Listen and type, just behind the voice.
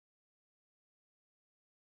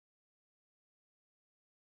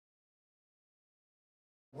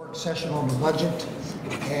Work session on the budget,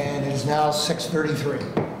 and it is now 6:33.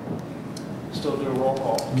 Still do a roll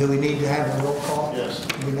call? Do we need to have a roll call? Yes.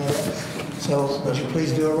 Do we know that? So would you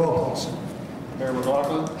please do a roll call, sir? Mayor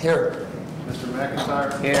McLaughlin? Here. Mr.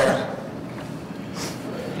 McIntyre? Here.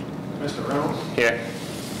 Mr. Reynolds? Here.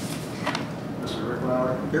 Mr. Rick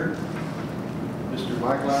Lowry? Here. Mr.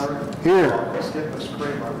 Mike Lowry? Here. Let's get Mr.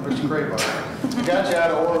 Craybar. Mr. Craybar. Got you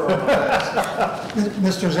out of order on that.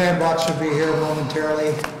 Mr. Zambach should be here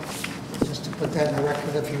momentarily, just to put that in the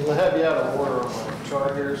record if you I would. have you out of order on my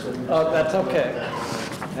chart here, so you Oh, that's okay.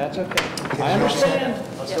 That's okay. I understand.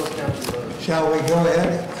 I'll still count you votes. Shall we go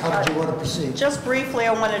ahead? How did you want to proceed? Just briefly,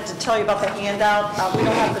 I wanted to tell you about the handout. We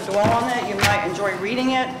don't have to dwell on it. You might enjoy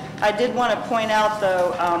reading it. I did want to point out,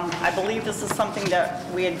 though, I believe this is something that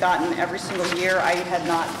we had gotten every single year. I had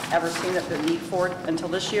not ever seen the need for it until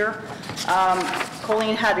this year.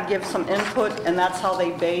 Colleen had to give some input, and that's how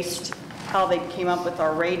they came up with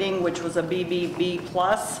our rating, which was a BBB+.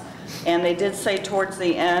 And they did say towards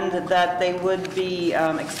the end that they would be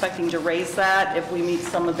expecting to raise that if we meet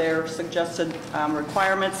some of their suggested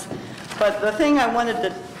requirements. But the thing I wanted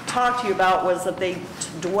to talk to you about was that they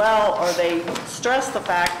stress the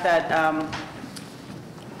fact that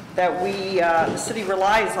the city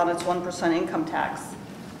relies on its 1% income tax.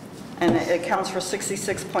 And it accounts for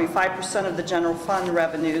 66.5% of the general fund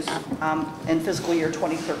revenues in fiscal year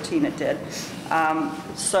 2013 it did.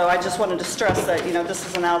 So I just wanted to stress that, this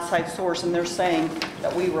is an outside source and they're saying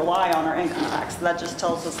that we rely on our income tax. That just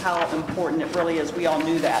tells us how important it really is. We all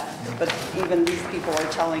knew that, but even these people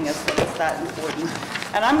are telling us that it's that important.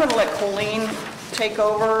 And I'm going to let Colleen take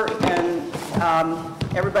over and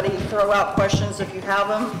everybody throw out questions if you have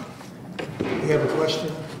them. You have a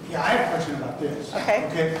question? Yeah, I have a question about this. Okay.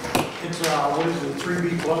 Okay. It's, what is it,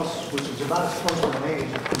 3B plus, which is about as close to an A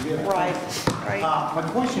as you can get. Right, right. My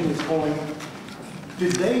question is, Colleen,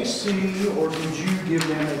 did they see or did you give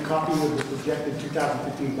them a copy of the projected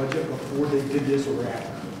 2015 budget before they did this or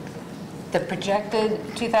after? The projected Yeah,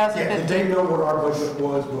 did they 2015, know what our budget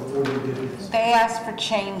was before they did this? they asked for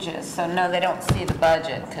changes, so no, they don't see the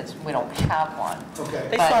budget because we don't have one. Okay.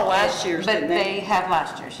 They saw last year's, But didn't they they? have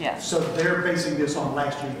last year's, yes. So they're basing this on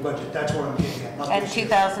last year's budget. That's what I'm getting at. not And this year.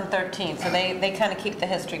 2013, so they kind of keep the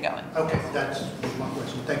history going. Okay, that's my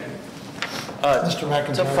question. Thank you. Mr.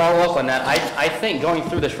 McIntyre. To follow up on that, I think going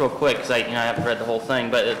through this real quick, because I haven't read the whole thing,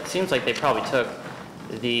 but it seems like they probably took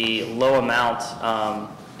the low amount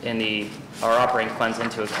in our operating funds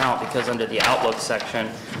into account, because under the outlook section,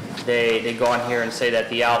 they go on here and say that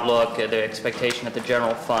the outlook, the expectation that the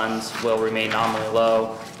general funds will remain nominally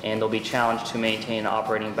low, and they'll be challenged to maintain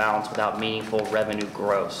operating balance without meaningful revenue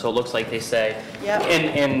growth. So it looks like they say, Yep.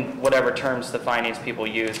 in whatever terms the finance people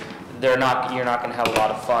use, you're not going to have a lot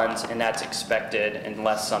of funds, and that's expected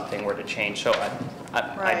unless something were to change. So I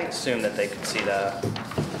Right. assume that they could see that.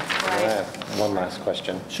 I Right. have one last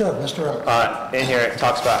question. Sure, Mr. Ellis. In here, it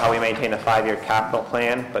talks about how we maintain a 5-year capital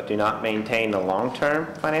plan, but do not maintain the long-term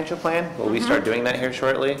financial plan. Will we start doing that here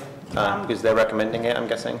shortly? Because they're recommending it, I'm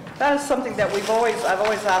guessing. That is something that I've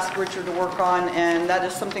always asked Richard to work on, and that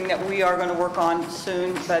is something that we are going to work on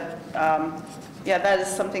soon. But yeah, that is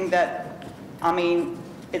something that,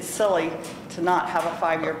 it's silly to not have a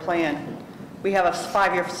 5-year plan. We have a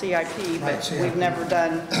 5-year CIP, Right, but CIP. we've never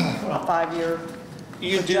done a 5-year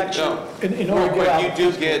You do, projection. In real order to quick, get out you of do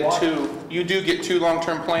fiscal get water- two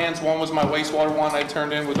long-term plans. One was my wastewater one I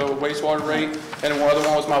turned in with a wastewater rate, and one other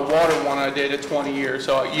one was my water one I did at 20 years.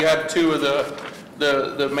 So you have two of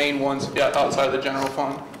the main ones outside of the general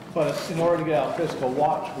fund. But in order to get out of fiscal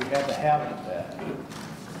watch, we had to have that.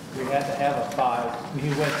 We had to have a 5, and he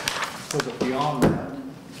was it beyond that?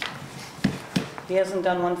 He hasn't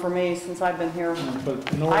done one for me since I've been here.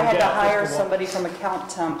 But in order I had get to out of hire fiscal wa- somebody from Account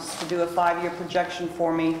Temps to do a 5-year projection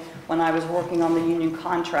for me when I was working on the union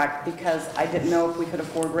contract, because I didn't know if we could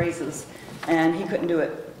afford raises, and he couldn't do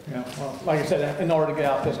it. Yeah, well, like I said, in order to get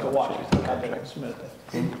out of fiscal watch, we had to submit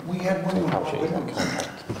that. We had one with them.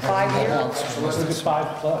 5 years? It was 5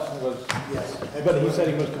 plus, it was, Yes. but he said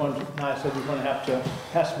he was going to, and I said you're going to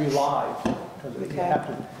has to be live, because you Okay. have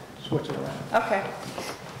to switch it around. Okay,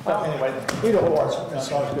 But anyway, either or,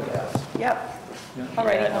 it's always good to have. yep. All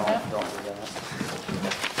righty. Don't do that.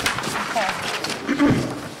 Okay.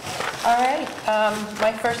 All right,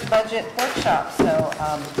 my first budget workshop, so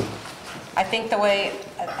I think the way,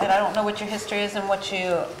 and I don't know what your history is and what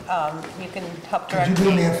you can help Could direct you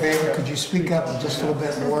do me a me. favor? Could you speak up just a little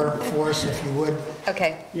bit more for us, if you would?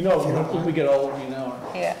 Okay, When we get old,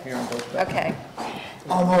 yeah, hearing goes back. okay.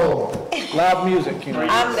 I'm old. Loud music,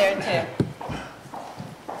 I'm there too.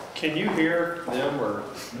 Can you hear them or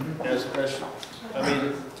as,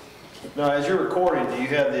 Now, as you're recording, do you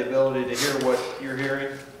have the ability to hear what you're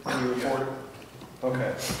hearing when you record?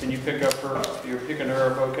 Okay. Can you pick up her, you're picking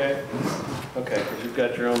her up okay? Okay, because you've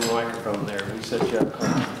got your own microphone there. We set you up.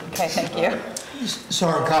 Okay, thank you.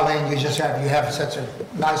 Sorry, Colleen, you have such a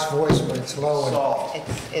nice voice, but it's low and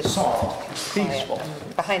Soft. It's soft. Peaceful.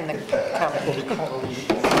 behind the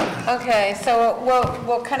counter. Okay, so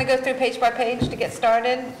we'll kind of go through page by page to get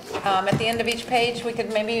started. At the end of each page, we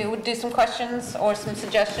could maybe do some questions or some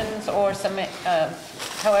suggestions or some,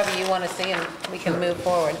 however you want to see, and we can move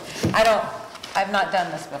forward. I've not done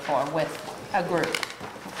this before with a group.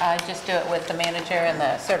 I just do it with the manager and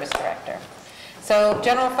the service director. So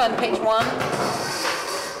general fund, page 1,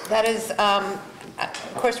 that is,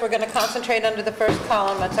 of course, we're going to concentrate under the first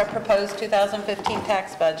column. That's our proposed 2015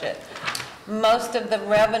 tax budget. Most of the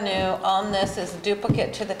revenue on this is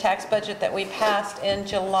duplicate to the tax budget that we passed in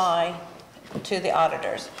July to the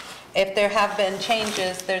auditors. If there have been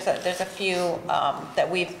changes, there's a few that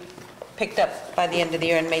we've picked up by the end of the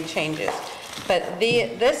year and made changes. But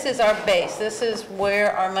this is our base. This is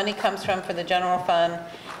where our money comes from for the general fund.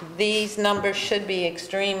 These numbers should be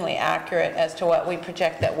extremely accurate as to what we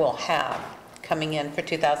project that we'll have coming in for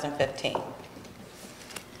 2015.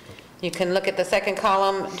 You can look at the second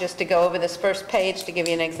column just to go over this first page to give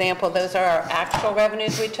you an example. Those are our actual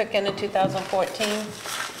revenues we took in 2014.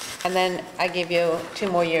 And then I give you 2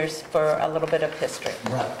 more years for a little bit of history.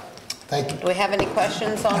 Right. Thank you. Do we have any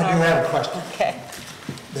questions on our? I do have a question. Okay,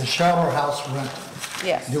 The shelter house rental,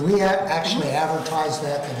 yes. do we actually advertise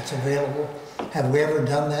that it's available? Have we ever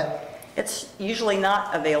done that? It's usually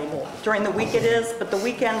not available. During the week it is, but the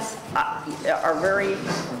weekends are very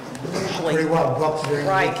Pretty usually, well booked during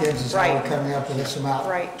the Right, weekends is how we're right. coming up with this amount.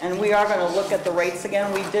 right. And we are going to look at the rates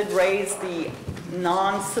again. We did raise the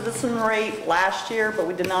non-citizen rate last year, but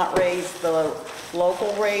we did not raise the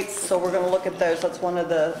local rates, so we're going to look at those. That's one of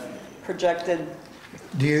the projected.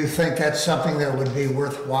 Do you think that's something that would be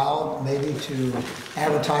worthwhile, maybe to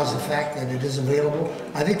advertise the fact that it is available?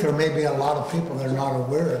 I think there may be a lot of people that are not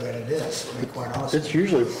aware that it is, to be quite honest. It's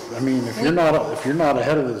usually, I mean, if you're not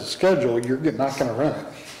ahead of the schedule, you're not gonna rent it.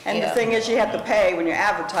 And the Yeah. thing is, you have to pay when you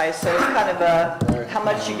advertise, so it's kind of a, how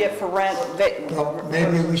much you get for rent. Well,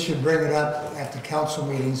 maybe we should bring it up at the council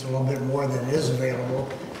meetings a little bit more that it is available,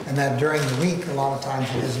 and that during the week, a lot of times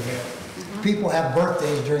it is available. People have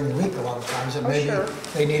birthdays during the week a lot of times, and maybe sure.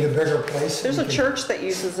 they need a bigger place. There's a We could- church that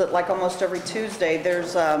uses it like almost every Tuesday.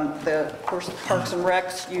 There's, of course, Parks and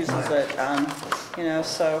Recs uses it,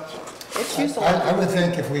 so it's used a lot. I would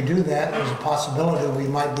think if we do that, there's a possibility we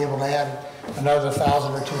might be able to add another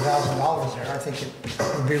 $1,000 or $2,000 there. I think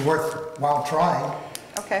it would be worthwhile trying,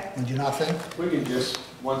 Okay. would you not think? We can just,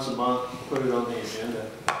 once a month, put it on the agenda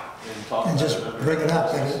and talk And about just it. bring it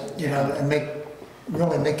up, and, and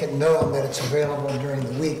really make it known that it's available during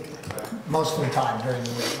the week, most of the time during the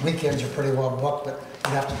week. Weekends are pretty well booked, but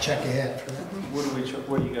you have to check ahead for that. What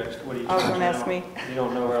do you guys, what do you? I was gonna ask me. You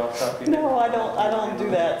don't know where off the top of your head? No, I don't do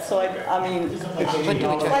that, so I mean, What do we do,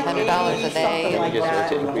 like $100 a 80, day? something like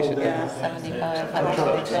that. increase it Yeah. 75, I don't know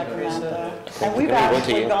the 100. exact amount though. And we've Maybe once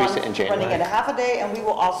actually you gone increase it in from running January. it a half a day, and we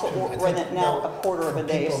will also run it now a quarter of a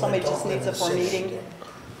day. If somebody just needs it for a meeting,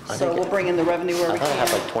 so we'll bring in the revenue where I we thought I had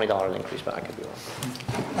can. like $20 increase, but I could be wrong.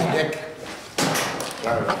 Hey, Dick,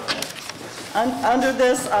 Under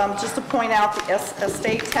this, just to point out the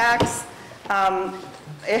estate tax,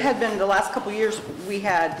 it had been the last couple of years,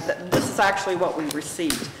 this is actually what we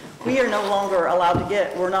received. We are no longer allowed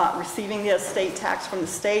to we're not receiving the estate tax from the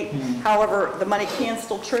state. However, the money can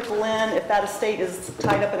still trickle in if that estate is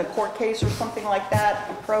tied up in a court case or something like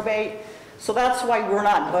that, probate. So that's why we're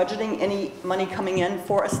not budgeting any money coming in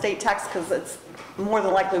for estate tax, because it's more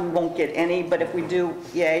than likely we won't get any, but if we do,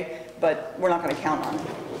 yay, but we're not going to count on it.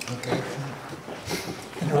 okay.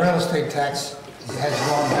 And the real estate tax has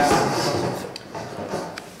gone down because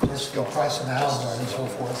of just the price of the houses and so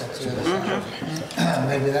forth. That's the other thing.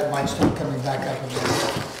 Maybe that might start coming back up again.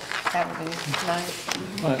 That would be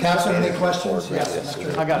nice. Council, any questions? Yes,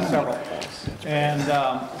 Mr. I got several. And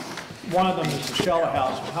one of them is the shelter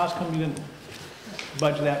house. How come you didn't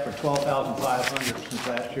budget that for $12,500 since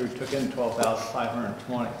last year we took in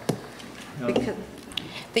 $12,520? Because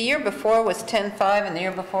The year before was 10.5 and the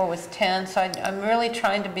year before was 10, so I'm really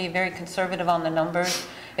trying to be very conservative on the numbers.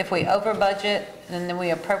 If we over budget and then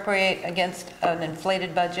we appropriate against an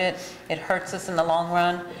inflated budget, it hurts us in the long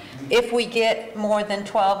run. If we get more than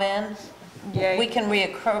 12 in, Yay. we can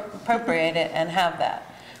reappropriate it and have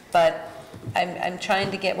that. But I'm trying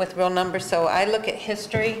to get with real numbers, so I look at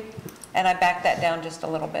history and I back that down just a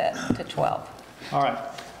little bit to 12. All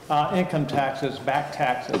right. Income taxes, back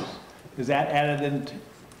taxes, is that added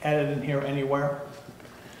in here anywhere?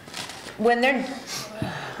 When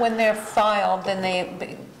they're filed, then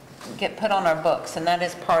they get put on our books, and that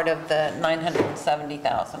is part of the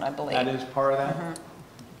 970,000, I believe. That is part of that?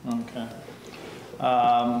 Okay.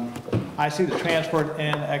 I see the transferred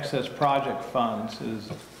in excess project funds is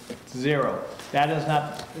 0. That is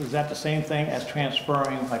not, is that the same thing as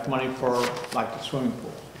transferring like money for like the swimming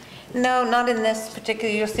pool? No, not in this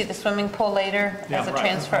particular, you'll see the swimming pool later Yeah, as a right.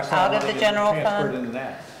 transfer I saw out of money the general transferred fund. into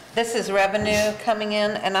that. This is revenue coming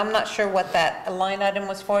in, and I'm not sure what that line item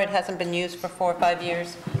was for. It hasn't been used for 4 or 5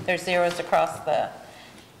 years. There's zeros across the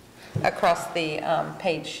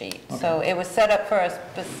page sheet. So it was set up for a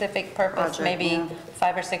specific purpose, Project, maybe yeah.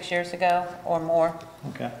 5 or 6 years ago or more.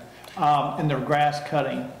 Okay. In the grass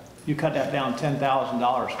cutting, you cut that down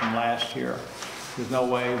 $10,000 from last year. There's no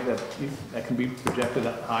way that can be projected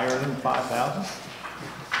higher than 5,000?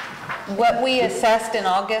 What we assessed in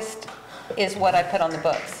August is what I put on the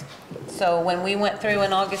books. So when we went through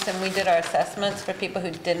in August and we did our assessments for people who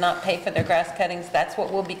did not pay for their grass cuttings, that's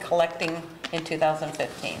what we'll be collecting in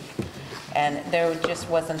 2015. And there just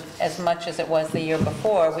wasn't as much as it was the year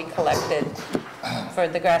before we collected for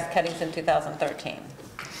the grass cuttings in 2013.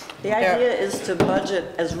 The idea is to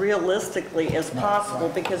budget as realistically as possible,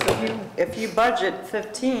 because if you budget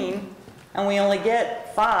 15 and we only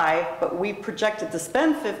get 5, but we projected to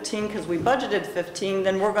spend 15 because we budgeted 15,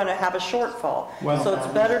 then we're going to have a shortfall. Well- So it's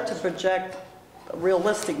better to project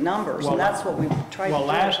realistic numbers, and that's what we tried to do. Well,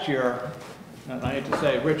 last year, and I hate to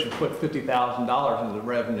say, Richard put $50,000 into the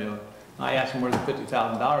revenue. I asked him where the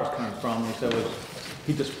 $50,000 coming from, he said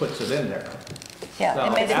he just puts it in there. Yeah, So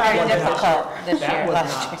it made it that very was not- difficult this that year, was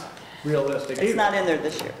last not year. realistic either. It's not in there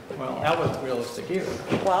this year. Well, that wasn't realistic either.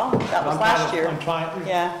 Well, that was I'm last trying to- year. I'm trying,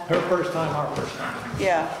 Yeah. her first time, our first time.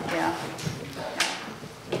 Yeah, yeah.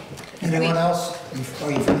 Anyone else? Are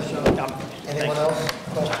you finished? Anyone else?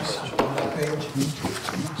 Questions on that page?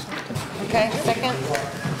 Okay, second.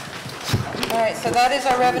 All right, so that is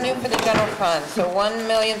our revenue for the general fund. So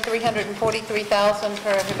 1,343,000 for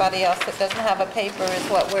everybody else that doesn't have a paper is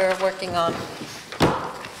what we're working on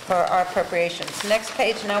for our appropriations. Next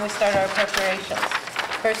page, now we start our appropriations.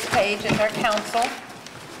 First page is our council.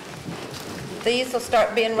 These will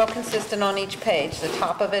start being real consistent on each page. The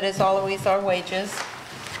top of it is always our wages.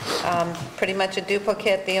 Pretty much a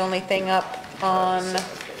duplicate. The only thing up on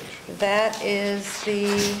that is the,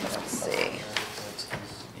 let's see,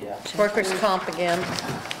 workers' comp again.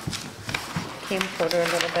 Came further a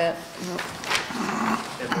little bit.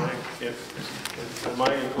 Am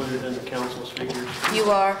I included in the council's figures? You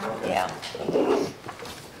are, yeah.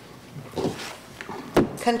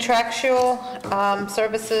 Contractual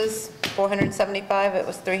services, 475. It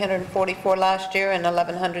was 344 last year and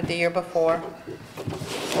 1,100 the year before.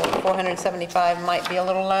 So 475 might be a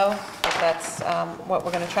little low, but that's what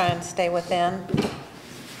we're going to try and stay within.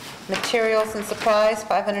 Materials and supplies,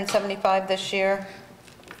 575 this year.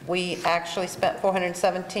 We actually spent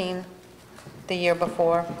 417 the year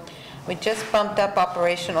before. We just bumped up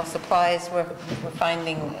operational supplies. We're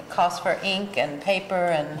finding costs for ink and paper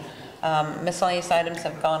and miscellaneous items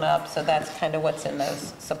have gone up, so that's kind of what's in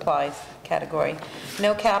those supplies category.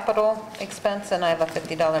 No capital expense, and I have a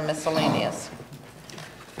 $50 miscellaneous.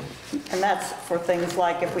 And that's for things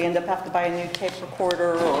like if we end up having to buy a new tape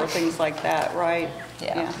recorder or things like that, right?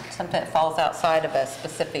 Yeah, something that falls outside of a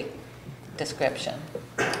specific description.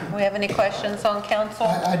 Do we have any questions on council?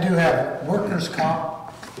 I do have workers' comp.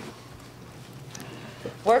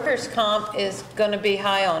 Workers' comp is going to be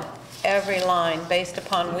high on every line based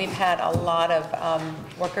upon, we've had a lot of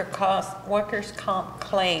workers' comp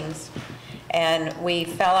claims, and we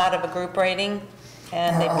fell out of a group rating,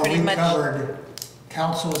 and they Are pretty we much... covered,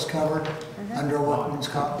 council is covered under workman's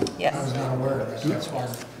comp? Yes. I was not aware of that, that's why.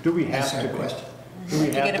 Do we I have asked to that be? question. Do we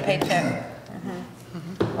You have get a to be? paycheck.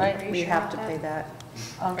 Right? We have to pay that.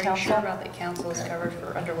 On Are you council? sure about that council is covered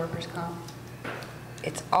for under workers' comp?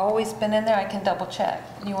 It's always been in there. I can double check.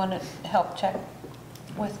 You want to help check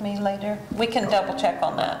with me later? We can double check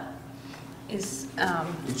on that. Is,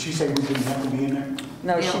 Did she say we didn't have to be in there?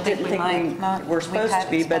 No, You she don't didn't we think might not? we're We've supposed had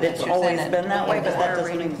to be, but it's expenditures always in it. been that way, but that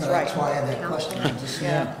doesn't mean it's No, That's right. why I had that question, I just,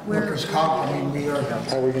 Yeah. workers' comp, I mean, we are, well,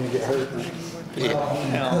 How are we gonna get hurt? we could. You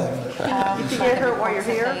can get hurt while you're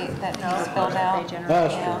here? That needs spelled out.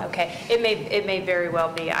 That's Yeah. okay, it may very well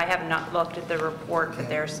be. I have not looked at the report, but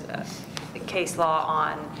there's a case law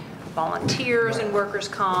on volunteers and workers'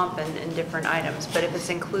 comp and different items. But if it's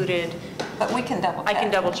included, But we can double I check.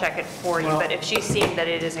 can double check it for you. But if she's seen that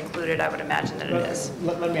it is included, I would imagine that it is.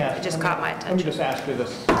 Let me ask. It just let me- caught my Let me attention. just ask you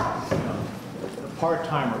this.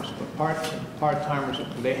 Part-timers, part-timers,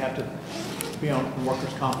 do they have to be on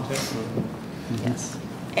workers' compensation? Yes.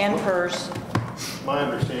 And PERS. My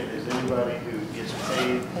understanding is anybody who gets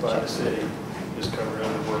paid by the city is covered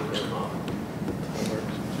under workers' comp.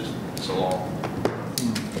 It's a law.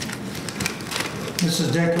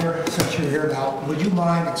 Mrs. Dickler, since you're here now, would you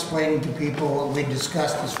mind explaining to people what we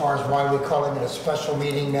discussed as far as why we're calling it a special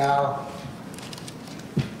meeting now?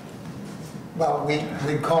 Well, we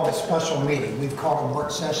called it a special meeting. We've called them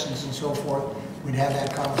work sessions and so forth. We'd have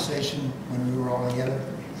that conversation when we were all together.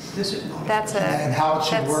 This is not. That's a. And how it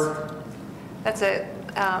should work. That's a,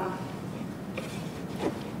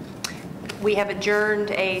 we have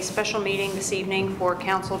adjourned a special meeting this evening for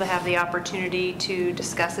council to have the opportunity to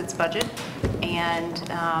discuss its budget, and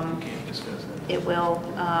it will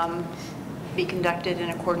be conducted in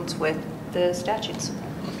accordance with the statutes.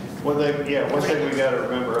 One thing we got to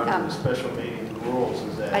remember under the special meeting rules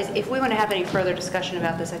is that If we want to have any further discussion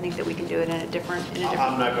about this, I think that we can do it in a different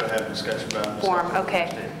I'm not going to have a discussion about this. form.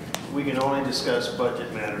 Okay. We can only discuss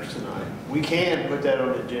budget matters tonight. We can put that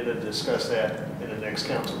on the agenda to discuss that in the next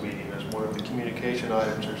council meeting as one of the communication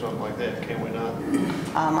items or something like that, can we not?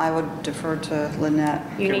 I would defer to Lynette.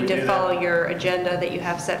 You Can we need do to that? follow your agenda that you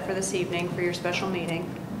have set for this evening for your special meeting,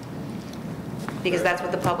 because that's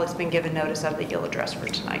what the public's been given notice of that you'll address for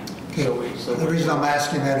tonight. Okay. The reason I'm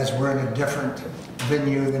asking that is we're in a different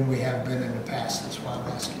venue than we have been in the past. That's why I'm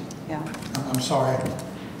asking. Yeah. I'm sorry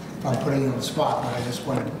if I'm putting you on the spot, but I just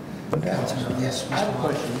wanted to answer. Yes, I have a Mr.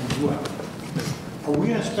 question as well. Are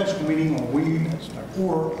we in a special meeting or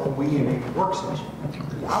are we in a work session?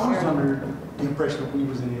 I was under the impression that we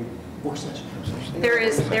was in a work session. There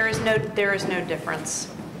is no difference.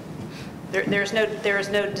 There is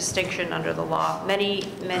no distinction under the law.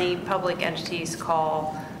 Many public entities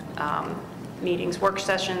call meetings work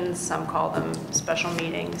sessions, some call them special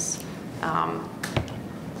meetings,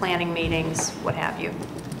 planning meetings, what have you.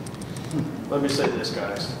 Let me say this,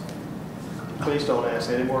 guys. Please don't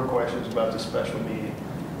ask any more questions about the special meeting.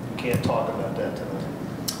 We can't talk about that tonight.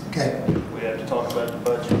 Okay. We have to talk about the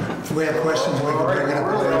budget. If we have questions, we can bring it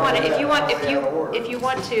up later. If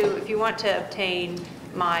you want to obtain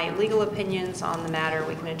my legal opinions on the matter,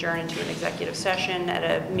 we can adjourn into an executive session at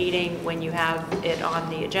a meeting when you have it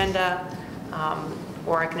on the agenda,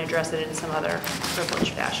 or I can address it in some other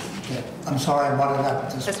privileged fashion. Okay. I'm sorry I brought it up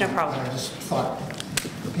at this That's no point. problem. I just thought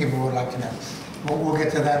people would like to know. We'll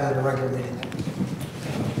get to that at a regular meeting.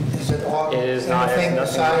 Is it all? It is not, anything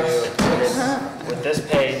it's nothing to do besides? with this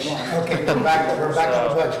page. Okay, we're back to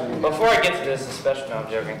the budget. Before I get to this, especially, no, I'm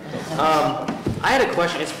joking. I had a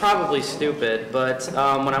question, it's probably stupid, but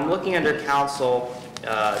when I'm looking under council,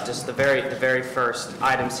 just the very first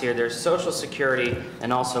items here, there's Social Security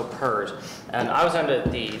and also PERS. And I was under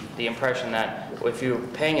the impression that if you're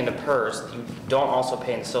paying into PERS, you don't also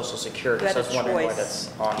pay into Social Security. You had So I a was wondering why choice.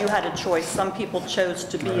 that's on You there. had a choice. Some people chose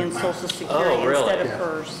to be in Social Security really? instead of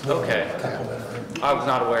PERS. Okay. I was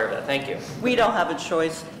not aware of that, thank you. We don't have a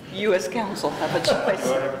choice. You as council have a choice.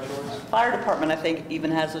 Do I have a choice? Fire department, I think,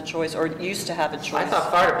 even has a choice, or used to have a choice. I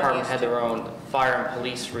thought fire department had their own fire and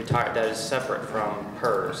police retired, that is separate from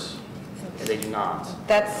PERS. They do not.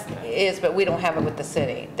 But we don't have it with the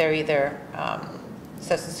city. They're either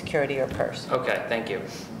Social Security or PERS. Okay, thank you.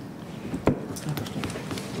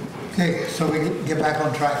 Okay, so we get back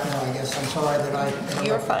on track now, I guess. I'm sorry that I...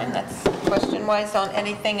 You're fine. That's question-wise on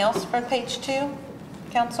anything else for page 2,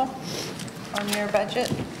 council, on your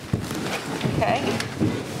budget? Okay.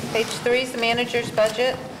 Page 3 is the manager's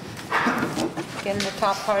budget. Again, the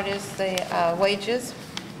top part is the wages.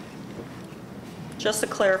 Just to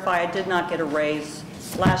clarify, I did not get a raise.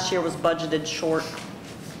 Last year was budgeted short,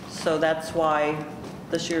 so that's why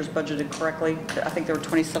this year's budgeted correctly. I think there were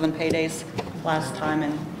 27 paydays last time,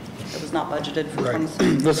 and it was not budgeted for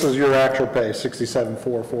 27. This is your actual pay,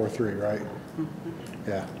 67,443, right?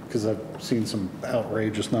 Yeah, because I've seen some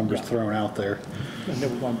outrageous numbers thrown out there. And they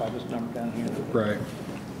were going by this number down here. Right.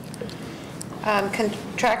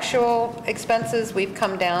 Contractual expenses, we've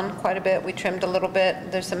come down quite a bit. We trimmed a little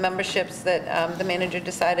bit. There's some memberships that the manager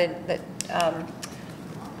decided that,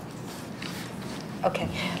 okay,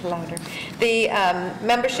 louder. The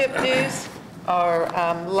membership dues are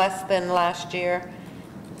less than last year.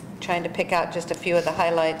 Trying to pick out just a few of the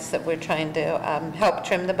highlights that we're trying to help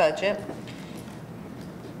trim the budget.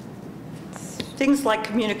 Things like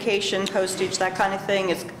communication, postage, that kind of thing,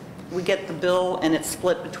 is we get the bill and it's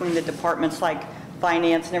split between the departments like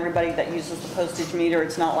finance and everybody that uses the postage meter.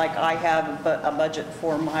 It's not like I have a budget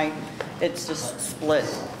for it's just split.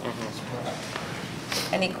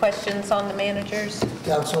 Any questions on the managers?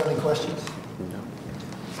 Council, any questions?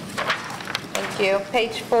 Thank you.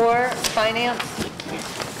 Page 4, finance.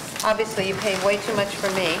 Obviously, you pay way too much for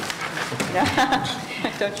me.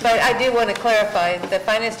 Don't you? But I do want to clarify, the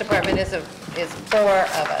finance department is 4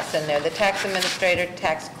 of us in there. The tax administrator,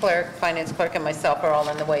 tax clerk, finance clerk, and myself are all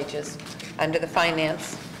in the wages under the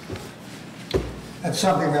finance. That's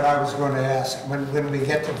something that I was going to ask. When we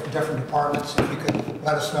get to different departments, if you could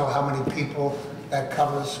let us know how many people that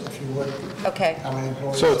covers, if you would. Okay. How many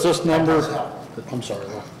employees. So it's this number, That does help. I'm sorry,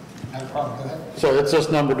 Lou. No problem, go ahead. So it's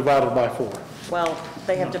this number divided by 4? Well,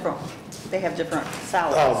 they have different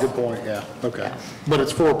salaries. Oh, good point, yeah, okay. But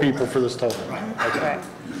it's 4 people for this total? Correct.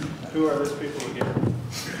 Who are those people again?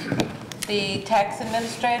 The tax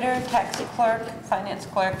administrator, tax clerk, finance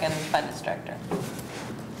clerk, and finance director.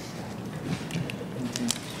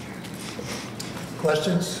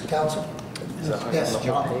 Questions, council? Yes,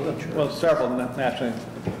 John? Well, several, naturally,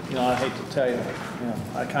 I hate to tell you,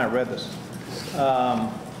 I kind of read this.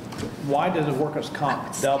 Why does the workers'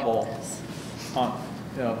 comp double on,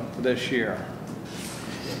 for this year?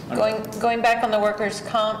 Going back on the workers'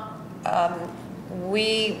 comp,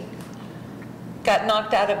 we got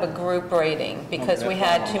knocked out of a group rating because we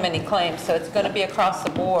had too many claims, so it's going to be across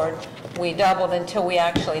the board. We doubled until we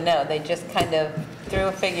actually know. They just kind of threw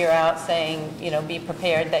a figure out saying, be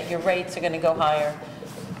prepared that your rates are going to go higher.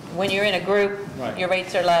 When you're in a group, your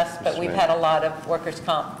rates are less, but we've had a lot of workers'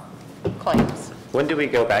 comp claims. When do we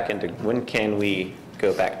go back into, when can we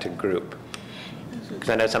go back to group? Because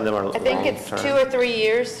I know some of them are I think it's long-term. 2 or 3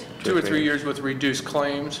 years. 2 or 3 years with reduced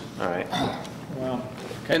claims. All right. Well,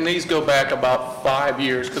 And these go back about 5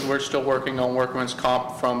 years, because we're still working on workman's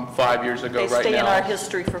comp from 5 years ago They right stay in our now.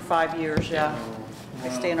 history for 5 years, yeah. They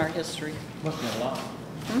stay in our history. must have been a lot.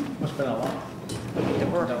 Must have been a lot. There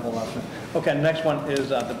were. Double up. Okay, next one is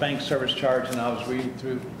the bank service charge, and I was reading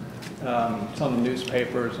through some of the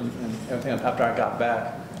newspapers and everything after I got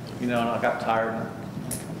back, and I got tired.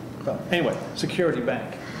 But anyway, Security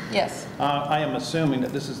Bank. Yes. I am assuming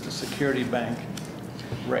that this is the Security Bank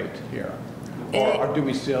rate here. Or do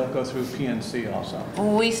we still go through PNC also?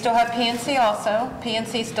 We still have PNC also.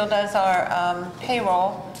 PNC still does our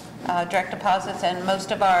payroll, direct deposits, and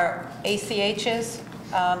most of our ACHs,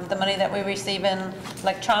 the money that we receive in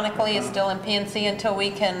electronically is still in PNC until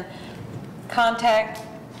we can contact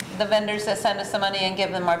the vendors that send us the money and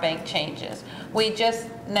give them our bank changes. We just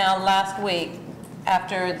now, last week,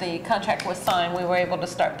 after the contract was signed, we were able to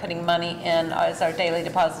start putting money in as our daily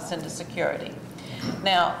deposits into security.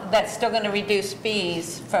 Now, that's still going to reduce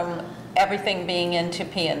fees from everything being into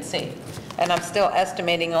PNC. And I'm still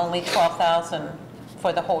estimating only $12,000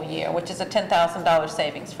 for the whole year, which is a $10,000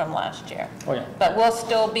 savings from last year. Oh, yeah. But we'll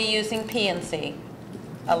still be using PNC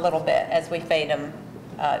a little bit as we fade them,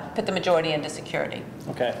 put the majority into security.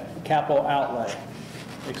 Okay, capital outlay.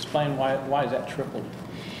 Explain why is that tripled?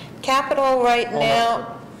 Capital right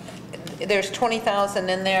now, there's 20,000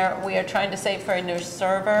 in there. We are trying to save for a new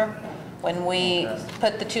server. When we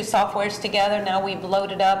put the 2 softwares together, now we've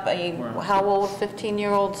loaded up a, how old,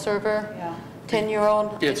 15-year-old server? Yeah.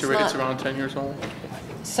 10-year-old? Yeah, it's around 10 years old.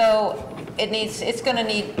 So it's going to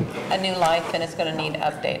need a new life, and it's going to need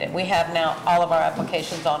updated. We have now all of our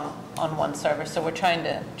applications on one server, so we're trying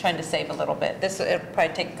to save a little bit. It'll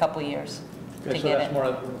probably take a couple years to Okay, so get that's it.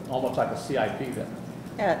 more almost like a CIP then.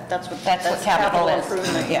 Yeah, that's what capital is.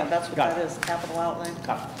 improvement, Yeah. that's what Got that it. is, capital outlay.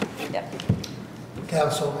 Yep.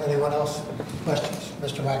 Council, anyone else? Questions?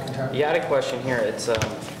 Mr. McIntyre? Yeah, I had a question here. It's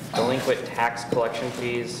delinquent tax collection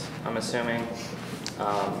fees, I'm assuming.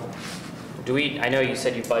 I know you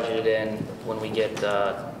said you budgeted in when we get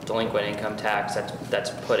delinquent income tax,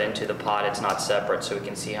 that's put into the pot, it's not separate, so we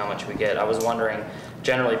can see how much we get. I was wondering,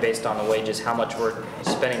 generally based on the wages, how much we're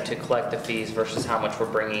spending to collect the fees versus how much we're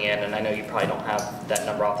bringing in, and I know you probably don't have that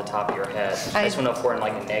number off the top of your head. I just want to know if we're in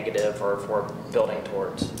like a negative or if we're building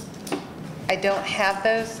towards. I don't have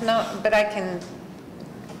those, but I can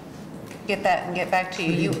get that and get back to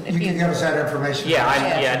you. You can give us that information. Yeah,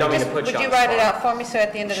 I don't mean to put you Would on you the write it spot. out for me, so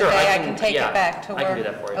at the end of the Sure, day, I can take it back to work? I can do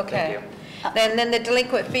that for you. Okay. Thank you. And then the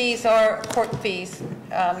delinquent fees are court fees.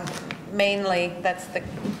 Mainly, that's the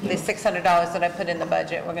 $600 that I put in the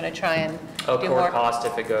budget. We're going to try and Oh, do more. court cost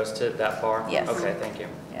if it goes to that far? Yes. Okay, thank you.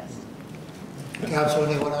 Yes. Council,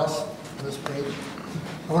 anyone else on this page?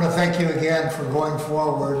 I want to thank you again for going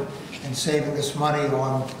forward and saving us money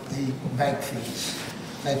on the bank fees.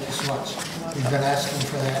 Thank you so much. We've been asking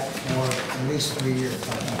for that for at least 3 years.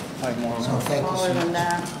 So thank you Smaller so than much.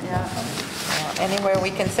 that, yeah. Anywhere we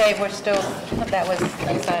can save, we're still, that was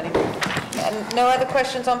exciting. And no other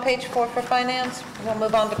questions on page 4 for finance? We'll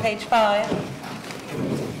move on to page 5.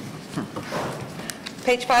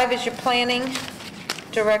 Page 5 is your planning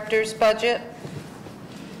director's budget.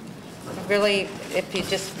 Really, if you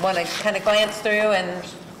just want to kind of glance through and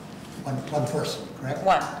One person, correct?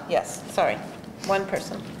 one, yes, sorry. One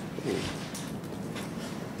person.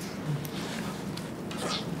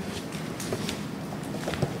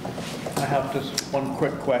 I have just one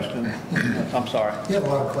quick question. I'm sorry. You have a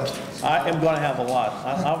lot of questions. I am going to have a lot.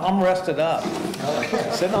 I'm rested up.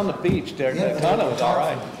 Sitting on the beach there, Yeah, kind of was all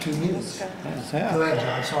right. 2 minutes. Go Yeah. ahead,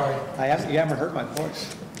 John, sorry. You haven't heard my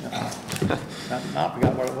voice. No, I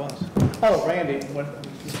forgot what it was. Oh, Randy, when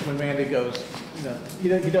Randy goes, you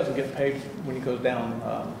know, he doesn't get paid when he goes down,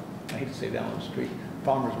 I hate to say down the street,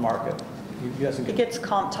 farmer's market. He doesn't He get, gets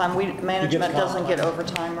comp time. Management comp doesn't get time.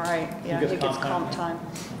 overtime, right? Yeah, gets he gets comp time,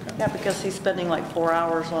 comp time. Yeah, because he's spending like 4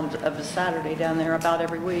 hours of his Saturday down there about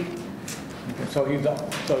every week. so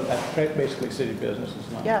that's basically city business, it's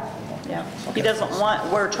not. Yeah, yeah. Okay. He doesn't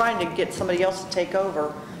want, we're trying to get somebody else to take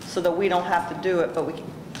over so that we don't have to do it, but we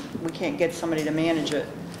can't get somebody to manage it.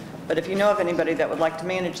 But if you know of anybody that would like to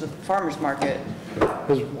manage the farmer's market,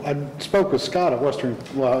 Because I spoke with Scott at Western,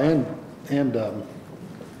 well, and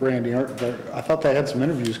Randy, I thought they had some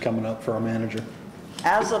interviews coming up for our manager.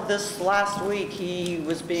 as of this last week, he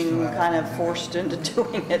was being kind of forced into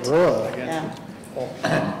doing it. Really? Yeah.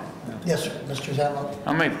 Yes, sir, Mr. Zanlo?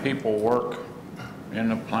 How many people work in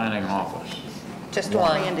the planning office? Just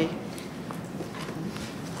one. Randy.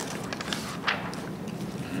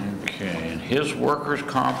 Okay, and his workers'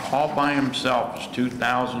 comp all by himself is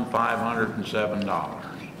 $2,507.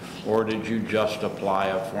 Or did you just apply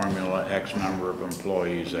a formula, X number of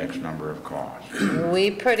employees, X number of costs?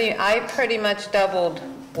 I pretty much doubled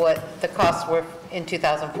what the costs were in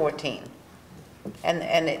 2014.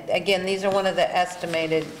 Again, these are one of the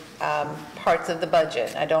estimated parts of the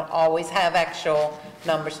budget. I don't always have actual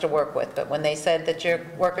numbers to work with, but when they said that your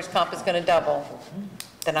workers' comp is going to double,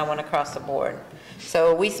 then I went across the board.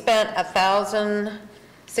 So we spent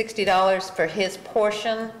 $1,060 for his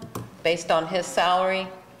portion based on his salary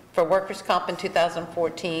for workers' comp in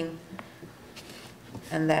 2014,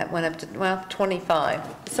 and that went up to, well, 25,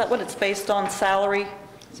 Is that what it's based on, salary?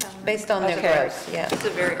 based on their Okay. gross, yeah. It's a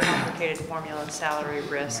very complicated formula, salary,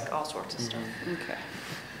 risk, all sorts of stuff. Okay.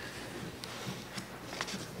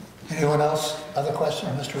 Anyone else? Other question,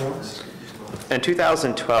 Mr. Rhodes? In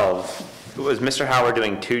 2012, was Mr. Howard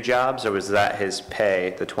doing 2 jobs, or was that his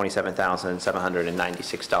pay, the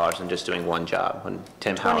 $27,796, and just doing 1 job when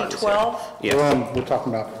Tim Howard was here? 2012? Yes. We're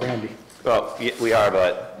talking about Randy. Well, we are,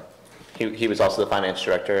 but he was also the finance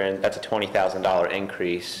director, and that's a $20,000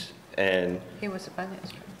 increase, and He was a finance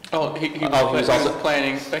director. Oh, he he was also-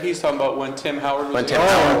 planning, but he's talking about when Tim Howard was when here. Tim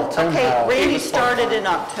Howard, Okay, Randy started in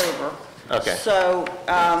October. Okay. So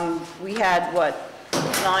we had,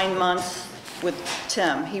 9 months with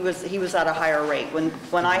Tim. He was at a higher rate.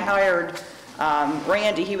 When I hired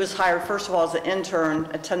Randy, he was hired, first of all, as an intern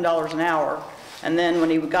at $10 an hour. And then when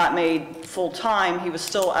he got made full-time, he was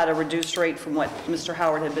still at a reduced rate from what Mr.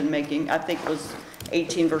 Howard had been making. I think it was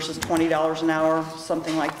 18 versus $20 an hour,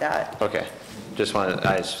 something like that. okay. I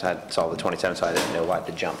just saw the 27, so I didn't know why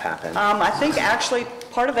the jump happened. I think actually,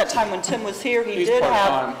 part of that time when Tim was here, he He's did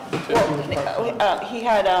have, part-time, he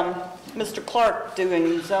had Mr. Clark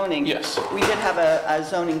doing zoning. Yes. We did have a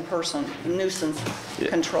zoning person, nuisance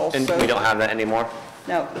control, And so, we don't have that anymore?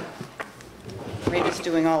 no. Randy's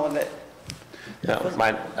doing all of it. No,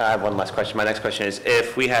 I have one last question. My next question is,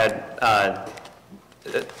 if we had,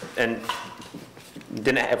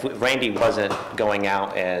 if Randy wasn't going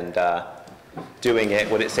out and doing it,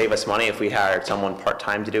 would it save us money if we hired someone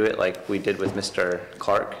part-time to do it, like we did with Mr.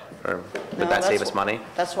 Clark? Or No, would that save that's- us money?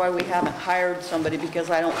 That's why we haven't hired somebody, because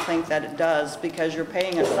I don't think that it does, because you're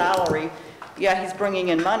paying a salary. Yeah, he's bringing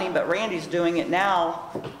in money, but Randy's doing it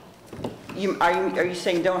now. Are you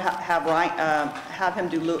saying don't have him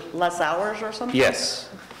do less hours or something? Yes.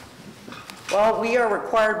 Well, we are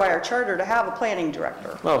required by our charter to have a planning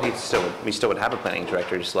director. Well, we still would have a planning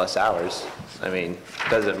director, just less hours. I mean,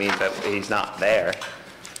 doesn't mean that he's not there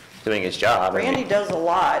doing his job. I mean- Randy does a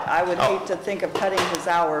lot. I would hate to think of cutting his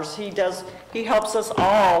hours. He helps us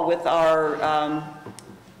all with our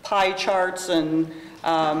pie charts, and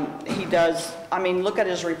he does, look at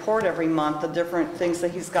his report every month, the different things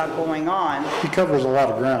that he's got going on. He covers a lot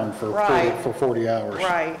of ground for Right. 40 hours.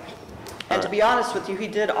 Right. And to be honest with you, he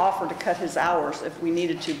did offer to cut his hours if we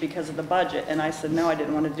needed to because of the budget, and I said, no, I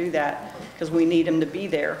didn't want to do that, because we need him to be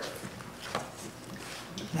there.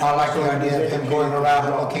 I like the idea of him going around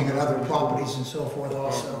and looking at other properties and so forth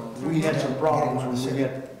also. We had some problems when we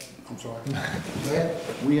had, I'm sorry.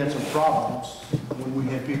 We had some problems when we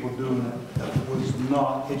had people doing it that was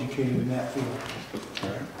not educated in that field.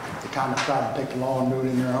 They kind of tried to take the law and do it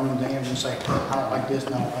in their own hands and say, I don't like this,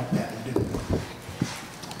 and I don't like that, and didn't.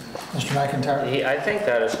 Mr. McIntyre? I think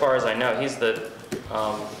that, as far as I know, he's the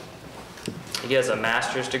He has a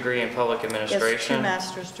master's degree in public He has administration. 2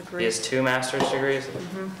 master's He degrees. has 2 master's degrees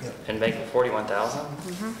and making 41,000?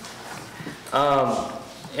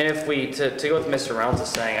 And if we, to go with Mr. Reynolds is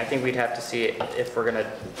saying, I think we'd have to see if we're gonna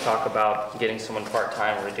talk about getting someone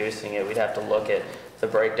part-time or reducing it, we'd have to look at the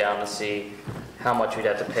breakdown to see how much we'd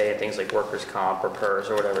have to pay things like workers' comp or PERS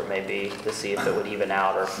or whatever it may be, to see if it would even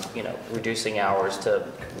out, or, you know, reducing hours to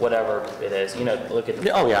whatever it is, you know, look at the.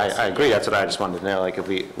 Oh, yeah, I agree. That's what I just wanted to know, like, if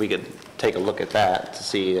we could take a look at that to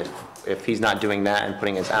see if he's not doing that and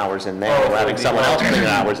putting his hours in there, or having someone else putting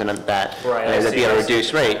hours in that, Right, and I it'd see, be at I a see.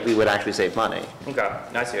 reduced rate, we would actually save money. Okay,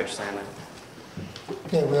 I see what you're saying there.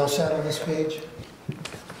 Okay, we all set on this page?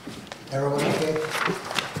 Everyone okay?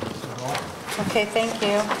 Okay, thank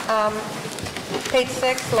you. Page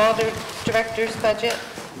 6, Law Director's Budget.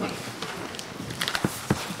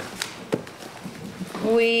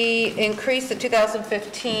 We increased the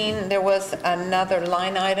 2015, there was another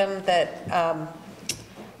line item that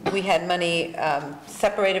we had money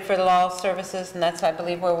separated for the law services, and that's, I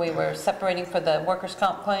believe, where we were separating for the workers'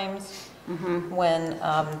 comp claims, when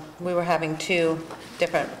we were having 2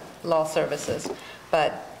 different law services.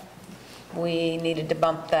 But we needed to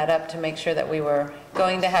bump that up to make sure that we were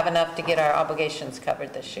going to have enough to get our obligations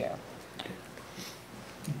covered this year.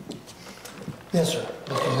 Yes, sir.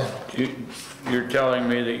 Mr. Zen. You're telling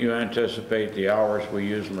me that you anticipate the hours we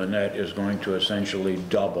use Lynette is going to essentially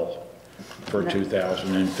double for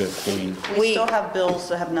 2015? We still have bills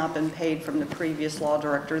that have not been paid from the previous law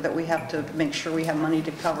director that we have to make sure we have money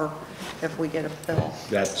to cover if we get a bill.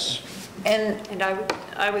 That's, And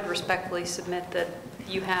I would respectfully submit that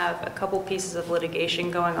you have a couple pieces of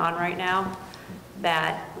litigation going on right now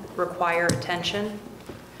that require attention.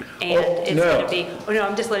 And it's going to be,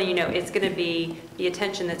 I'm just letting you know, it's going to be the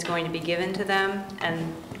attention that's going to be given to them,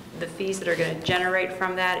 and the fees that are going to generate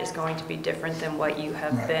from that is going to be different than what you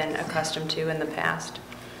have been accustomed to in the past.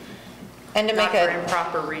 And to Not make for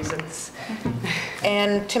improper reasons.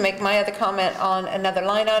 And to make my other comment on another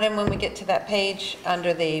line item, when we get to that page,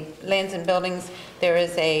 under the lands and buildings, there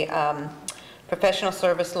is a professional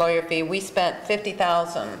service lawyer fee. We spent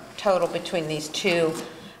 $50,000 total between these 2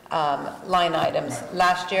 line items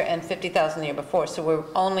last year and $50,000 the year before, so we're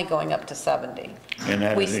only going up to 70. and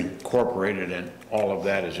that We- is incorporated in, all of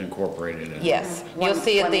that is incorporated in. Yes, you'll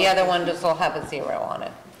see it, the other one just will have a 0 on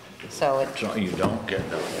it. So it, So you don't get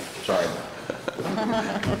double, sorry.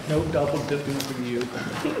 No double dipping for you.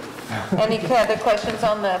 any other questions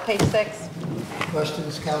on the page 6?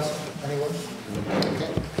 Questions, council? Anyone?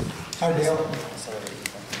 Okay. Hi, Dale.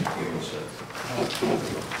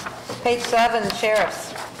 Page 7,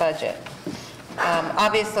 Sheriff's Budget.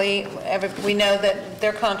 Obviously, we know that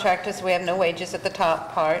they're contractors, we have no wages at the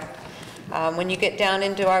top part. When you get down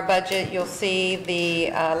into our budget, you'll see the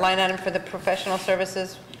line item for the professional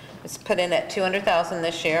services is put in at $200,000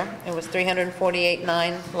 this year. It was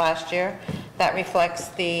 $348,900 last year. That reflects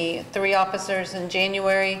the 3 officers in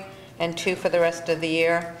January and 2 for the rest of the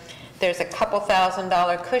year. There's a couple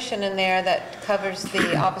 $1,000 cushion in there that covers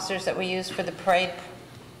the officers that we use for the parade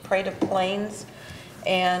of planes,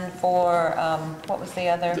 and for, what was the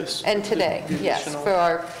other? And today, yes, for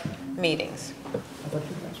our meetings.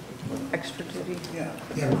 Extra duty. Yeah.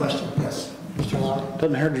 You have a question? Yes. Mr. Lowry?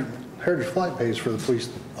 Doesn't Heritage Flight pays for the police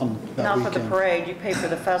on that Not weekend? for the parade, you pay for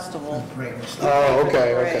the festival. Great. Oh,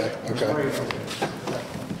 okay.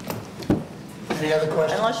 Any other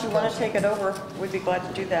questions? Unless you want to take it over, we'd be glad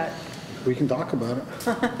to do that. We can talk about it.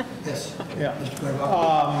 Yes. Yeah. Mr.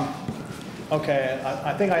 Quayball? Okay,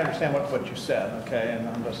 I think I understand what you said, okay, and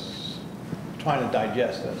I'm just trying to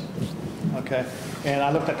digest this, okay? And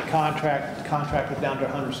I looked at the contract is down to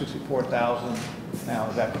 $164,000 now,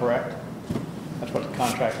 is that correct? That's what the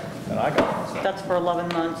contract that I got. That's for 11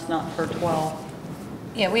 months, not for 12.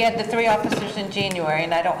 Yeah, we had the 3 officers in January,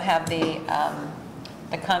 and I don't have the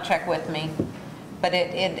contract with me, but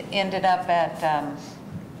it ended up at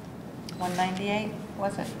 198,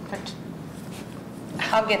 was it?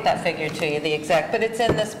 I'll get that figure to you, the exact, but it's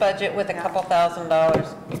in this budget with a couple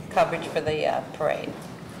 $1,000 coverage for the parade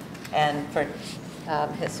and for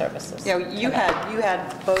his services. Yeah, you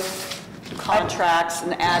had both contracts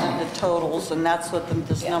and added the totals, and that's what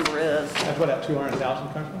this number is. That's what that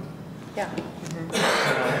 200,000 comes from? Yeah.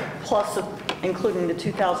 Plus, including the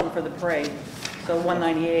 2,000 for the parade, so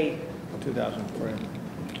 198. 2,000 for it,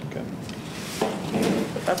 okay.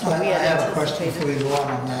 That's what I we had have a question anticipated. before we go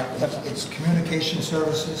on that. It's communication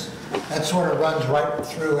services. That sort of runs right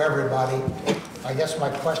through everybody. I guess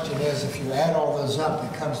my question is, if you add all those up,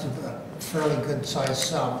 it comes to a fairly good-sized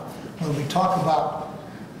sum. When we talk about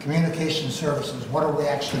communication services, what are we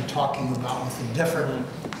actually talking about with the different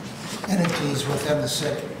entities within the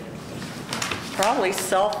city? Probably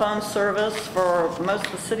cell phone service for most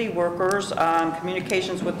of the city workers.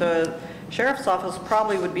 Communications with the sheriff's office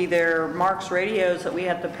probably would be their Marks radios that we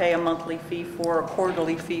have to pay a monthly fee for, a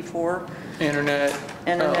quarterly fee for. Internet.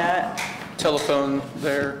 Telephone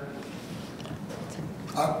there.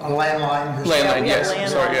 A landline? you're saying? Landline, we have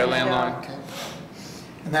yes, sorry, yeah, landline, landline. Okay.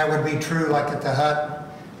 And that would be true like at the hut?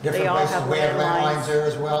 Different all places, have we have landlines. landlines there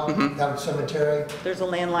as well? Down at cemetery? There's a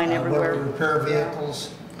landline Motor everywhere. repair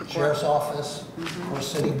vehicles, sheriff's office, or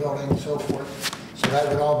city building, and so forth. So that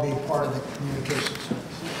would all be part of the communication service.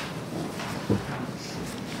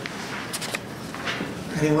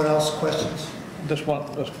 Anyone else, questions? Just one,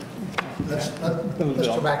 Let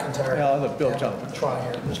Mr. McIntyre. Yeah, let Bill jump. Try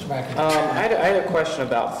here, Mr. McIntyre. I had a question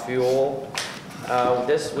about fuel.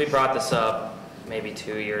 We brought this up maybe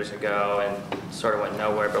 2 years ago and sort of went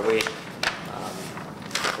nowhere, but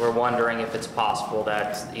we're wondering if it's possible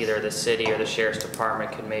that either the city or the sheriff's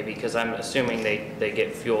department could maybe, because I'm assuming they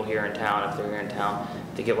get fuel here in town, if they're here in town,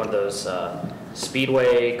 to get one of those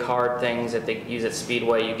Speedway card things that they use at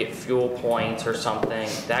Speedway, you get fuel points or something.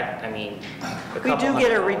 That, I mean, We do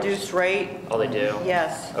get a reduced rate. Oh, they do?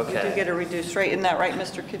 Yes. We Okay. do get a reduced rate. Isn't that right,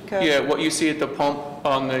 Mr. Kidco? Yeah, what you see at the pump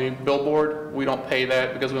on the billboard, we don't pay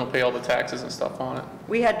that because we don't pay all the taxes and stuff on it.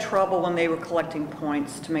 We had trouble when they were collecting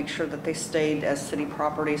points to make sure that they stayed as city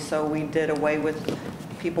property, so we did away with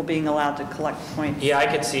people being allowed to collect points. Yeah, I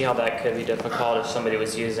could see how that could be difficult if somebody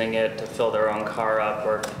was using it to fill their own car up,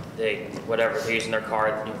 or whatever, they're using their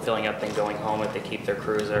car, filling up and going home if they keep their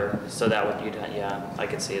cruiser. So that would, yeah, I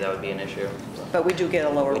could see that would be an issue. But we do get a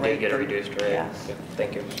lower rate. We do get a than- reduced rate. Yeah. Good,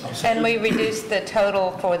 thank you. And we reduced the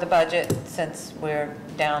total for the budget since we're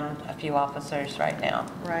down a few officers right now.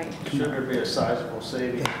 Right. Should there be a sizable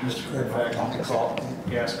savings, in fact,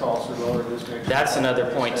 gas costs are lower this next year? That's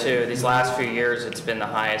another point too. These last few years, it's been the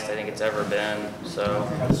highest I think it's ever been, so,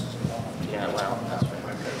 yeah, well.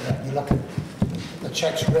 You look at the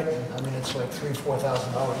checks written, I mean, it's like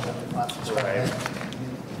 $3,000-4,000 every month. Right.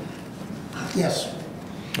 Yes,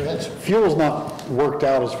 go ahead, sir. Fuel's not worked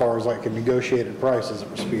out as far as like a negotiated price as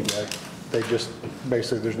it was Speedway. They just,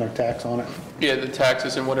 basically, there's no tax on it. Yeah, the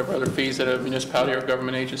taxes and whatever other fees that a municipality or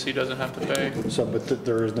government agency doesn't have to pay. So, but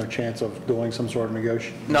there is no chance of doing some sort of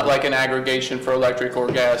negotiation? Not like an aggregation for electric or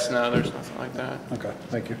gas, no, there's nothing like that. Okay,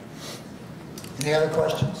 thank you. Any other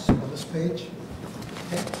questions on this page?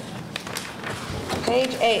 Okay.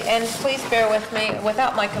 Page 8, and please bear with me,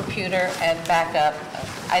 without my computer and backup,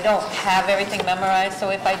 I don't have everything memorized, so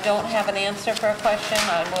if I don't have an answer for a question,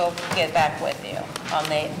 I will get back with you on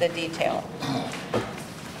the detail.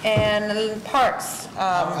 And parks,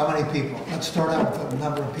 How many people? Let's start out with the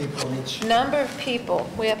number of people in each. number of people,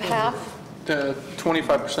 we have half,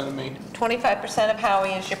 25% of me. 25% of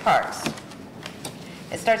Howie is your parks.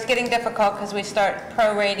 It starts getting difficult because we start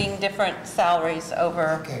prorating different salaries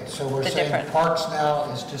over Okay, so we're the saying different. parks now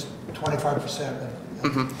is just 25%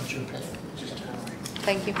 of what you're paying.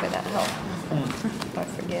 Thank you for that help. I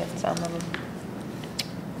forget some of them.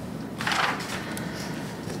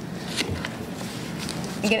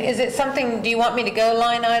 Again, is it something, do you want me to go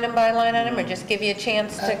line item by line item, or just give you a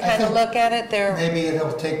chance I to kind of think look at it? There. Maybe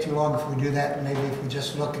it'll take too long if we do that, maybe if we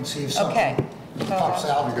just look and see if Okay. something pops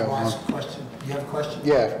out, You got we'll ask a one. question. Do you have a question?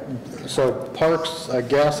 Yeah, so parks,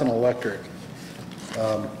 gas and electric,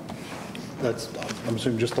 that's, I'm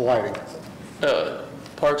assuming just the lighting.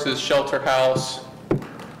 Parks is shelter house,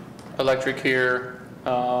 electric here, That's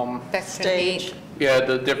gonna be- Stage. yeah,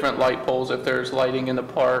 the different light poles if there's lighting in the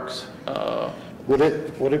parks. Would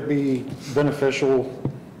it be beneficial,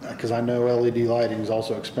 because I know LED lighting is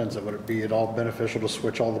also expensive, would it be at all beneficial to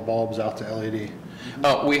switch all the bulbs out to LED?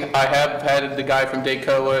 I have had the guy from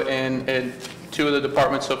Dacoa in two of the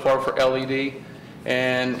departments so far for LED,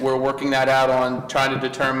 and we're working that out on trying to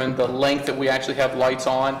determine the length that we actually have lights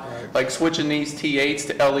on. Like switching these T8s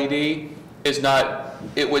to LED is not,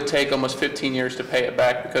 it would take almost 15 years to pay it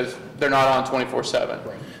back because they're not on 24/7.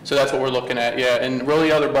 So that's what we're looking at, yeah. And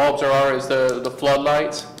really other bulbs there are is the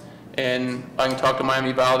floodlights, and I can talk to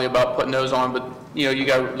Miami Valley about putting those on, but you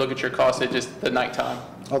got to look at your cost at just the nighttime.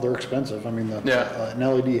 Oh, they're expensive, I mean, Yeah. an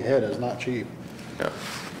LED head is not cheap. Yeah.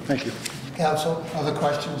 Thank you. Council, other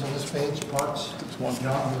questions on this page, parks? one.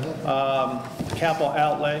 John, go ahead. Capital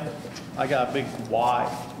outlay, I got a big Y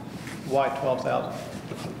 12,000.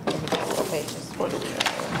 pages.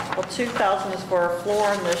 Well, 2,000 is for a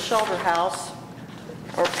floor in the shelter house,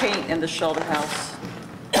 or paint in the shelter house.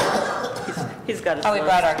 He's got his. Oh, we list.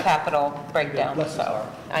 brought our capital breakdown, Bless his so, heart.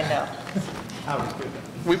 I know. How we do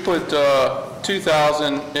that. We put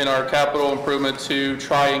 2,000 in our capital improvement to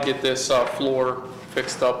try and get this floor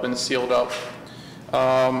fixed up and sealed up.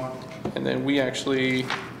 And then we actually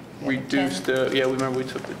reduced yeah, we remember we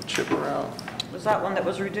took the chipper out. Was that one that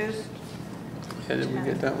was reduced? Yeah, did we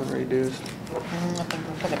get that one reduced? I think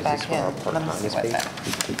we'll put it back in. Let me see what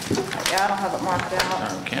that. Yeah, I don't have it marked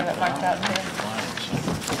out. Have it marked out too?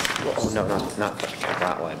 Oh, no, not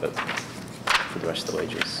that way, but for the rest of the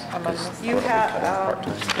wages. I'm on this. You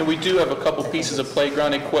have, And we do have a couple pieces of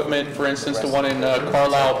playground equipment. For instance, the one in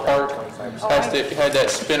Carlisle Park had that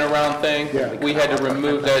spin around thing. We had to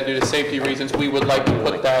remove that due to safety reasons. We would like to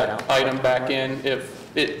put that item back in if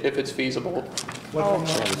it's feasible. There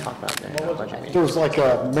was like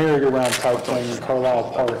a merry-go-round type thing in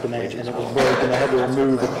Carlisle Park, and it was broken, they had to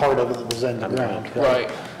remove a part of it that was in the ground. Right.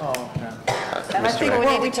 and I think,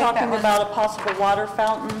 weren't we talking about a possible water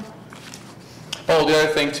fountain? Oh, the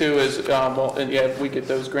other thing too is, well, and yeah, we get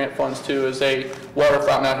those grant funds too, is a water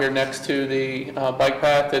fountain out here next to the bike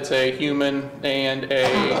path. It's a human and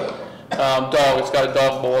a dog. It's got a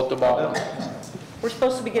dog bowl at the bottom. We're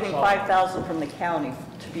supposed to be getting 5,000 from the county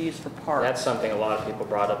to be used for parks. That's something a lot of people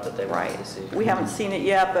brought up that they wanted Right. to see. We haven't seen it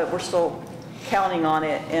yet, but we're still counting on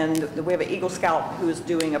it. And we have an Eagle Scout who is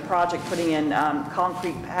doing a project, putting in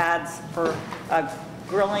concrete pads for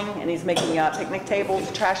grilling, and he's making picnic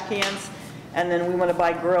tables, trash cans. And then we want to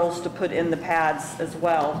buy grills to put in the pads as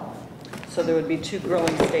well. So there would be 2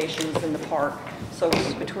 grilling stations in the park. So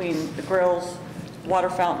between the grills, water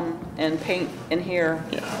fountain, and paint in here,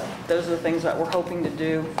 those are the things that we're hoping to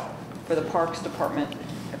do for the Parks Department.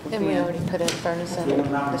 if we And we can. already put in furnace in this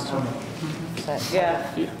one. So, Yeah,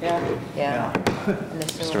 yeah. yeah. And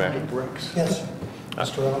this Mr. one. Mayor. Yes,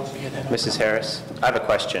 Mr. Reynolds? Mrs. Harris, I have a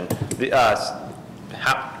question.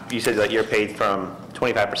 You said that you're paid from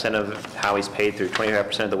 25% of how he's paid through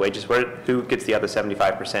 25% of the wages. Who gets the other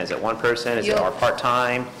 75%? Is it one person? Is it our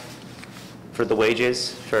part-time for the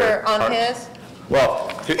wages? On parks? his? Well,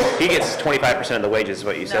 he gets 25% of the wages, is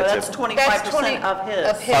what you No, said. that's so- 25% of his.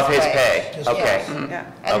 Of his Of his wage. pay, okay. Yeah.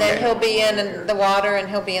 And then Okay. he'll be in the water, and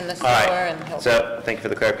he'll be in the sewer, All right, and he'll. so thank you for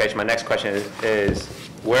the clarification. My next question is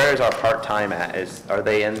where is our part-time at? Are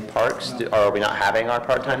they in parks? Or are we not having our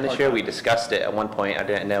part-time this year? We discussed it at one point. I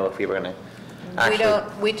didn't know if we were going to actually.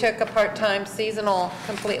 We took a part-time seasonal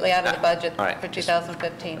completely out of the budget All right. for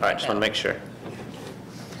 2015. All right, just want to make sure.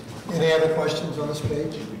 Any other questions on this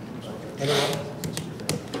page? Anyone?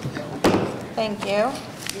 Thank you.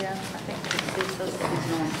 Yeah, I think this says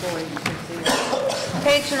seasonal employee. You can see it.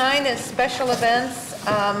 Page 9 is special events,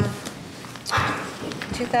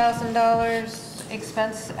 $2,000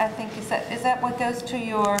 expense, I think, is that what goes to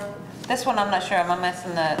your, this one I'm not sure, I'm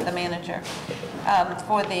asking the manager,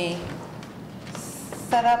 for the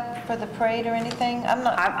setup for the parade or anything? I'm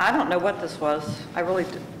not, I don't know what this was. I really,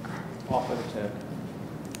 Off of the tip.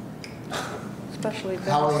 especially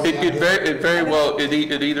How this. is the It very well, it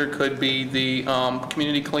either could be the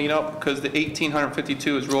community cleanup, because the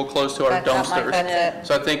 1,852 is real close to our That's not dumpsters. that's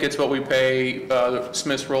So I think it's what we pay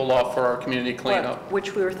Smith's roll-off for our community cleanup.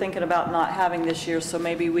 Which we were thinking about not having this year, so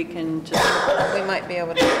maybe we can just we might be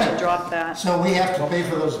able to. drop that. So we have to pay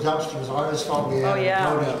for those dumpsters. I always thought we had Oh, to yeah.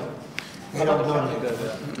 donate. They don't donate. Is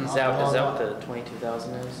that what the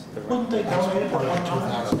 22,000 is?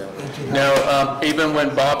 No, even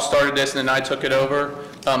when Bob started this and then I took it over,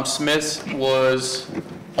 Smith's was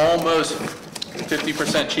almost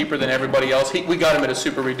 50% cheaper than everybody else. We got him at a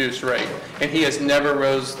super reduced rate, and he has never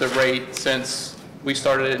rose the rate since we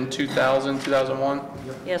started it in 2000, 2001.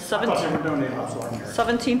 Yeah,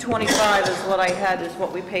 1725 is what I had, is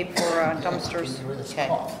what we paid for dumpsters. Okay,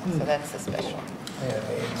 so that's the special.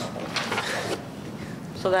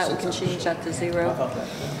 So that we can change that to 0,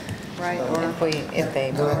 right? Or, If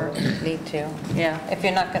they need to. yeah, If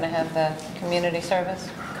you're not going to have the community service?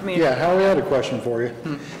 community. Yeah, Howie, I had a question for you.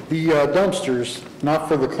 The dumpsters, not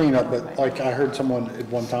for the cleanup, but like I heard someone at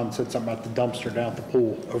one time said something about the dumpster down at the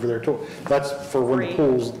pool over there too. That's for when the Free.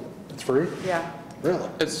 pool's, it's free? Yeah. Really?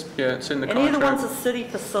 It's in the Any of the ones contract. that city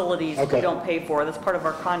facilities, we Okay. don't pay for. That's part of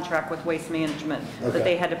our contract with Waste Management, that Okay.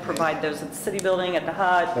 they had to provide those at the city building, at the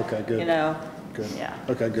HUD. Okay, good. You know, Good. Yeah.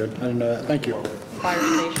 Okay, good. And thank you. fire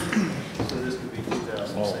station.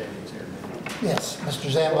 Yes, Mr.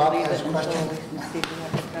 Zambock has a question. See if we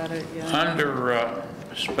have got it, yeah. Under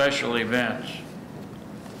special events,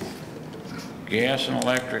 gas and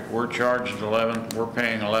electric, we're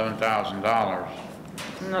paying $11,000.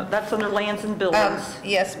 No, that's under lands and buildings.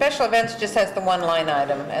 Yeah, special events just has the one line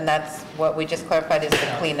item, and that's what we just clarified is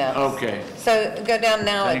the cleanup. Okay, So go down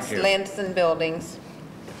now, Thank it's you. lands and buildings.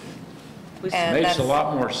 We- And makes a that's-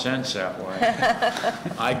 lot more sense that way.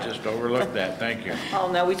 I just overlooked that, thank you. Oh,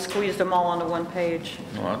 no, we squeezed them all onto one page.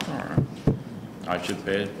 Well, that's all right. I should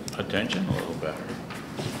pay attention a little better.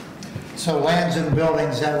 So lands and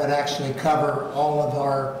buildings, that would actually cover all of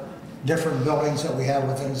our different buildings that we have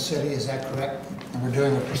within the city, is that correct? And we're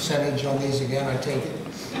doing a percentage on these again, I take it?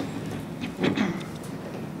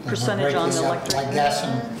 Percentage on the electric? Like gas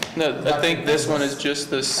and... No, I think this one is just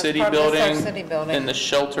the city probably just our building city building. and the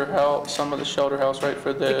shelter house, some of the shelter house, right,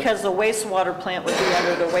 for the, Because the wastewater plant would be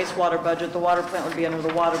under the wastewater budget, the water plant would be under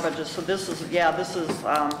the water budget. So this is, yeah, this is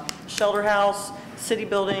shelter house, city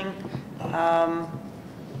building. So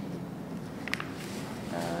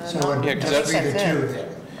Yeah, it'd 'cause just be that's the it. two then.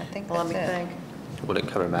 I think Let me that's it. think. Would it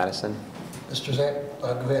cover Madison? Mr. Zach, go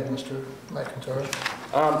ahead, Mr. McIntyre.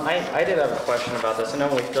 I did have a question about this. I know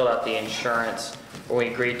when we filled out the insurance, when we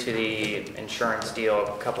agreed to the insurance deal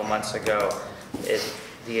a couple months ago,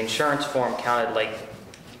 the insurance form counted like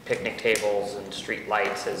picnic tables and street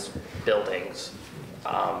lights as buildings.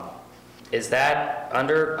 Is that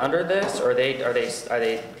under this, or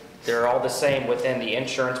they're all the same within the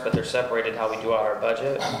insurance, but they're separated how we do our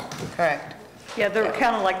budget? Correct. Yeah, they're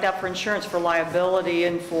kind of like that for insurance, for liability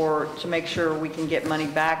and to make sure we can get money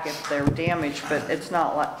back if they're damaged, but it's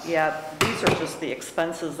not like, yeah, these are just the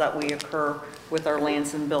expenses that we incur with our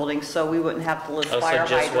lands and buildings, so we wouldn't have to list Oh, fire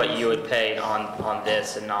so just what hydrants. you would pay on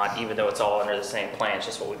this and not, even though it's all under the same plan, it's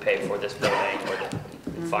just what we pay for this building or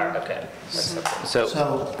the fire, okay. That's separate.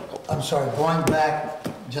 So, I'm sorry, going back,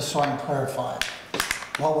 just so I can clarify,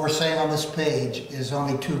 what we're saying on this page is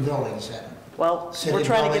only two buildings then? Well, City we're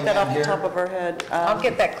trying to get that off the building top of our head. I'll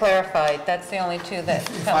get that clarified. That's the only two that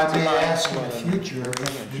If come I to may mind. ask in the future,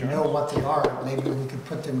 if we know what they are, maybe we could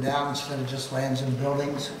put them down instead of just lands and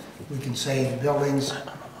buildings. We can say the buildings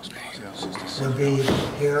would be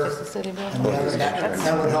here Just the city building? and the other,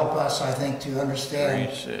 that would help us, I think, to understand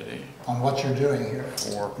Green City, on what you're doing here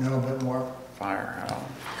a little bit more. firehouse.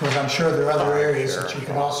 Because I'm sure there are other areas that you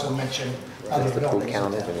could also mention other Is the pool buildings.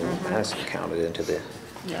 counted? I mean, has to count it into the,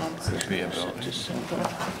 Could be a building.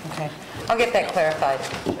 Okay. I'll get that clarified.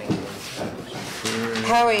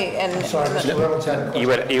 Howie and... Sorry, Mr. Reynolds had a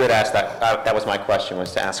question. you would ask that, that was my question,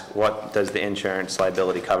 was to ask what does the insurance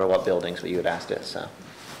liability cover, what buildings, but you had asked it, so.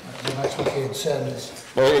 Well, that's what he had said is.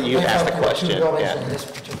 Well, you They asked the thought there were question, two buildings yeah. in this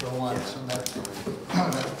particular one, so that's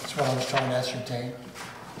what I was trying to ascertain.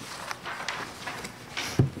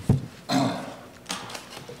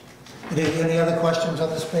 Any other questions on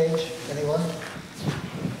this page? Anyone?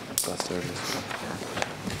 Bus service.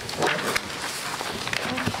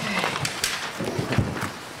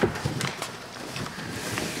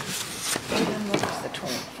 And what was the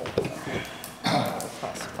 24?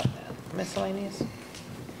 Classify that. Miscellaneous?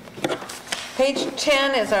 Page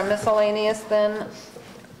 10 is our miscellaneous then,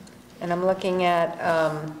 and I'm looking at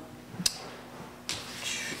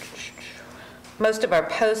most of our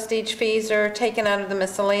postage fees are taken out of the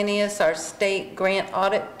miscellaneous, our state grant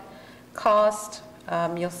audit cost,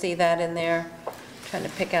 you'll see that in there. Trying to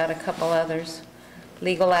pick out a couple others.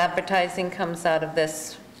 Legal advertising comes out of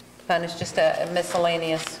this fund, it's just a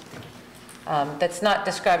miscellaneous that's not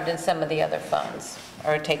described in some of the other funds,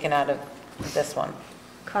 or taken out of this one.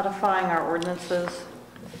 Codifying our ordinances,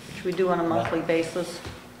 which we do on a monthly basis.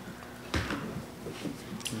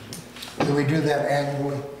 Do we do that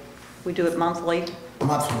annually? We do it monthly,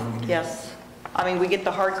 Monthly we do? yes. I mean, we get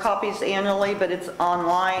the hard copies annually, but it's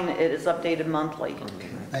online, it is updated monthly.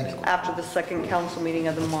 Thank you. After the second council meeting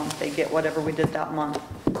of the month, they get whatever we did that month.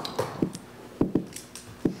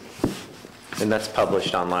 And that's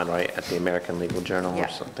published online, right, at the American Legal Journal Yeah. or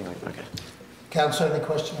something like that? Okay. Council, any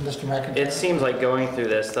question, Mr. McIntyre? It seems like going through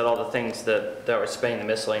this, that all the things that we're spending the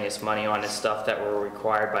miscellaneous money on is stuff that we're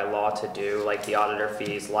required by law to do, like the auditor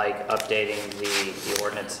fees, like updating the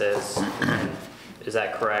ordinances. Is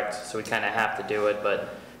that correct? So we kind of have to do it,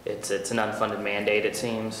 but it's an unfunded mandate, it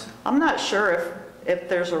seems. I'm not sure if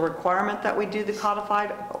there's a requirement that we do the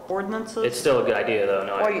codified ordinances. It's still a good idea, though,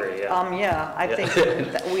 no, I Well, agree, yeah. Yeah, I Yeah.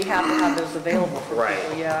 think that we have to have those available for Right,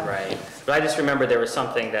 people, yeah. right. But I just remember there was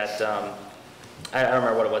something that, I don't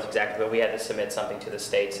remember what it was exactly, but we had to submit something to the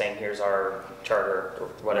state saying, here's our charter, or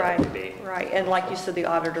whatever it would be. Right, and like you said, the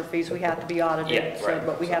auditor fees, we have to be audited, Yeah, so, right.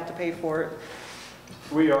 but we have to pay for it.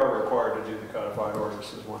 We are required to do the codified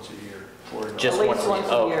ordinances once a year. Or Just At once least a once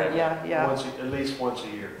year. a Oh, year, okay. yeah. At least once a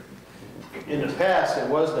year. In the past, it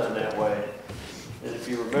was done that way. And if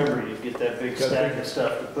you remember, you get that big stack of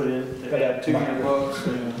stuff to put in, to add to your books,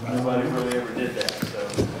 and nobody really ever did that, so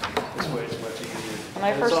this way it's much easier. When I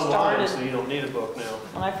And first it's online, started- so you don't need a book now.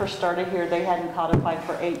 When I first started here, they hadn't codified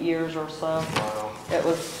for 8 years or so. Wow. It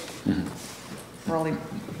was really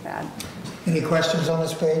bad. Any questions on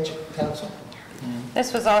this page, council?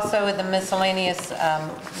 This was also with the miscellaneous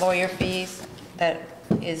lawyer fees that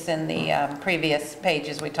is in the previous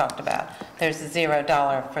pages we talked about. There's a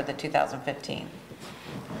 $0 for the 2015.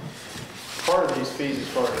 part of these fees as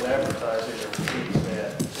far as advertising are fees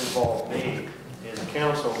that involve me and the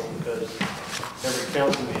council, because every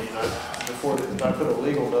council meeting, I put a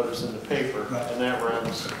legal notice in the paper, and that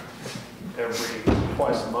runs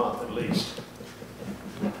twice a month at least.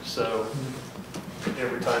 So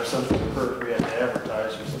every time something occurs, we have to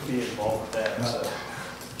advertise, there's a fee involved with that, so.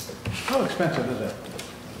 How expensive is it?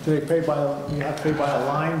 Do they pay by, you have to pay by the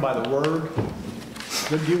line, by the word?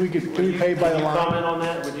 Do we pay by the Can you line? comment on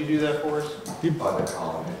that? Would you do that for us? By the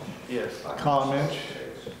column inch. Yes. Column inch?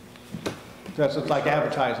 That's just like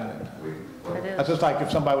advertising it. It That's is. just like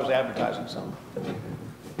if somebody was advertising something.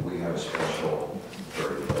 We have a special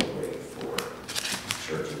very low rate for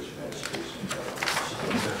churches, ministries, and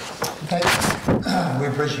governments. Okay, we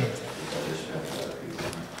appreciate it.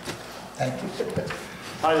 Thank you.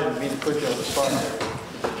 I didn't mean to put you on the spot there.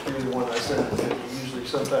 You're the one I sent it to. You usually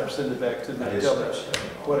sometimes send it back to me and tell me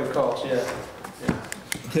what it costs, yeah.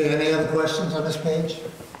 Okay, any other questions on this page?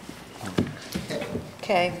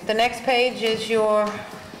 Okay, the next page is your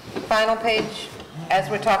final page as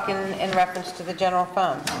we're talking in reference to the general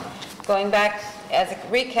fund. Going back, as a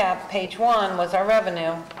recap, page 1 was our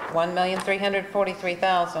revenue,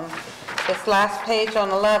 $1,343,000. This last page on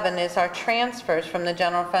 11 is our transfers from the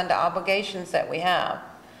general fund to obligations that we have.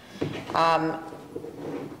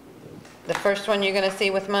 The first one you're going to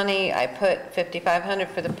see with money, I put $5,500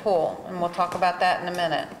 for the pool, and we'll talk about that in a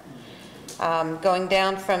minute. Going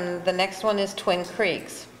down from the next one is Twin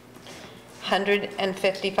Creeks.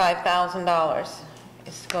 $155,000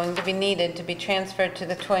 is going to be needed to be transferred to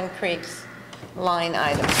the Twin Creeks line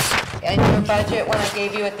item. In your budget, when I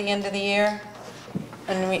gave you at the end of the year,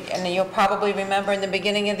 and you'll probably remember in the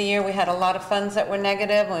beginning of the year, we had a lot of funds that were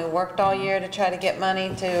negative, and we worked all year to try to get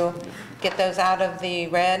money to get those out of the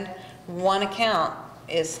red. One account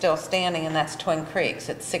is still standing, and that's Twin Creeks.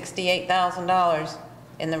 It's $68,000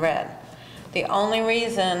 in the red. The only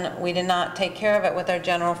reason we did not take care of it with our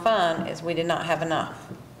general fund is we did not have enough.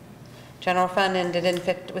 General fund ended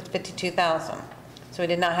with 52,000, so we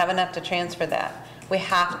did not have enough to transfer that. We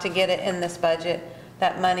have to get it in this budget.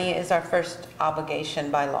 That money is our first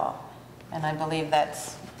obligation by law, and I believe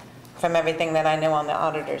that's from everything that I know on the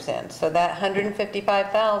auditor's end. So that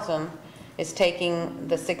 155,000 is taking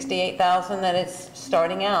the 68,000 that it's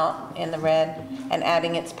starting out in the red and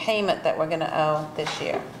adding its payment that we're going to owe this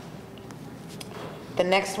year. The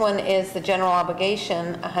next one is the general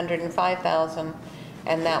obligation, 105,000,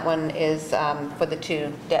 and that one is for the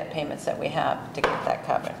 2 debt payments that we have to get that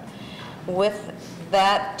covered. With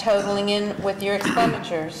that totaling in with your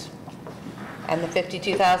expenditures and the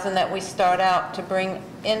 52,000 that we start out to bring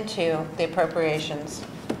into the appropriations,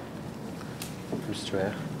 Mr.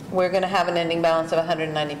 Mayor? we're going to have an ending balance of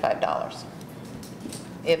 $195.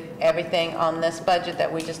 If everything on this budget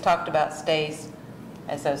that we just talked about stays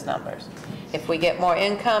as those numbers. If we get more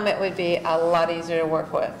income, it would be a lot easier to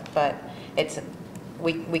work with, but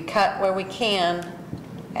we cut where we can,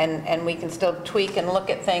 and we can still tweak and look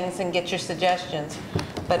at things and get your suggestions,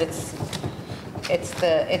 but it's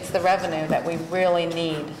the revenue that we really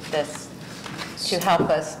need this to help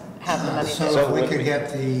us have the money. So if we could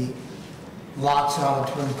get the lots out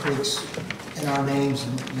of Twin Creeks in our names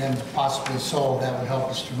and then possibly sold, that would help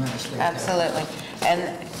us tremendously. Absolutely.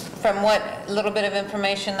 And from what little bit of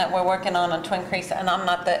information that we're working on Twin Creeks, and I'm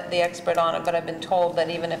not the expert on it, but I've been told that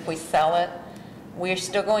even if we sell it, we're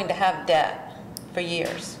still going to have debt for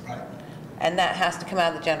years. Right. And that has to come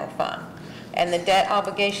out of the general fund. And the debt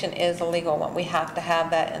obligation is a legal one. We have to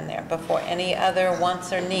have that in there before any other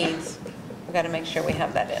wants or needs. We've got to make sure we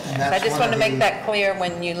have that in there. So I just want to make that clear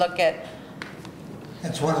when you look at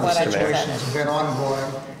That's one of the situations that have been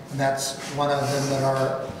ongoing, and that's one of them that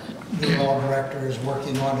our new law director is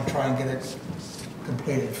working on to try and get it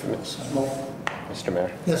completed for us. Mr.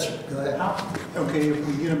 Mayor? Yes, sir, go ahead. Okay, if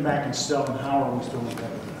we get them back and sell them, how are we still going to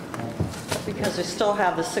cover that? Because we still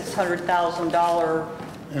have the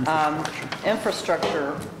 $600,000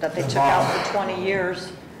 infrastructure that they took out for 20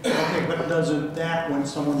 years. Okay, but doesn't that, when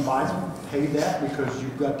someone buys them, pay that because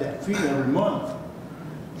you've got that fee every month?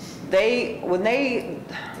 They're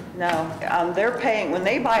paying, when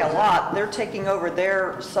they buy a lot, they're taking over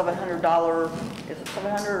their $700, is it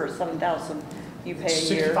 $700 or $7,000 you pay a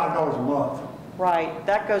year? $65 a month. Right,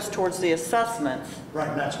 that goes towards the assessments. Right,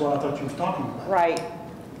 and that's what I thought you was talking about. Right.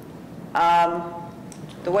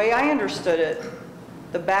 The way I understood it,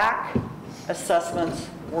 the back assessments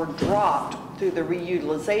were dropped through the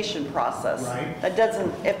reutilization process. Right. That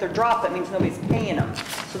doesn't, if they're dropped, that means nobody's paying them.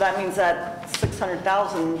 So that means that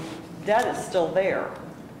 600,000 debt is still there.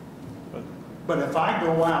 But if I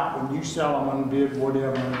go out, when you sell them on bid,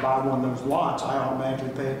 whatever, and buy one of those lots, I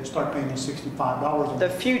automatically start paying you $65 The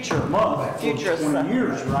future, a month future for 20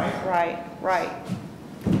 years, right? Right.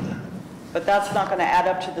 But that's not gonna add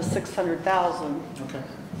up to the 600,000. Okay.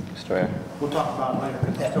 Mr. Mayor. We'll talk about it later,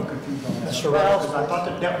 because I'm still confused on that. Mr. Well, Because I thought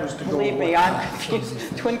the debt was to go away. Believe me, I'm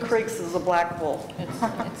confused. Twin Creeks is a black hole.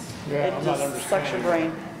 It just sucks your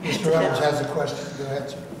brain. Mr. Evans has a question. Go ahead,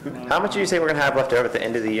 sir. How much do you say we're gonna have left over at the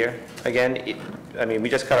end of the year? Again, I mean, we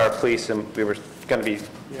just cut our police and we were gonna be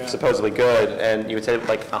supposedly good, and you would say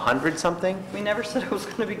like 100 something? We never said it was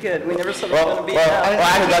gonna be good. We never said it was gonna be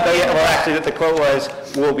Actually, the quote was,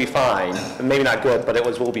 "We'll be fine." Maybe not good, but it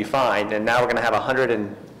was, "We'll be fine." And now we're gonna have 100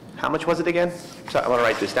 and, how much was it again? So I wanna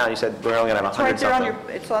write this down. You said we're only gonna have It's right 100 there on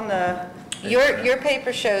something. it's on the, Your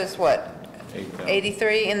paper shows what?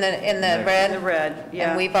 83 in the red? in the red, yeah.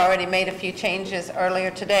 And we've already made a few changes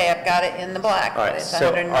earlier today. I've got it in the black, All but right, it's so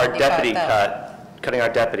our deputy 195,000. cutting our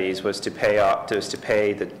deputies was to pay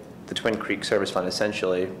the Twin Creek Service Fund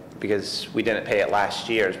essentially, because we didn't pay it last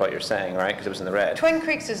year, is what you're saying, right? Because it was in the red. Twin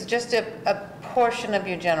Creeks is just a portion of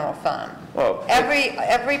your general fund. Whoa.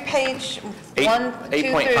 Every page, 1, 2, 3.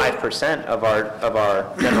 8.5% of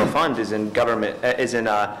our general fund is in government, is in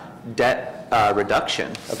debt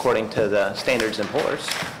reduction, according to the Standards and Poor's,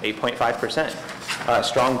 8.5%.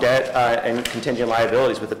 Strong debt and contingent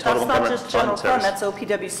liabilities with the total That's not government just general fund fund, service.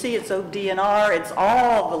 that's OPWC, it's ODNR, it's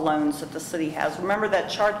all the loans that the city has. Remember that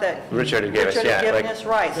chart that Richard had gave us, Richard had yeah, given like us,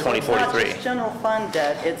 right? So it's not 2043. just general fund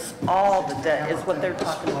debt, it's all the debt, is what they're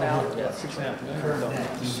talking about.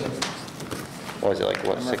 What was it, like,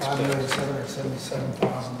 what, 6?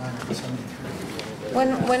 $5,777,973.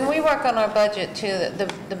 When we work on our budget too,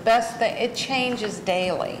 the best thing, it changes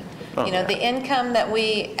daily. Oh, You know, yeah. the income that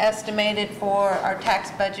we estimated for our tax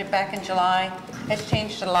budget back in July has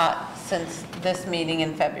changed a lot since this meeting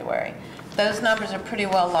in February. Those numbers are pretty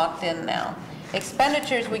well locked in now.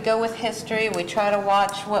 Expenditures, we go with history, we try to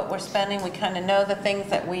watch what we're spending, we kind of know the things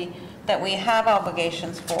that we have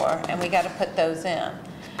obligations for, and we got to put those in.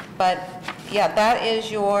 But yeah, that is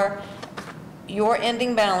your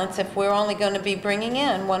ending balance if we're only going to be bringing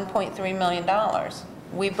in $1.3 million.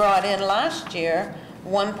 We brought in last year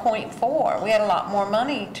 1.4. We had a lot more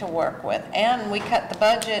money to work with, and we cut the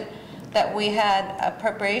budget that we had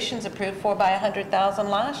appropriations approved for by $100,000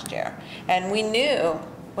 last year. And we knew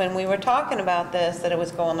when we were talking about this that it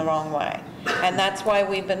was going the wrong way. And that's why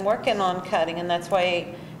we've been working on cutting, and that's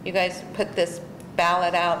why you guys put this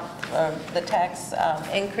ballot out, the tax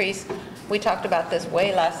increase. We talked about this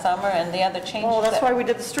way last summer, and the other changes. Well, that's why we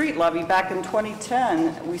did the street levy back in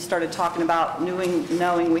 2010. We started talking about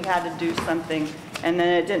knowing we had to do something, and then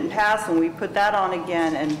it didn't pass, and we put that on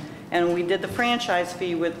again, and we did the franchise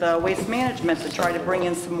fee with Waste Management to try to bring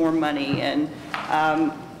in some more money. And,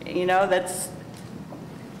 you know, that's,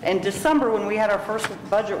 in December, when we had our first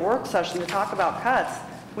budget work session to talk about cuts,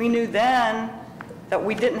 we knew then that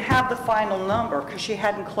we didn't have the final number because she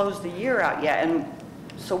hadn't closed the year out yet. And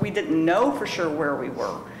so we didn't know for sure where we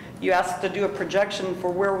were. You asked to do a projection for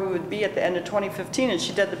where we would be at the end of 2015, and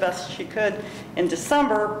she did the best she could in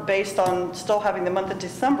December based on still having the month of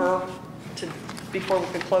December before we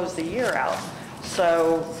could close the year out.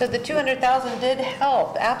 So the 200,000 did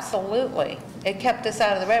help, absolutely. It kept us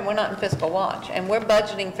out of the red. We're not in fiscal watch, and we're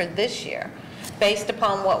budgeting for this year based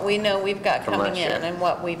upon what we know we've got coming in and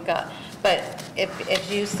what we've got. But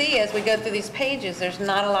if you see, as we go through these pages, there's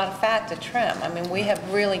not a lot of fat to trim. I mean, we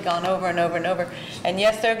have really gone over and over and over. And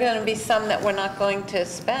yes, there are going to be some that we're not going to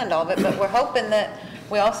spend all of it, but we're hoping that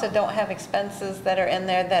we also don't have expenses that are in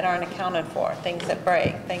there that aren't accounted for, things that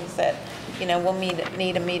break, things that, you know, will need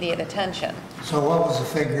immediate attention. So what was the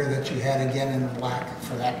figure that you had again in the black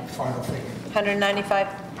for that final figure? $195.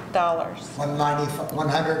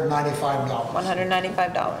 $195.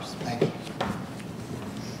 $195. Thank you.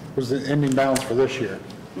 Was the ending balance for this year?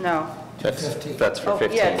 no. That's for Oh,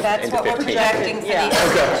 15. yeah, That's into what we're 15. projecting for Yeah.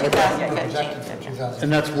 the Projected for 2000.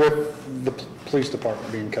 And that's with the police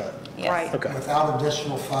department being cut? Right. Okay, Without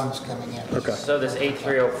additional funds coming in. okay. So this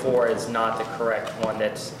 8304 is not the correct one,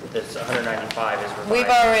 that's 195 is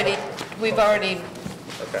revised. We've already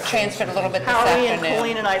transferred a little bit this Howie and afternoon.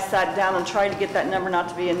 Colleen and I sat down and tried to get that number not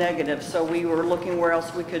to be a negative, so we were looking where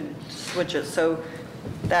else we could switch it. So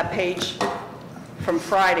that page from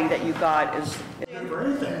Friday that you got is,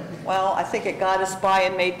 well, I think it got us by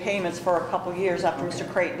and made payments for a couple years after Mr.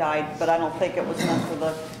 Crate died, but I don't think it was enough for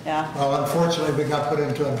the, yeah. Well, unfortunately, we got put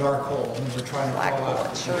into a dark hole and we're trying to Black crawl hole,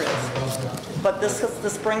 out. it sure is. But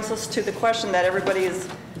this brings us to the question that everybody is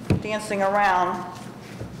dancing around.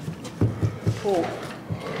 Pool.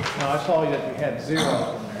 Now, I saw that you had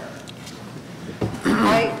zeros in there.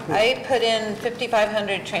 I I put in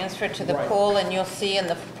 5,500 transfer to the pool, and you'll see in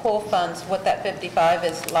the pool funds what that 55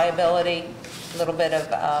 is liability, a little bit of,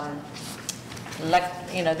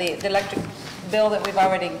 the electric bill that we've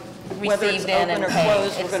already Whether it's received in and open or paid.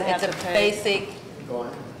 closed, we're gonna have It's to a pay. basic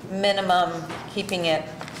minimum, keeping it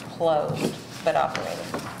closed, but operating,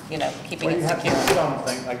 keeping Well, you it have to secure. put on the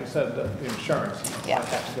thing, like I said, the insurance. Yeah, That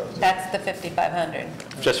has to go through. that's the 5,500.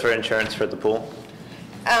 Just for insurance for the pool?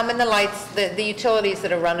 And the lights, the utilities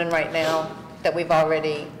that are running right now that we've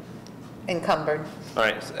already encumbered. All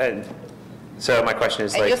right, and so my question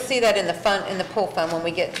is And you'll like, see that in the pool fund when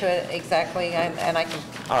we get to it exactly, and I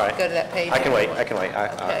all right. can go to that page. I can wait, Okay.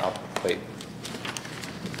 I'll wait.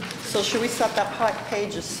 So should we set that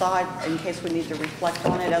page aside in case we need to reflect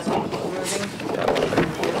on it as we keep moving?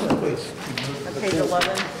 Page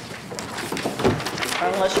 11?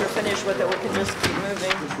 Unless you're finished with it, we can just keep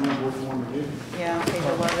moving. Just remember what you want to do. Yeah, page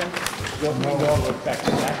 11. We'll go all the way back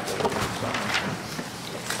to that.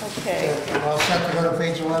 Okay. All set to go to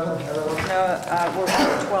page 11, everyone? No, we're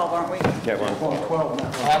on 12, aren't we? Yeah, one. 12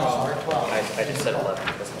 now. Oh, I'm sorry, 12. I just said 11.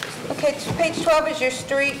 Okay, page 12 is your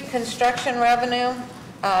street construction revenue.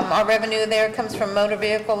 Our revenue there comes from motor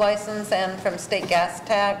vehicle license and from state gas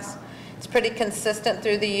tax. It's pretty consistent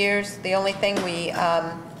through the years. The only thing we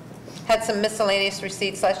had some miscellaneous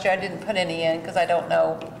receipts last year. I didn't put any in because I don't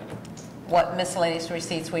know what miscellaneous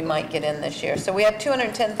receipts we might get in this year. So we have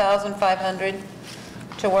 $210,500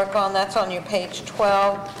 to work on. That's on your page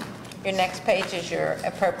 12. Your next page is your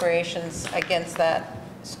appropriations against that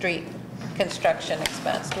street construction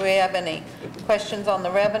expense. Do we have any questions on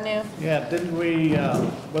the revenue? Yeah, didn't we,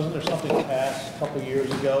 wasn't there something passed a couple of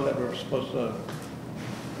years ago that we were supposed to,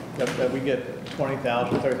 that we get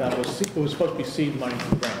 20,000, 30,000? It was supposed to be seed money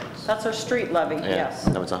for grants. That's our street levy, yes.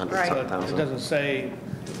 That was 100. Right. So it doesn't say,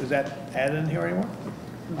 is that added in here anymore?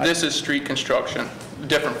 This is street construction,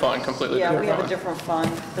 different fund, completely Yeah, different we have a fund. different fund.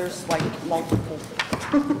 There's like multiple,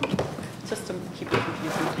 just to keep it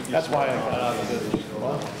confusing. That's why I got out of this.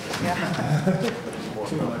 Well,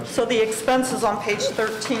 Yeah. So the expenses on page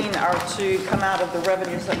 13 are to come out of the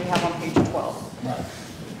revenues that we have on page 12.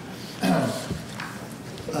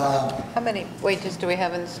 How many wages do we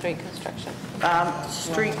have in street construction?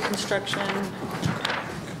 Street construction,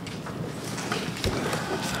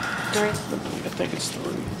 I think it's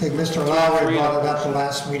 3. I think Mr. Lowry brought it up the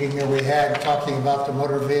last meeting that we had, talking about the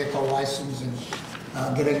motor vehicle license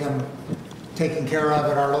and getting them taken care of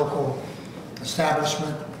at our local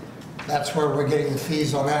establishment. That's where we're getting the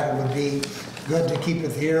fees on that. It would be good to keep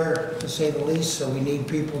it here, to say the least, so we need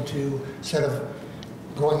people to, instead of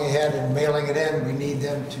going ahead and mailing it in, we need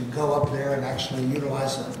them to go up there and actually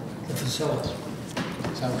utilize the facility.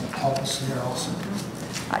 So that would help us there also.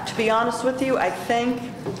 to be honest with you, I think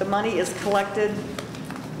the money is collected,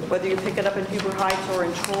 whether you pick it up in Huber Heights or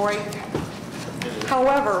in Troy.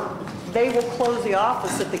 However, they will close the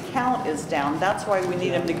office if the count is down. That's why we need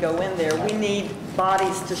them to go in there. We need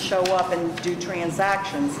bodies to show up and do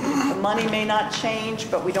transactions. The money may not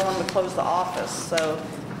change, but we don't want them to close the office. So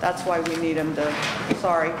that's why we need them to,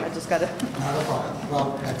 sorry, I just got to. Not a problem.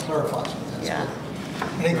 Well, that clarifies it. That's Yeah. good.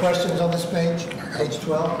 Any questions on this page? Page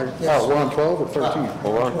 12? Oh, we're on 12 or 13?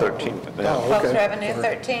 Well, we're on 13. Oh, 12's okay. revenue,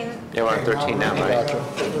 13. Yeah, we're on 13 now, right?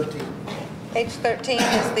 13. Page 13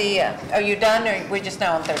 is the, are you done, or we're just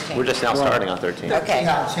now on 13? We're just now starting on 13. Okay.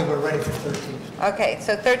 Yeah, see, we're ready for 13. Okay,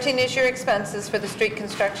 so 13 is your expenses for the street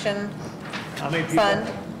construction How many people? fund.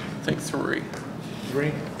 I think 3.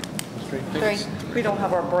 3? Street? 3. We don't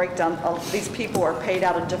have our breakdown. These people are paid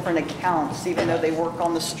out of different accounts, even though they work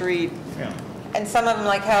on the street. Yeah. And some of them,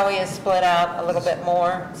 like Howie, is split out a little bit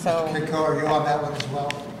more, so. Rico, are you on that one as well?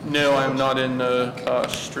 No, I'm not in the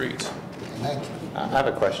streets. Thank you. I have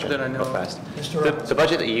a question. That I know real of. fast. Mr. The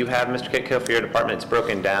budget that you have, Mr. Kitco, for your department, it's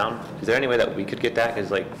broken down. Is there any way that we could get that? Because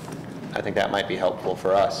like, I think that might be helpful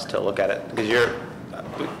for us to look at it. Because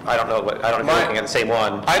I don't know if you're looking at the same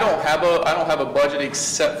one. I don't have a budget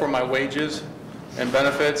except for my wages and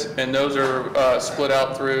benefits, and those are split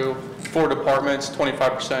out through 4 departments,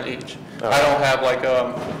 25% each. I don't have like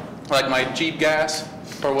my Jeep gas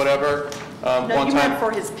or whatever. No, One you meant time,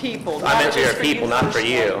 for his people. I meant for your just people, not for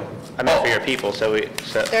personally. you. I meant for your people, so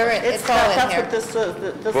It's It's all in that's here. what this is.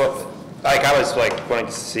 This well, is, like I was like wanting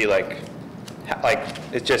to see like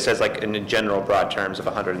it just says like in general broad terms of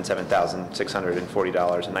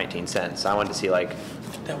 $107,640.19. I wanted to see like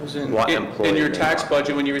that was in what in employee your they tax are.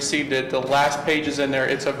 budget when you received it. The last page is in there.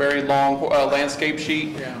 It's a very long landscape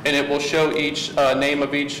sheet, and it will show each name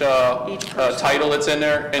of each person. title that's in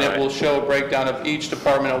there, and it Alright. will show a breakdown of each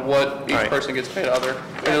department of what each Alright. person gets paid out of there.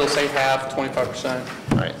 And it'll say half, 25%.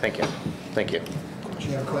 All right, thank you. Thank you.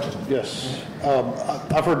 You have a question? Yes.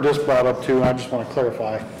 I've heard this brought up too, and I just want to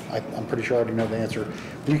clarify. I'm pretty sure I already know the answer.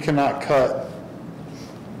 You cannot cut,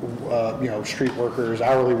 street workers,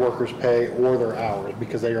 hourly workers' pay or their hours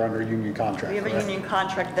because they are under a union contract, We have a correct? union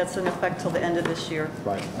contract that's in effect till the end of this year.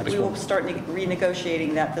 Right. I just We will want- start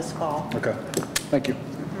renegotiating that this fall. Okay, thank you.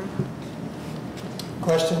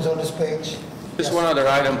 Questions on this page? Just one other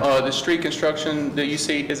item, the street construction that you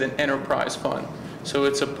see is an enterprise fund. So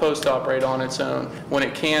it's supposed to operate on its own. When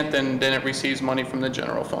it can't, then it receives money from the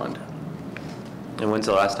general fund. And when's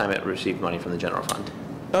the last time it received money from the general fund?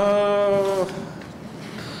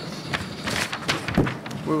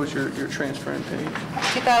 Where was your transferring page?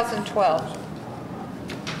 2012,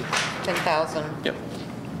 10,000. Yep.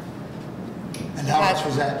 And how much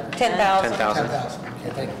was that? 10,000. 10,000. 10,000, okay,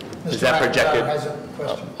 thank you. Is Mr. that McIntyre projected? has a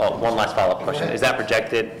question. Oh, one last follow-up question. Is that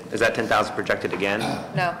projected, is that 10,000 projected again?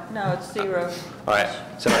 No. No, it's zero. All right,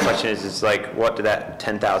 so my question is like, what did that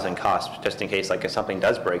 10,000 cost, just in case, like, if something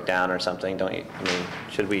does break down or something,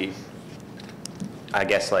 should we, I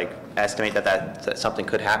guess, like, estimate that something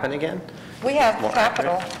could happen again? We have More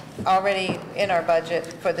capital already in our budget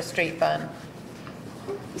for the street fund.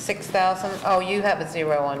 6,000, oh, you have a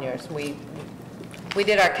zero on yours. We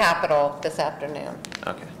did our capital this afternoon,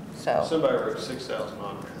 Okay. so. Somebody wrote 6,000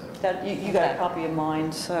 on there. That, you got a copy of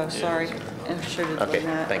mine, so sorry. And sure did Okay,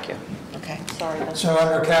 that. thank you. Okay. Sorry. that's- So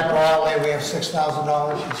under capital outlay, we have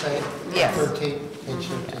 $6,000, you say? Yes. 13, page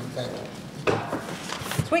 13, thank you.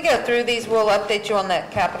 As we go through these, we'll update you on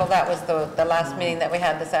that capital. That was the last meeting that we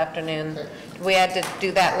had this afternoon. We had to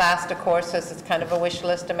do that last, of course, as it's kind of a wish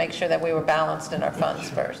list to make sure that we were balanced in our funds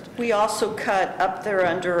first. We also cut up there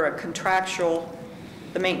under a contractual,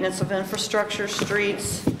 the maintenance of infrastructure,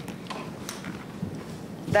 streets.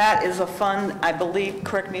 That is a fund, I believe,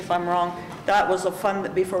 correct me if I'm wrong, that was a fund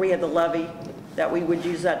that before we had the levy, that we would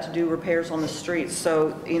use that to do repairs on the streets.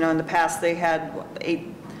 So, in the past, they had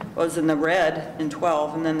was in the red in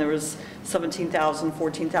 12, and then there was 17,000,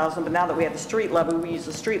 14,000, but now that we have the street levy, we use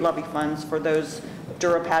the street levy funds for those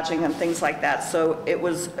Dura patching and things like that. So it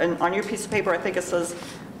was, and on your piece of paper, I think it says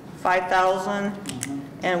 5,000,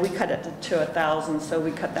 and we cut it to 1,000, so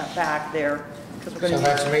we cut that back there. 'Cause we're So gonna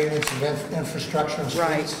that's maintenance of infrastructure and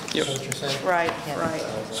Right. streets? Yep. Is that what you're saying? Right, right,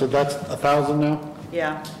 So that's 1,000 now?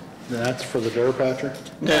 yeah. And that's for the Durapatcher?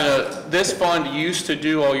 This fund used to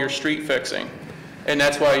do all your street fixing. And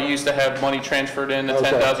that's why you used to have money transferred in, the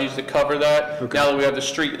Okay. 10,000 used to cover that. Okay. Now that we have the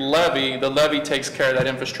street levy, the levy takes care of that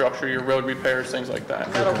infrastructure, your road repairs, things like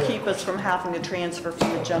that. That'll keep us from having to transfer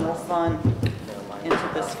from the general fund into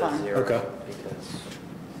this fund. Okay.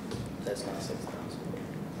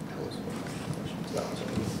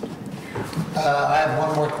 I have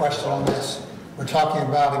one more question on this. We're talking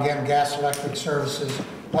about, again, gas electric services.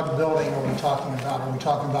 What building are we talking about? Are we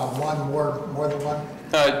talking about one, more than one?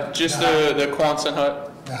 Just the Quonset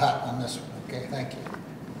hut. The hut on this one, okay, thank you.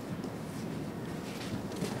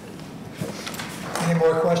 Any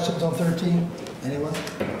more questions on 13? Anyone?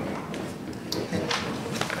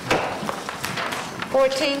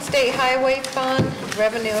 14, State Highway Fund,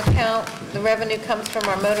 revenue account. The revenue comes from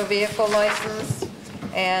our motor vehicle license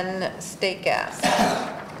and state gas.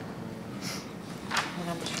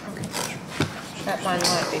 That line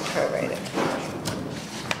might be prorated.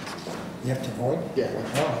 You have to vote? Yeah.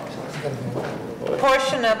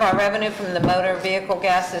 Portion of our revenue from the motor vehicle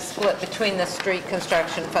gas is split between the Street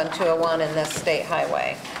Construction Fund 201 and the State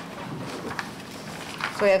Highway.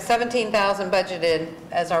 So we have 17,000 budgeted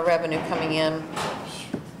as our revenue coming in.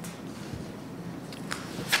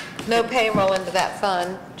 No payroll into that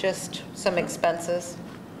fund, just some expenses.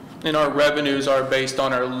 And our revenues are based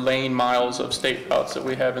on our lane miles of state routes that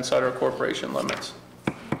we have inside our corporation limits.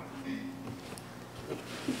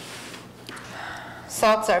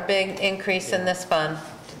 Salt's our big increase in this fund.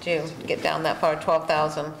 Did you get down that far,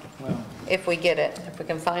 12,000? If we get it, if we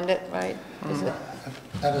can find it, right? Is it?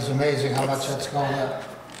 That is amazing how much that's gone up.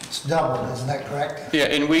 It's doubled, isn't that correct? Yeah,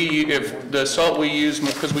 and if the salt we use,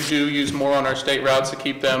 because we do use more on our state routes to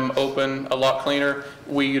keep them open a lot cleaner,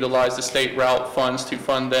 we utilize the state route funds to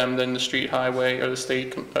fund them than the street highway or the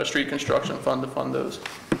state street construction fund to fund those.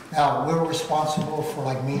 Now, we're responsible for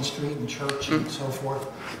like Main Street and Church and so forth,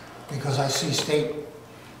 because I see state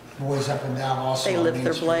boys up and down also They on lift Main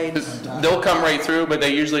their Street blades. sometimes. They'll come right through, but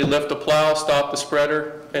they usually lift the plow, stop the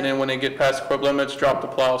spreader, and then when they get past the curb limits, drop the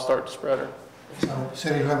plow, start the spreader. So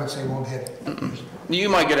city limits, they won't hit it. You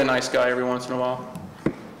might get a nice guy every once in a while.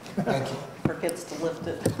 Thank you. Forgets to lift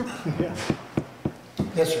it.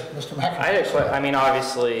 Yes, sir, Mr. McIntyre. I had a question. I mean,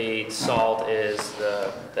 obviously, salt is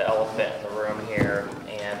the elephant in the room here,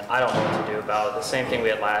 and I don't know what to do about it. The same thing we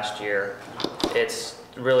had last year. It's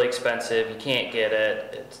really expensive, you can't get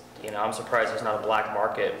it. It's, you know, I'm surprised there's not a black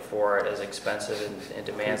market for it as expensive and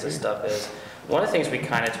demands as stuff is. One of the things we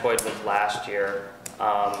kind of toyed with last year,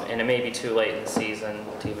 and it may be too late in the season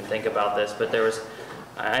to even think about this, but there was,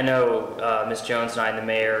 I know Ms. Jones and I and the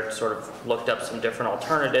mayor sort of looked up some different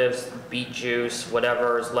alternatives, beet juice,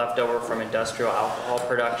 whatever is left over from industrial alcohol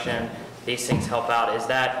production. These things help out. Is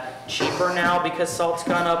that cheaper now because salt's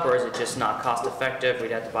gone up, or is it just not cost effective?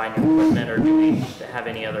 We'd have to buy new equipment, or do we have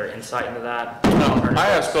any other insight into that? I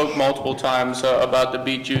have spoke multiple times about the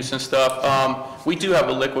beet juice and stuff. We do have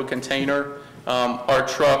a liquid container. Our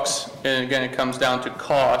trucks, and again, it comes down to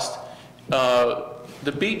cost.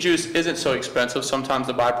 The beet juice isn't so expensive. Sometimes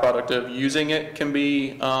the byproduct of using it can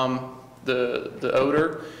be the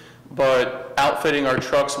odor. But outfitting our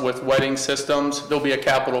trucks with wetting systems, there'll be a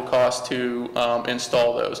capital cost to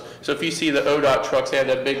install those. So if you see the ODOT trucks, they have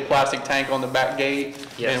that big plastic tank on the back gate,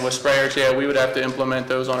 Yes. and with sprayers, yeah, we would have to implement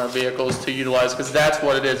those on our vehicles to utilize, because that's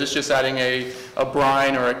what it is. It's just adding a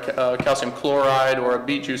brine or a calcium chloride or a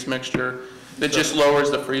beet juice mixture that just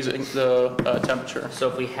lowers the temperature. So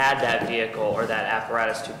if we had that vehicle or that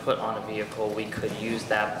apparatus to put on a vehicle, we could use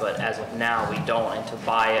that, but as of now, we don't, and to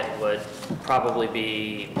buy it would probably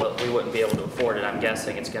be, well, we wouldn't be able to afford it. I'm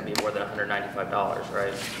guessing it's going to be more than $195,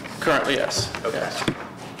 right? Currently, yes. Okay. Yes.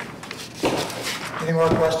 Any more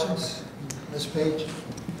questions? This page?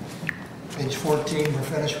 Page 14, we're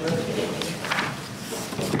finished with.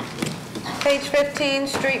 Page 15,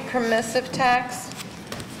 street permissive tax.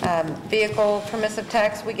 Vehicle permissive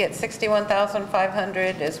tax, we get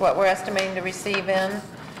 $61,500 is what we're estimating to receive in.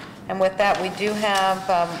 And with that, we do have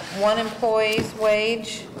one employee's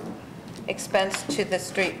wage expense to the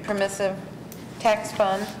street permissive tax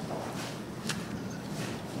fund.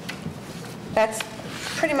 That's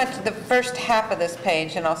pretty much the first half of this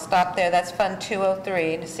page, and I'll stop there. That's Fund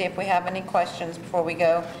 203 to see if we have any questions before we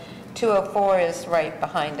go. 204 is right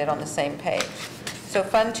behind it on the same page. So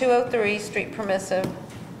Fund 203, street permissive.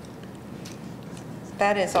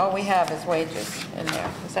 That is all we have is wages in there.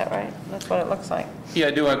 Is that right? That's what it looks like. Yeah,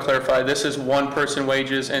 I do want to clarify, this is one-person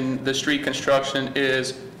wages, and the street construction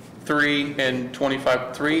is 3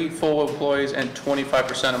 full employees and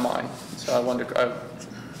 25% of mine. So I wanted to,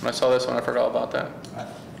 when I saw this one, I forgot about that.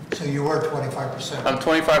 So you were 25%. I'm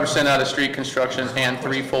 25% out of street construction and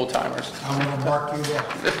 3 full-timers. I'm going to mark you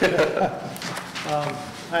there.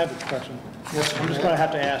 I have a question. Yes, I'm just going to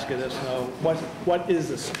have to ask you this, though. What is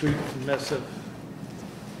the street permissive?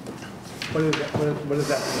 What is that? What is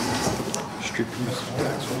that? Street permissive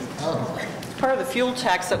tax. Oh, Part of the fuel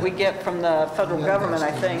tax that we get from the federal government,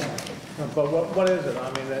 I think. But what is it?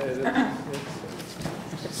 I mean, is it?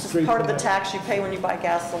 It's street part of the permit- tax you pay when you buy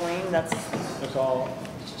gasoline. That's, That's all?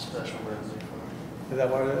 Is that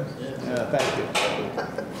what it is? Yeah, thank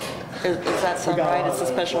you. does that sound right? It's a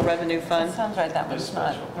special revenue fund? That sounds right. That one's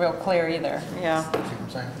not real clear either. Yeah.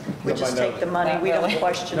 We just Nobody take the knows. money, we don't Not really.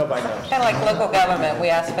 question. Nobody knows. Kind of like local government, we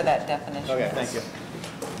ask for that definition. Okay, thank you.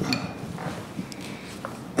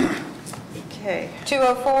 Okay.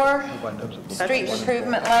 204, Nobody knows it. street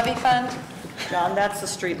improvement levy fund. John, that's the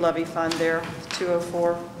street levy fund there,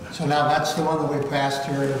 204. so now that's the one that we passed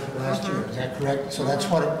here last year, is that correct? So that's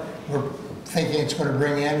what we're thinking it's going to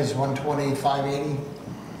bring in is 125.80?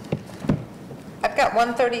 I've got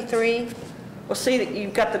 133. Well, see, that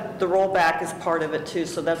you've got the rollback as part of it too,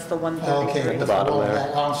 so that's the 133. Okay, the bottom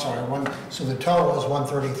there. I'm sorry, so the total is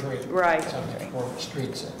 133. Right. So for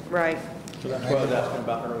streets. Right. So that's what I was asking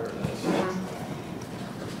about earlier.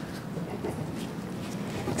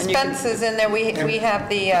 And you can- Expenses in there, we have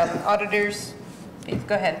the auditors.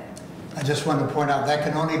 Go ahead. I just wanted to point out, that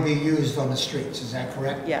can only be used on the streets, is that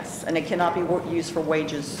correct? Yes, and it cannot be used for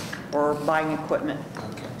wages or buying equipment.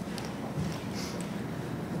 Okay.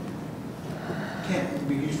 Can't it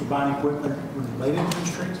be used for buying equipment related to the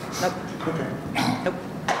streets? Nope, Okay. nope,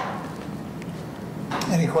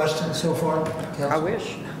 Any questions so far? I Council?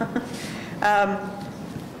 wish.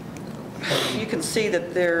 You can see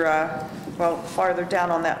that they're, well, farther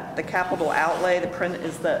down on that, the capital outlay, the print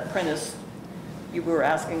is, you were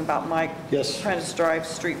asking about, Mike? Yes. Prentice Drive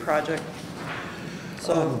Street Project.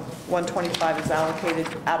 So 125 is allocated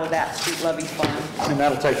out of that street levy fund. And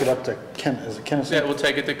that'll take it up to is it Kennison? Yeah, we'll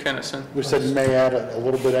take it to Kennison. We said you may add a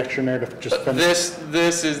little bit extra in there to just finish.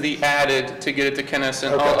 This is the added to get it to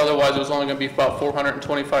Kennison. Okay. Otherwise, it was only going to be about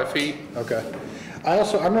 425 feet. Okay. I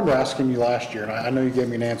remember asking you last year, and I know you gave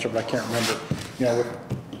me an answer, but I can't remember. You know,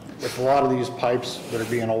 with a lot of these pipes that are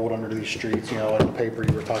being old under these streets, you know, in the paper,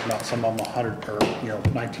 you were talking about some of them 100 or,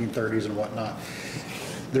 1930s and whatnot.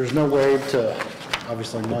 There's no way to,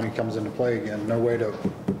 obviously money comes into play again, no way to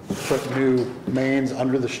put new mains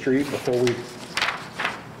under the street before we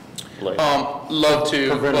Love to,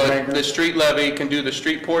 Preventive but maintenance? the street levy can do the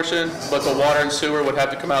street portion, but the water and sewer would have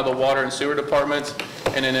to come out of the water and sewer departments.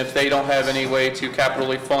 And then if they don't have any way to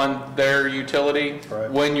capitally fund their utility, Right.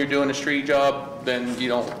 when you're doing a street job, then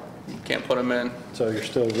you can't put them in. So you're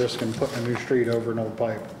still risking putting a new street over an old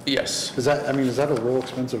pipe. Yes. Is that, I mean, is that a real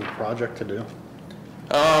expensive project to do?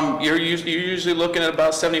 You're usually looking at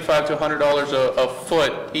about $75 to $100 a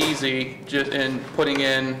foot easy, just in putting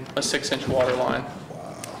in a 6-inch water line.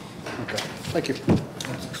 Okay, thank you.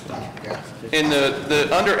 Yeah. In the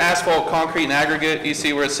under asphalt, concrete, and aggregate, you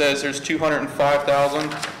see where it says there's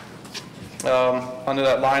 205,000 under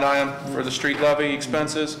that line item for the street levy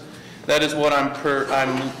expenses. That is what I'm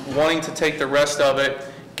wanting to take the rest of it,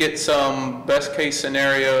 get some best case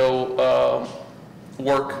scenario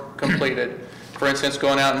work completed. For instance,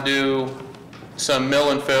 going out and do some mill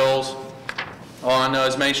and fills on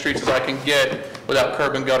as many streets as I can get without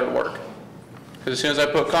curb and gutter work. Because as soon as I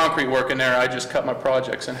put concrete work in there, I just cut my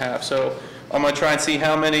projects in half. So I'm going to try and see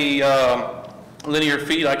how many linear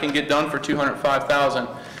feet I can get done for $205,000.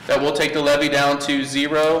 That will take the levy down to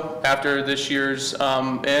 0 after this year's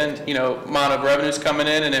amount of revenues coming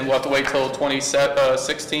in, and then we'll have to wait till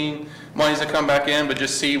 2016 monies to come back in, but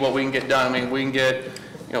just see what we can get done. I mean, we can get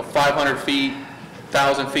 500 feet,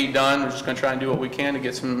 1,000 feet done. We're just going to try and do what we can to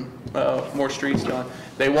get some more streets done.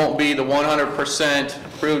 They won't be the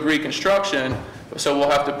 100% road reconstruction, so we'll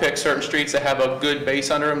have to pick certain streets that have a good base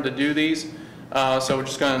under them to do these. So we're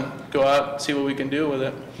just going to go out and see what we can do with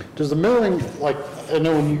it. Does the milling, like, I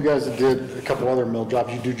know when you guys did a couple other mill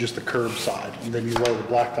jobs, you do just the curb side, and then you load the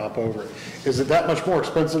blacktop over it. Is it that much more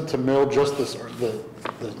expensive to mill just this, the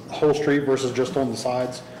whole street versus just on the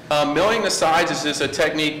sides? Milling the sides is just a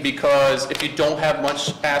technique because if you don't have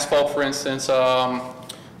much asphalt, for instance,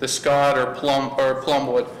 the Scott or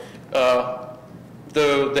Plumwood,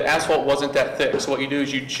 the asphalt wasn't that thick. So what you do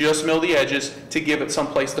is you just mill the edges to give it some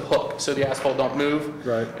place to hook so the asphalt don't move.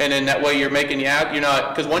 Right. And then that way you're making you're not,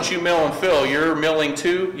 because once you mill and fill, you're milling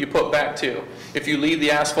 2, you put back 2. If you leave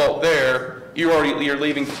the asphalt there, you're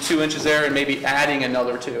leaving 2 inches there and maybe adding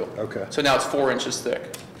another 2. Okay. So now it's 4 inches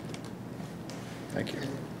thick. Thank you.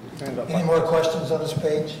 Any more questions on this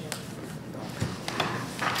page?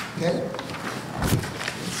 Okay.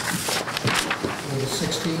 Go to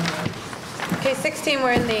 16. Okay, 16,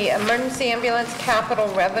 we're in the Emergency Ambulance Capital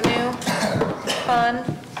Revenue Fund.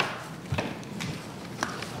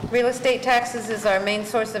 Real estate taxes is our main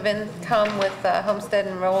source of income, with homestead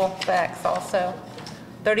and rollbacks also.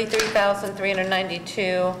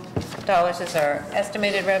 $33,392 is our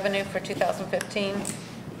estimated revenue for 2015.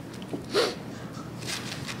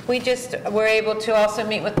 We just were able to also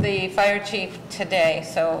meet with the fire chief today,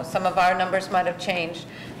 so some of our numbers might have changed.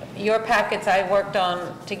 Your packets I worked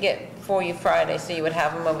on to get for you Friday, so you would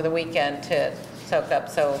have them over the weekend to soak up.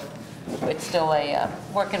 So it's still a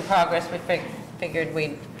work in progress. We figured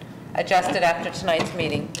we'd adjust it after tonight's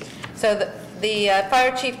meeting. So the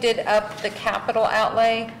fire chief did up the capital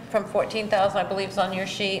outlay from $14,000, I believe is on your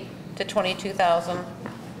sheet, to $22,000.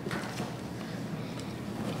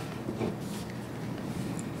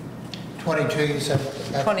 You said?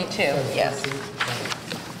 22, yes.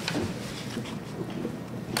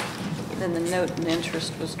 Then the note and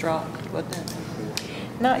interest was dropped, wasn't it?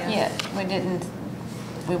 Not Yeah. yet.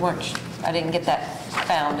 We weren't, I didn't get that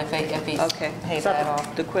found if he's Okay. paid Is that that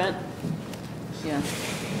off. the Quint? Yeah.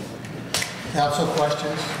 Council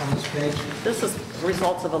questions on this page? This is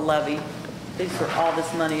results of a levy. All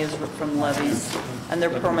this money is from levies, and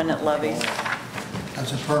they're permanent levies.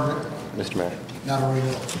 That's a permit, Mr. Mayor. not a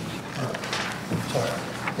renewal. Sorry.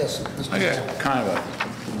 Yes, Mr. I Chairman. got kind of a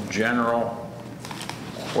general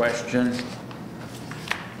question.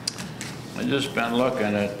 I've just been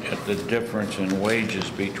looking at the difference in wages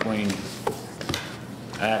between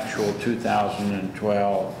actual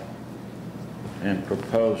 2012 and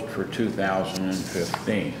proposed for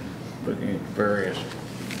 2015, looking at various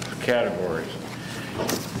categories.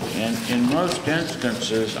 And in most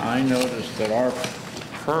instances, I noticed that our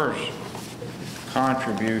PERS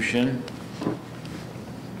contribution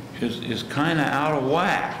is kind of out of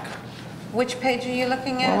whack. Which page are you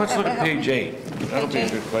looking at? Well, let's That look would at help page me. 8. That'll be a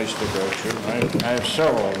Page good place to go to. I have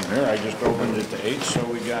several of them here. I just opened it to 8, so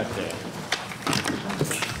we got that.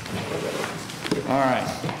 All right.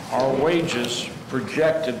 Our wages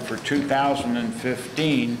projected for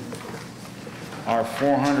 2015 are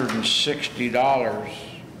 $460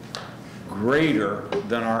 greater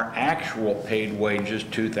than our actual paid wages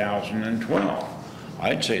 2012.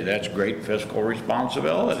 I'd say that's great fiscal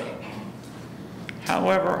responsibility.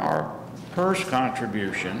 However, our PERS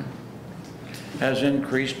contribution has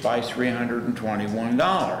increased by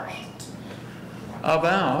 $321.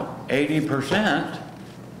 about 80%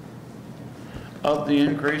 of the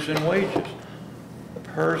increase in wages.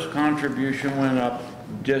 PERS contribution went up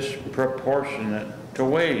disproportionate to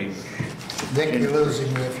wage. Dick, you're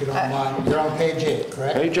losing me if you don't mind. You're on page 8,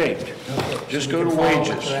 correct? Page 8. Okay, Just so go we to can follow what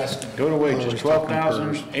wages. you're asking. Go to wages,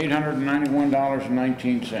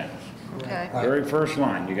 $12,891.19. Okay. Very first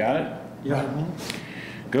line, you got it? Yeah.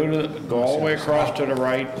 Go all the way across to the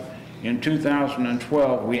right. In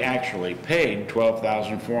 2012, we actually paid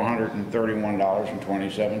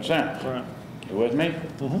 $12,431.27. Right. You with me?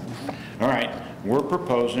 All right, we're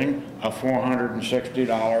proposing a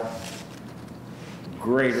 $460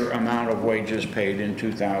 greater amount of wages paid in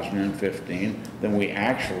 2015 than we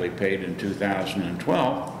actually paid in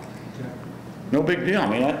 2012. No big deal. I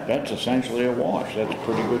mean, that's essentially a wash. That's a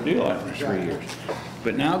pretty good deal after 3 years.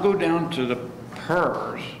 But now go down to the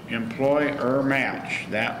PERS, employer match.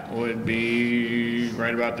 That would be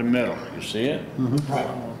right about the middle. You see it? Right.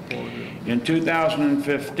 In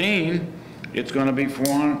 2015, it's going to be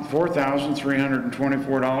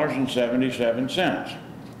 $4,324.77.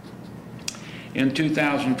 In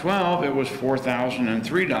 2012, it was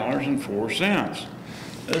 $4,003.04.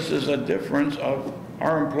 This is a difference of,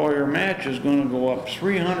 our employer match is going to go up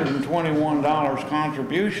 $321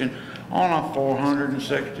 contribution on a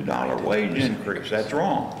 $460 wage increase. That's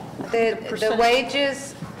wrong. The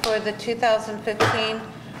wages for the 2015,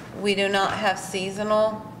 we do not have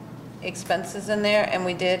seasonal expenses in there, and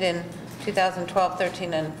we did in 2012,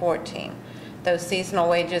 13, and 14. Those seasonal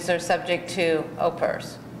wages are subject to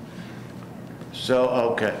OPERS. So,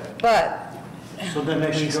 okay. But, So then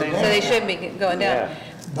they should go so down. they should be going down.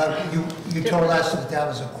 But you told us that that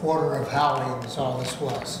was a quarter of how was all this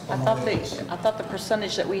was. I thought the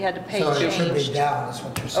percentage that we had to pay So it should be changed. down, is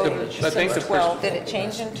what you're Over saying. I think the 12. Did it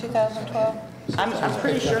change in 2012? I'm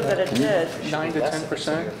pretty sure that it did. 9 to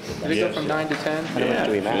 10%? Did it go from 9 to 10? How much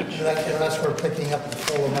do we match? Unless we're picking up the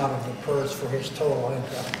full amount of the PERS for his total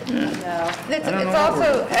income. No. It's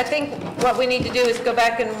also, I think what we need to do is go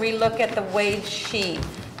back and relook at the wage sheet,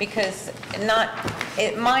 because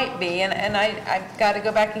it might be, and I've got to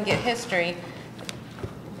go back and get history.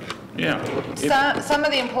 Yeah. Some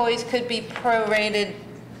of the employees could be prorated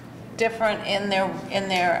different in their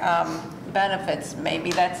benefits. Maybe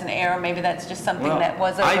that's an error, maybe that's just something that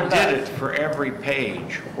was I overlooked. did it for every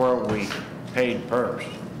page where we paid PERS.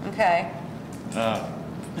 Okay.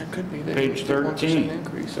 It could be. Page 13.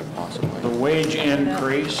 Increase, possibly. The wage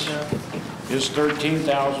increase is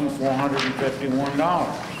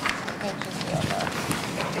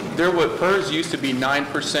 $13,451. PERS used to be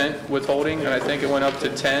 9% withholding, and I think it went up to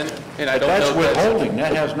 10, and I But don't know. that's withholding,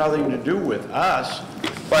 that has nothing to do with us.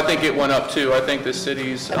 But I think it went up too. I think the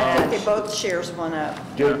city's, I think both shares went up.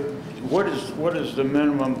 What is the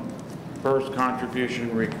minimum PERS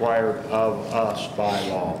contribution required of us by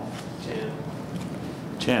law?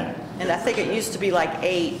 10. And I think it used to be like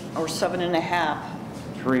 8 or 7.5.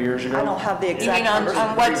 3 years ago? I don't have the You exact mean on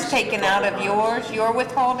numbers. what's taken out of yours? Your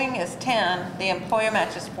withholding is 10, the employer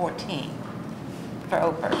match is 14 for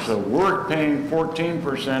OPERS. So we're paying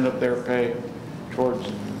 14% of their pay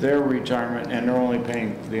towards their retirement, and they're only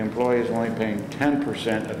paying, the employee is only paying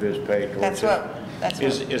 10% of his pay towards it.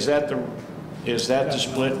 Is that the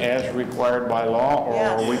split as required by law, or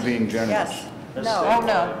are we being generous? Yes. Oh, No,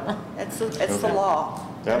 no. it's the law.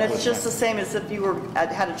 That And it's was just my- the same as if you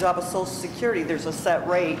had a job with Social Security, there's a set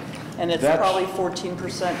rate, and it's That's- probably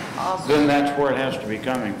 14% also. Then that's where it has to be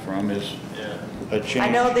coming from, is a change. I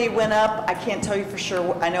know they went up, I can't tell you for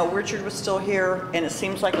sure. I know Richard was still here, and it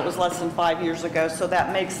seems like it was less than 5 years ago, so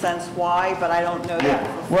that makes sense why, but I don't know that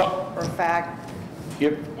Well, for a fact.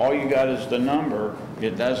 if all you got is the number,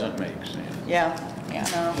 it doesn't make sense. Yeah. Yeah.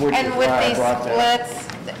 No. Which And is with why I these brought that.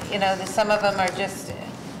 splits, some of them are just,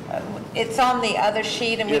 it's on the other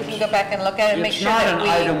sheet, and we can go back and look at it and make It's sure not that an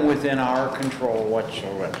item within our control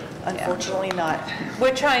whatsoever. Unfortunately not.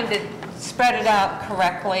 we're trying to spread it out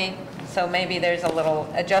correctly, so maybe there's a little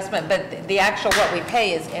adjustment, but the actual what we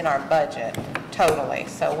pay is in our budget, totally.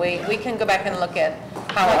 So we can go back and look at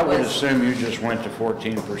how I it would was. assume you just went to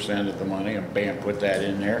 14% of the money and bam, put that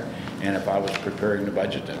in there. And if I was preparing the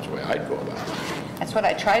budget, that's the way I'd go about it. That's what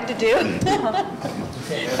I tried to do.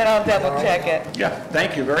 But I'll double check it. Yeah,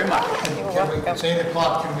 thank you very much. It's 8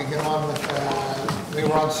 o'clock, can we get on with, we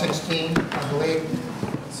were on 16, I believe.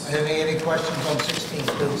 Any questions on 16,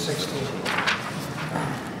 through 16?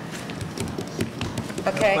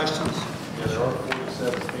 Okay. Questions?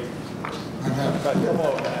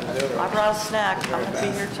 I brought a snack, I'm gonna be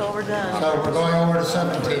here till we're done. So we're going over to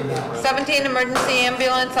 17 now. 17, emergency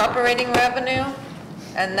ambulance operating revenue,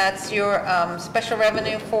 and that's your special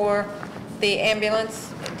revenue for the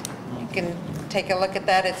ambulance. You can take a look at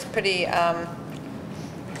that. It's pretty, let's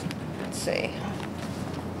see.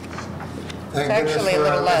 Thank It's goodness actually a for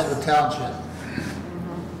little less. Elizabeth Township.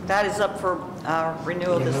 That is up for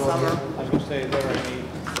renewal this Renewal, summer. I was going to say, is there any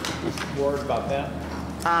word about that?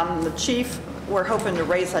 The chief, we're hoping to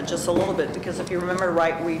raise that just a little bit, because if you remember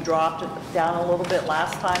right, we dropped it down a little bit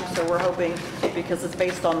last time, so we're hoping, because it's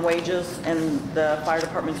based on wages, and the fire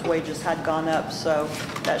department's wages had gone up, so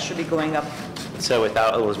that should be going up. So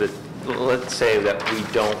without Elizabeth, let's say that we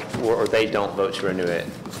don't, or they don't vote to renew it,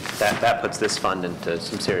 that puts this fund into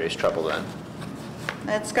some serious trouble then.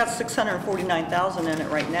 It's got 649,000 in it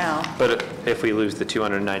right now. But if we lose the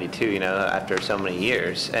 292, you know, after so many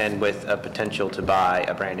years, and with a potential to buy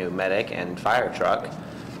a brand-new medic and fire truck,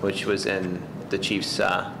 which was in the chief's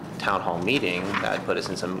town hall meeting, that would put us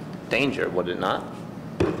in some danger, would it not?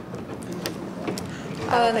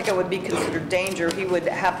 I don't think it would be considered danger. He would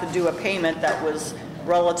have to do a payment that was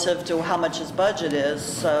relative to how much his budget is.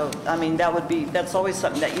 So, I mean, that's always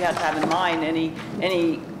something that you have to have in mind.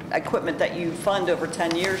 Any equipment that you fund over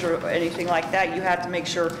 10 years or anything like that, you have to make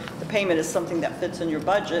sure the payment is something that fits in your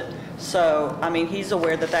budget. So, I mean, he's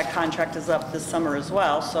aware that that contract is up this summer as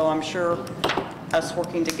well. So I'm sure us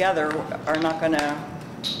working together are not going to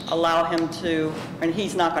allow him to, and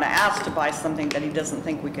he's not going to ask to buy something that he doesn't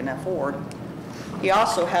think we can afford. He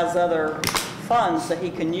also has other funds that he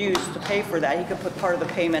can use to pay for that. He could put part of the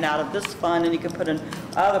payment out of this fund, and he could put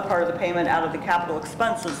another part of the payment out of the capital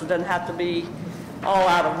expenses. It doesn't have to be all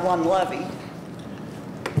out of one levy.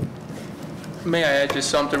 May I add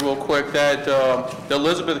just something real quick, that the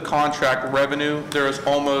Elizabeth contract revenue, there is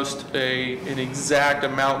almost an exact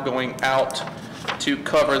amount going out to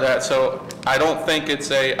cover that. So I don't think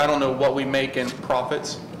I don't know what we make in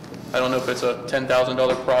profits. I don't know if it's a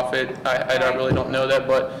 $10,000 profit. I really don't know that,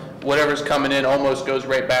 but whatever's coming in almost goes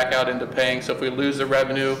right back out into paying. So if we lose the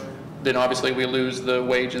revenue, then obviously we lose the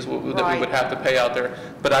wages that we would have to pay out there.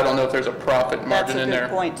 But I don't know if there's a profit margin in there.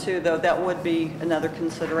 That's a good point too, though. That would be another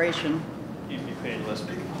consideration. You'd be paying less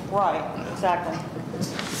people. Right, exactly.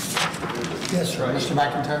 Yes, sir. Mr.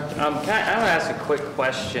 McIntyre? I want to ask a quick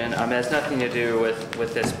question. It has nothing to do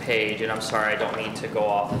with this page, and I'm sorry, I don't mean to go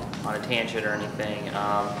off on a tangent or anything.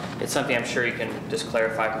 It's something I'm sure you can just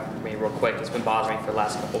clarify for me real quick. It's been bothering me for the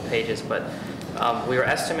last couple pages, but we were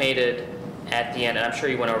estimated at the end, and I'm sure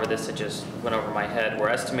you went over this, it just went over my head. We're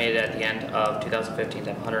estimated at the end of 2015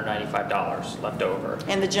 to have $195 left over.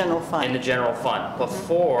 In the general fund. In the general fund.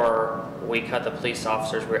 Before we cut the police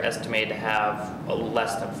officers, we were estimated to have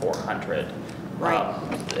less than 400. Right.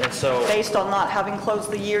 And so, based on not having closed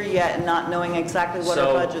the year yet and not knowing exactly what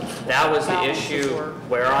our budget. That was the issue.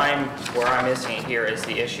 Where I'm missing it here is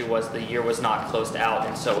the issue was the year was not closed out,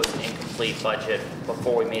 and so it was an incomplete budget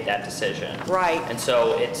before we made that decision. Right. And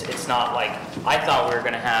so it's not like, I thought we were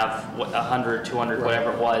going to have 100, 200,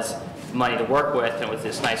 whatever it was, money to work with, and with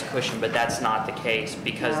this nice cushion, but that's not the case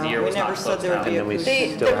because the year was not closed out. And then we The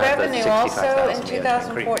still have the revenue also in 65,000 we had to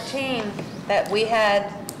increase. 2014 that we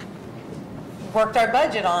had worked our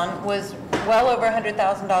budget on was well over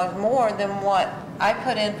 $100,000 more than what I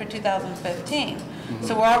put in for 2015.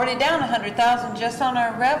 So we're already down 100,000 just on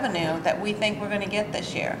our revenue that we think we're going to get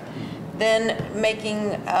this year. Then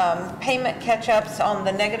making payment catch-ups on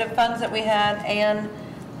the negative funds that we had and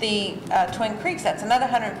the Twin Creeks, that's another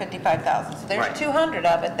 155,000. So there's Right. 200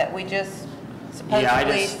 of it that we just Yeah,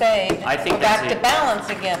 supposedly saved. I think We're back that's to balance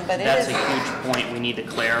again, but it That's is. a huge point we need to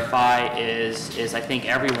clarify is I think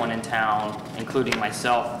everyone in town, including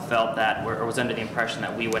myself, felt that, or was under the impression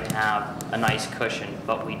that we would have a nice cushion,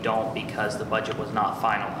 but we don't because the budget was not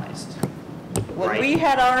finalized. When Right. we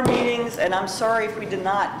had our meetings, and I'm sorry if we did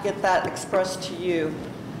not get that expressed to you,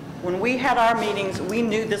 when we had our meetings, we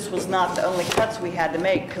knew this was not the only cuts we had to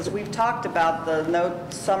make, because we've talked about the no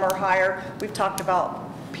summer hire, we've talked about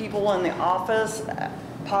people in the office,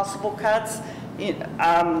 possible cuts,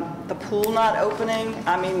 the pool not opening.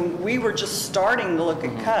 I mean, we were just starting to look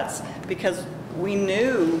at cuts because we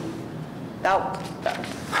knew that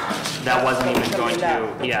That wasn't even going to,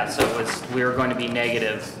 that. yeah, so it was, we were going to be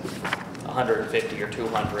negative 150 or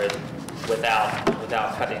 200 without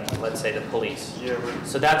cutting, let's say, the police. Yeah,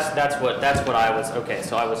 So that's what I was, okay,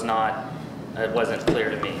 so I was not, it wasn't clear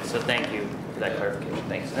to me, so thank you for that clarification,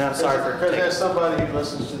 thanks. And I'm sorry for Because taking. as somebody who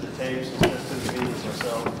listens to the tapes and listens to the meetings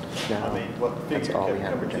myself, I mean, what the figure all we kept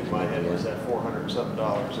have coming to projected my in head there. was that $400 and something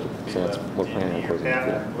dollars that would be So that's- left we're in planning the on year closing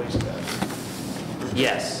after the the police cut.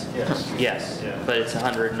 Yes. Yes. Yes, Yeah. but it's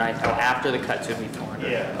 109, oh, after the cuts it would be 400.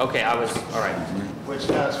 Yeah. Okay, I was, all right. Which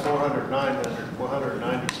now is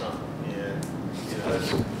 190 something, and, you know,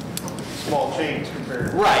 that's small change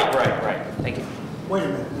compared. Right, thank you. Wait a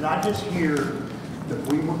minute, did I just hear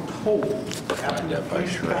that we were told after the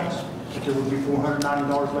police passed, that there would be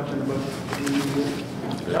 $490 left in the budget for the new year.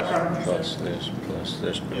 That's what you Plus said.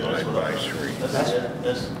 this, divided by 3.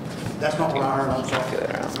 That's not what I heard, I'm sorry.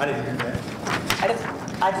 I didn't hear that.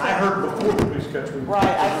 I I think, heard before the police cuts, we. right,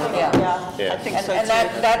 I think, yeah, I think so too. And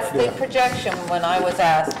that's the projection when I was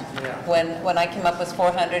asked, when I came up with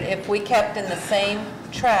 400, if we kept in the same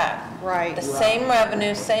track. Right. The same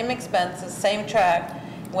revenue, same expenses, same track,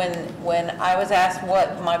 when I was asked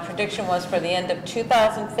what my prediction was for the end of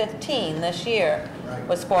 2015, this year, Right.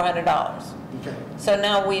 was $400. Okay. So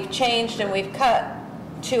now we've changed and we've cut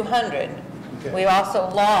 200. Okay. We also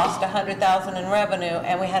lost 100,000 in revenue,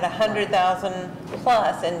 and we had 100,000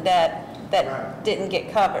 plus in debt that Right. didn't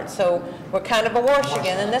get covered. So we're kind of a wash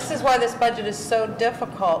again, and this is why this budget is so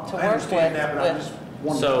difficult to I work with. understand that, but I just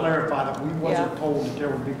wanted to So- clarify that we wasn't Yeah. told that there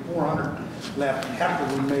would be 400 left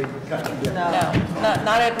after we made the cut to get. No. No,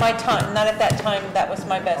 not at my time, not at that time, that was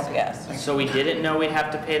my best guess. So we didn't know we'd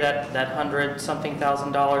have to pay that $100-something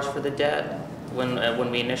thousand for the debt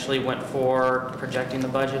when we initially went for projecting the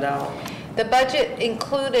budget out? The budget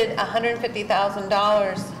included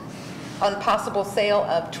 $150,000 on possible sale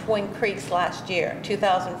of Twin Creeks last year,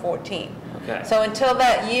 2014. Okay. So until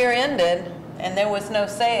that year ended and there was no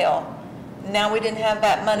sale, now we didn't have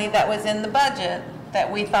that money that was in the budget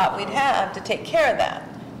that we thought we'd have to take care of that.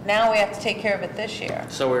 Now we have to take care of it this year.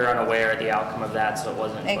 So we were unaware of the outcome of that, so it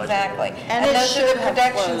wasn't budgeted. Exactly. And And it those are should the have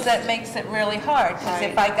projections closed. that makes it really hard. Because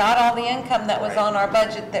if Right. I got all the income that was on our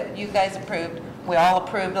budget that you guys approved, we all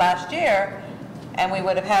approved last year, and we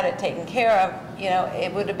would have had it taken care of,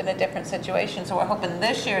 it would have been a different situation. So we're hoping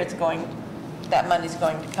this year that money's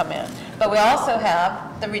going to come in. But we also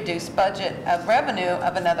have the reduced budget of revenue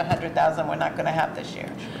of another 100,000 we're not going to have this year.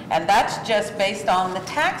 And that's just based on the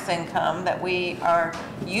tax income that we are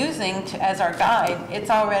using as our guide. It's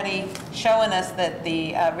already showing us that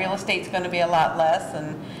the real estate's going to be a lot less,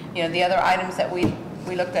 and the other items that we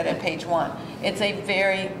looked at page 1. It's a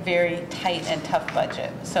very, very tight and tough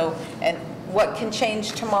budget. So, and what can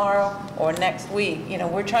change tomorrow or next week?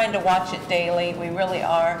 We're trying to watch it daily. We really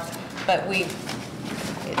are. But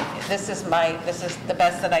this is the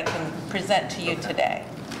best that I can present to you today.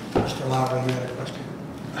 Mr. Lowry, you had a question?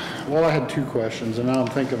 Well, I had 2 questions, and now I'm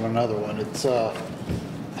thinking of another one. It's,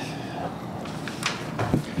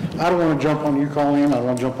 I don't want to jump on you, Colleen, I don't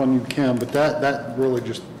want to jump on you, Kim, but that really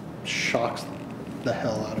just shocks the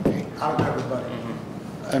hell out of me. Out of everybody.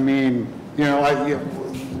 I mean,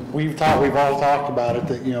 we've all talked about it,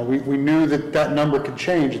 that, we knew that number could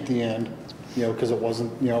change at the end, because it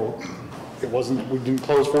wasn't, we didn't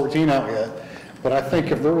close 14 out yet. But I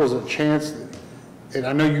think if there was a chance, and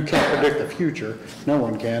I know you can't predict the future, no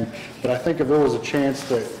one can, but I think if there was a chance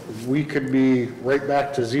that we could be right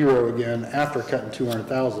back to zero again after cutting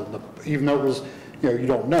 200,000, even though it was, you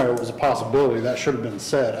don't know, it was a possibility, that should have been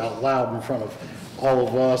said out loud in front of all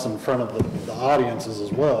of us, in front of the audiences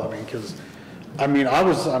as well. I mean, because, I'm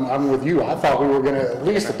with you, I thought we were going to, at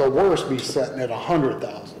least at the worst, be setting at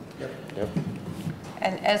 100,000. Yep.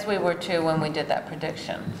 And as we were too when we did that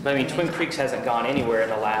prediction. But Twin Creeks hasn't gone anywhere in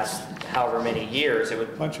the last however many years.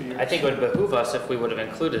 I think it would behoove us if we would have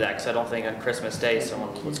included that, because I don't think on Christmas Day someone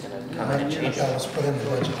was going to come in and change That it. was put in the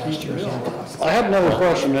budget last year. So I have another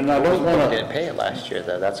question, and I don't want to, Didn't pay it last year,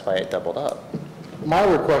 though, that's why it doubled up. my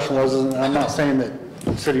other question was, and I'm not saying that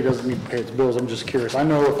the city doesn't need to pay its bills, I'm just curious. I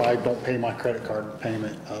know if I don't pay my credit card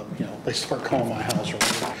payment, they start calling my house or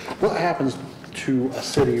whatever. What happens to a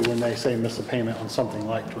city when they say miss a payment on something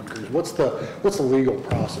like Twin Creeks? What's the legal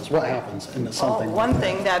process? What happens in something like One that?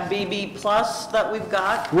 thing, that BB Plus that we've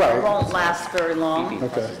got Right. won't last very long.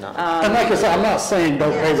 Okay. not- And like I said, I'm not saying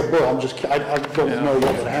don't pay the bill, I don't know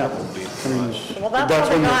what would happen. I mean, Well, that's how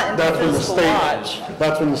when we the- got into that's when the fiscal state- watch.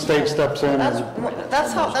 That's when the state steps in and,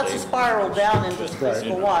 That's a spiral down into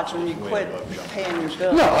fiscal watch when you quit paying your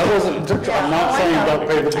bills. no, I wasn't, I'm not saying don't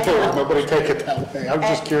pay the I bill, know. nobody take it that way, I'm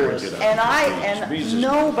just curious. And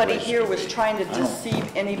nobody here was trying to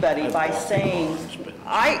deceive anybody by saying,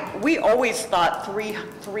 we always thought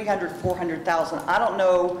 300, 400,000. I don't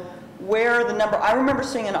know where the number, I remember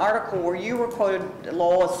seeing an article where you were quoted,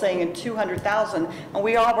 Lowell, as saying in 200,000, and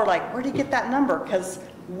we all were like, where did you get that number? Because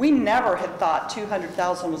we never had thought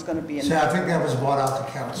 200,000 was going to be I enough. think that was brought out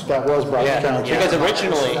to council. That was brought to Yeah, council. because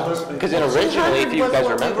originally, if you 200 guys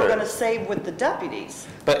was what we were going remember, to save with the deputies.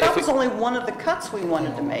 But That if we- was only one of the cuts we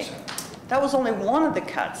wanted to make. That was only one of the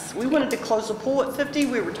cuts. We wanted to close the pool at 50.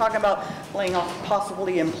 We were talking about laying off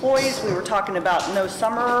possibly employees. We were talking about no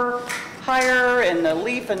summer hire and the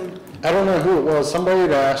leaf and, I don't know who it was, somebody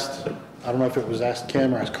had asked I don't know if it was asked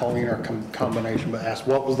Kim or asked Colleen or a combination, but asked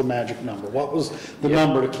what was the magic number? What was the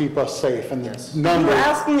number to keep us safe? And the You number, were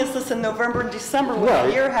asking us this in November and December when Right.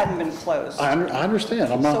 the year hadn't been closed. I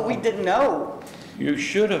understand, I'm not. So we didn't know. You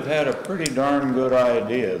should have had a pretty darn good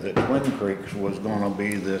idea that Twin Creeks was gonna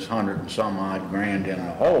be this 100 and some odd grand in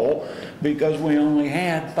the hole, because we only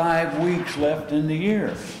had 5 weeks left in the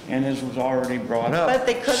year, and this was already brought up. But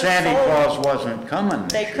they could have Santa sold. Claus wasn't coming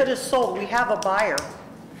this They year. could have sold. We have a buyer.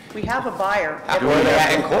 We have a buyer. Where are they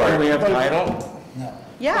at in court? Do we have title?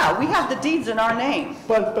 Yeah, we have the deeds in our name.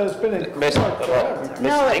 But it's been in Ms.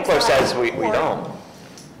 No, it's Inkler not. says we don't.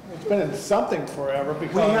 It's been in something forever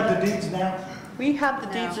because. We have the deeds now? We have the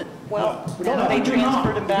deeds, No. well, We don't they have- transferred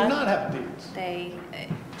them We do back. not have deeds. They,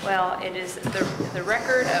 well, it is, the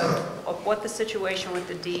record of what the situation with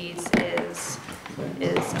the deeds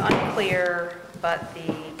is unclear, but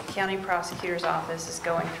the county prosecutor's office is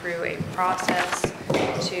going through a process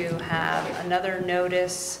to have another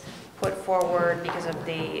notice put forward because of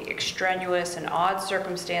the extraneous and odd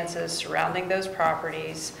circumstances surrounding those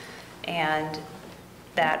properties, and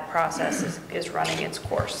that process is running its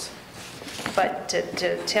course. But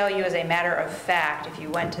to tell you as a matter of fact, if you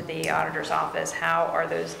went to the auditor's office, how are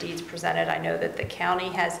those deeds presented? I know that the county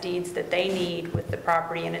has deeds that they need with the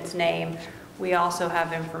property in its name. We also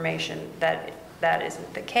have information that that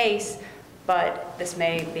isn't the case, but this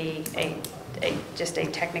may be just a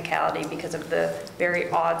technicality because of the very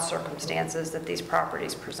odd circumstances that these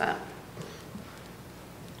properties present.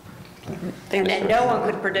 And no one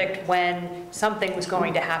could predict when something was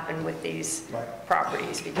going to happen with these Right.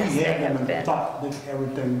 properties because We they had them have and been. thought that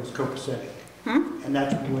everything was copacetic. And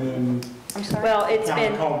that's when I'm sorry? Well, it's county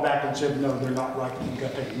been, called back and said, no, they're not right, you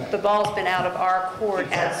got to take them the back. ball's been out of our court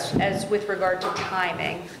as with regard to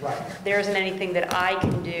timing. Right. There isn't anything that I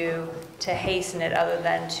can do to hasten it other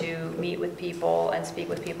than to meet with people and speak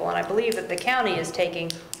with people. And I believe that the county is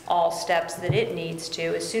taking all steps that it needs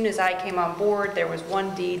to. As soon as I came on board, there was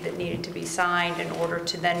one deed that needed to be signed in order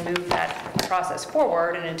to then move that process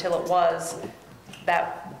forward. And until it was,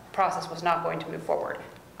 that process was not going to move forward.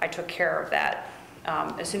 I took care of that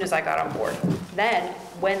as soon as I got on board. Then,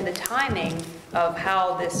 when the timing of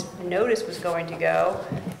how this notice was going to go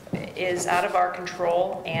is out of our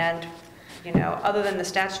control, and you know, other than the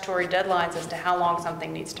statutory deadlines as to how long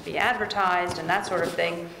something needs to be advertised and that sort of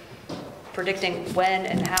thing, predicting when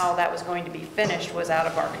and how that was going to be finished was out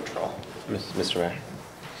of our control. Mr. Mayor.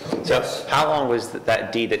 So how long was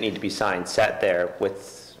that deed that needed to be signed sat there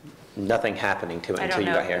with nothing happening to it I until don't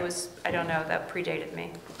you know, got here? I don't know, that predated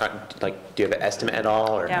me. Like, do you have an estimate at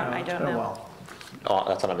all, or? Yeah, I It's don't been a know. while. Oh,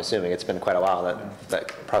 that's what I'm assuming. It's been quite a while that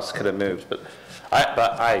process could have moved, but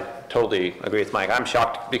I totally agree with Mike. I'm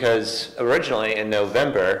shocked because originally in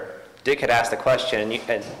November, Dick had asked the question,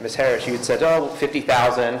 and Ms. Harris, you had said, oh,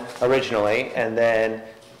 50,000 originally, and then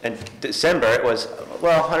in December it was,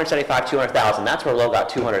 well, 175, 200,000. That's where Lowe got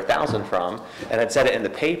 200,000 from, and had said it in the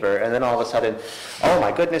paper, and then all of a sudden, oh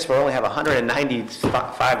my goodness, we only have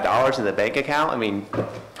 $195 in the bank account. I mean,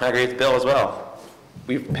 I agree with Bill as well.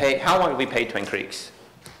 We've paid, how long have we paid Twin Creeks?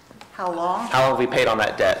 How long? How long have we paid on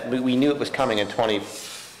that debt? We knew it was coming in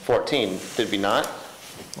 2014, did we not?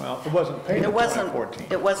 Well, it wasn't paid in It wasn't, 2014.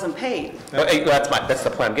 it wasn't paid. Well, that's the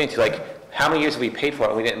point I'm getting to, like, how many years have we paid for it,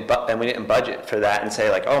 and we didn't budget for that and say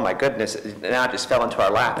like, oh my goodness, now it just fell into our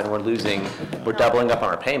lap and we're doubling up on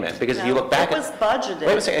our payment, because if you look back. It was budgeted.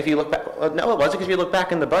 Wait a second, if you look back, well, no, it wasn't, because if you look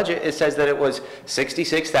back in the budget, it says that it was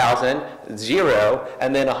 66,000, 0,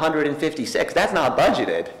 and then 156, that's not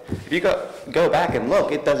budgeted. If you go back and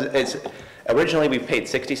look, it's, originally we paid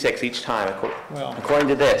 66 each time, Well- according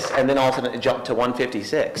to this, and then all of a sudden it jumped to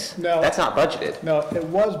 156. No. That's not budgeted. No, it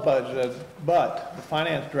was budgeted, but the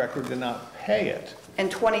finance director did not pay it. In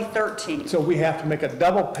 2013. So we have to make a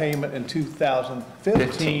double payment in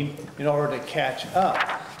 2015 in order to catch up.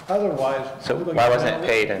 Otherwise. So we're gonna why get wasn't it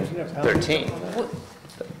paid in penalties. 13?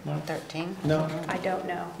 13? No? I don't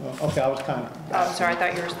know. Well, okay, I was kind of. Oh, I'm sorry, I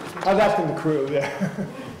thought you were. I was asking the crew there.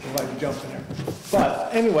 Everybody jumps in there. But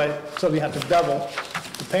anyway, so you have to double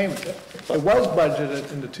the payment. It was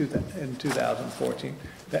budgeted in 2014.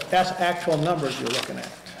 That's actual numbers you're looking at.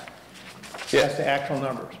 That's the actual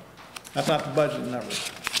numbers. That's not the budget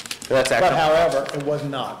numbers. That's But actually. however, it was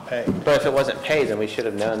not paid. But if it wasn't paid, then we should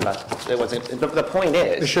have known that it wasn't, the point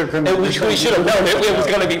is. It should have been- We should have known it was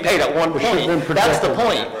going to be paid at one should have point. been That's the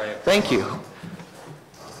projected. point. Thank you.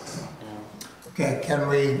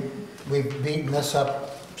 Okay, we've beaten this up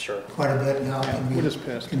Sure. quite a bit now. Can We're we just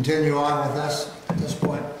pissed. continue on with this at this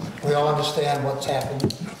point? We all understand what's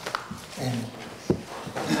happened, and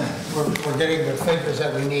we're getting the figures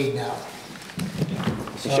that we need now.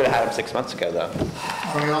 You should have had them 6 months ago, though.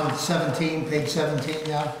 Are we on 17, page 17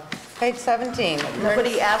 now? Page 17.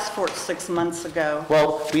 Nobody asked for it 6 months ago.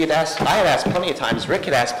 Well, I had asked plenty of times, Rick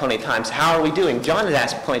had asked plenty of times, how are we doing? John had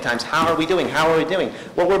asked plenty of times, how are we doing? How are we doing?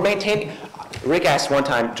 Well, we're maintaining, Rick asked one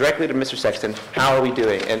time directly to Mr. Sexton, how are we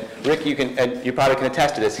doing? And Rick, you probably can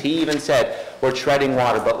attest to this, he even said, we're treading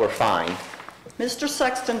water, but we're fine. Mr.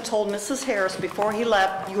 Sexton told Mrs. Harris before he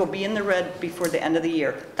left, you will be in the red before the end of the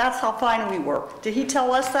year. That's how fine we work. Did he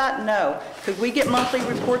tell us that? No. Could we get monthly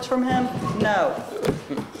reports from him? No.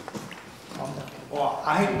 Well,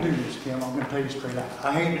 I hate to do this, Kim, I'm gonna tell you straight out.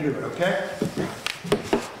 I hate to do it, okay?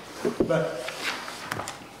 But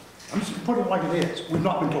I'm just gonna put it like it is. We've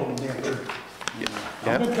not been told the damn truth.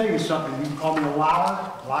 I'm gonna tell you something. You can call me a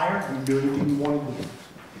liar, you can do anything you want to do.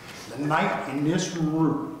 The night in this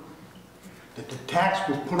room that the tax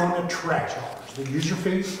was put on the trash haulers, the user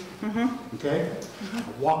fees, okay? I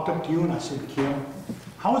walked up to you and I said, Kim,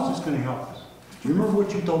 how is this gonna help us? Do you remember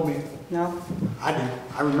what you told me? No. I do.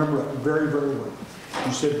 I remember it very, very well.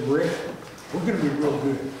 You said, Rick, we're going to be real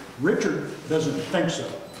good. Richard doesn't think so,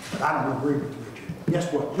 but I don't agree with Richard.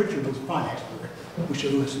 Guess what? Richard was finance director. We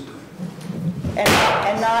should listen to him.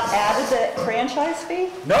 And not added the franchise fee?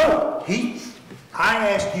 No, I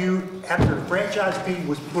asked you after the franchise fee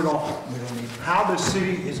was put on, how the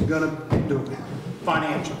city is going to be doing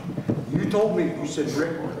financially. You told me, you said,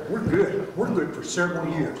 Rick, we're good. We're good for several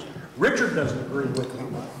years. Richard doesn't agree with me,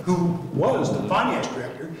 who was the finance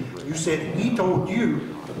director. You said he told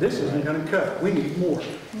you, this isn't going to cut, we need more.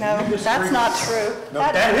 No, that's not true. No,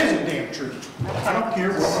 that isn't damn true. I don't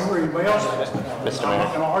care what you or anybody else says. I'm not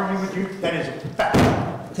going to argue with you, that is a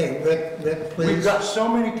fact. Okay, Rick, please. We've got so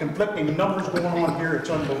many conflicting numbers going on here, it's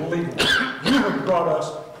unbelievable. You have brought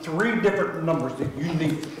us 3 different numbers that you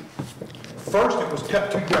need. First, it was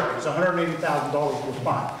cut 2 decades, $180,000 was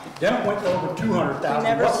fine. Then it went to over $200,000. We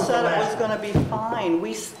never said it was going to be fine.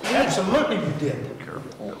 Absolutely you did.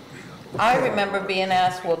 I remember being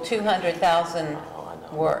asked, will 200,000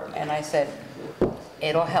 work? And I said,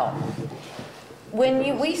 it'll help.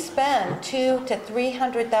 When we spend 200,000 to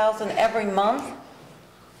 300,000 every month,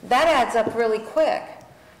 that adds up really quick.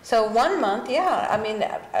 So 1 month, yeah, I mean,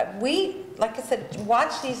 we, like I said,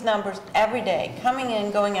 watch these numbers every day, coming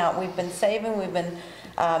in, going out. We've been saving, we've been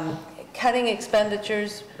cutting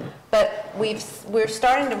expenditures, but we're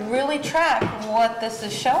starting to really track what this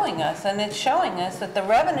is showing us, and it's showing us that the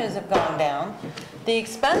revenues have gone down, the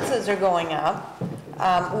expenses are going up,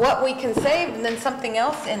 what we can save, and then something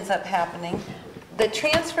else ends up happening. The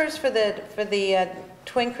transfers for the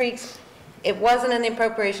Twin Creeks, it wasn't an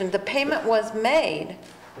appropriation. The payment was made,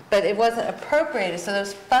 but it wasn't appropriated, so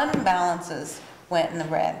those fund balances went in the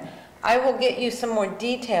red. I will get you some more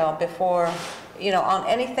detail before, on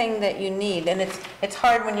anything that you need, and it's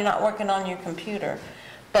hard when you're not working on your computer,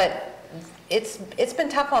 but it's been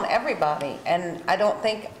tough on everybody, and I don't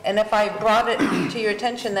think, and if I brought it to your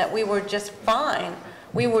attention that we were just fine,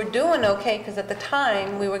 we were doing okay, because at the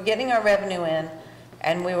time, we were getting our revenue in,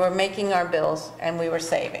 and we were making our bills, and we were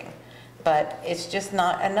saving. But it's just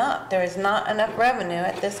not enough. There is not enough revenue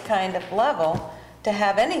at this kind of level to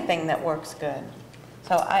have anything that works good.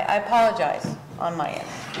 So I apologize on my end.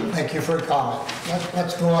 Thank you for your comment.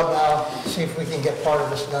 Let's go on now, see if we can get part of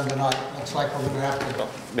this done tonight. Looks like we're going to have to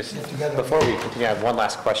get together. Before we continue, I have one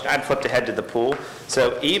last question. I'd flipped ahead to the pool.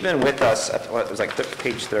 So even with us, it was like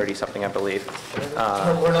page 30 something, I believe.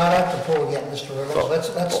 We're not at the pool yet, Mr. Riddles.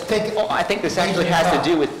 Let's take it. Well, I think this actually has to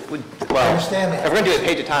do with well, I understand that. if we're going to do it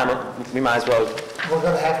page at a time, we might as well We're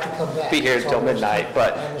going to have to come back. be here until midnight,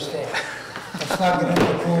 but. I understand. Let's not get into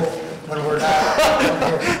the pool when we're not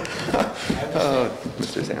here. Oh,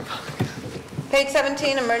 Mr. Zampa. Page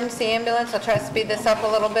 17, emergency ambulance. I'll try to speed this up a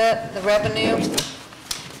little bit. The revenue.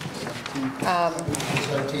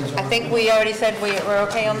 I think we already said we're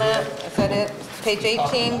okay on that. Is that it? Page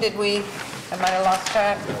 18, did we, I might have lost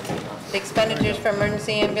track. The expenditures for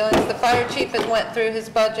emergency ambulance. The fire chief has went through his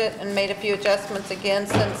budget and made a few adjustments again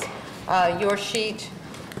since your sheet.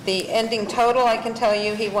 The ending total, I can tell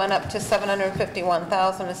you, he went up to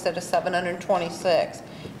 $751,000 instead of $726,000.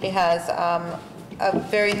 He has a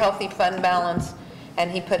very healthy fund balance,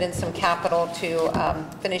 and he put in some capital to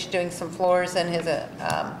finish doing some floors in his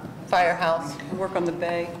firehouse. Work on the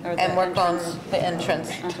bay. Or and work entrance. on the entrance.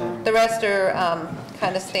 The rest are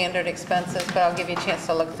kind of standard expenses, but I'll give you a chance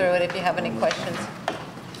to look through it if you have any questions.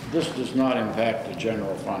 This does not impact the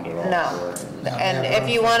general fund at all, No. correct? And if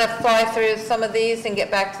you want to fly through some of these and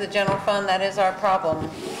get back to the general fund, that is our problem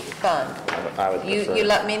fund. I would prefer. You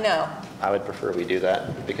let me know. I would prefer we do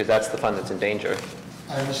that, because that's the fund that's in danger.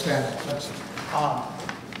 I understand.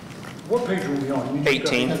 What page are we on? You just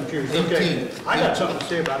got 18. me confused. Okay, I got something to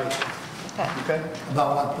say about it, Okay. okay?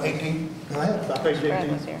 About what, 18? Go ahead. About page Brad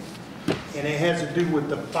 18. was here. And it has to do with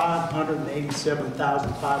the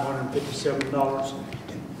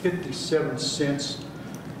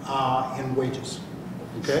 $587,557.57 in wages,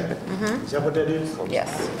 okay? Is that what that is?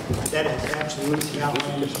 Yes. That is absolutely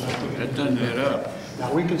outlandish. That doesn't add up.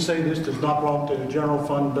 Now, we can say this does not belong to the general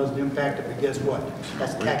fund, doesn't impact it, but guess what?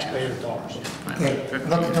 That's taxpayers' dollars. Okay,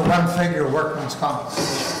 look at the one figure, workman's comp.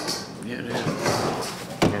 Yeah, it is.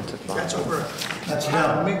 That's over That's $500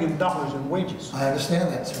 down. million in wages. I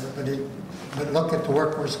understand that, sir, but look at the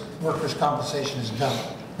workers' compensation is done.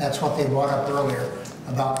 That's what they brought up earlier,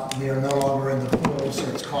 about we are no longer in the pool, so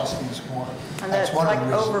it's costing us more. And that's one of like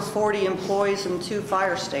the over reasons. 40 employees and 2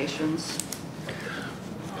 fire stations.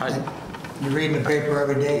 You're reading the paper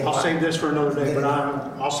every day. I'll save this for another day, but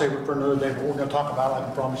I'll save it for another day, but we're gonna talk about it, I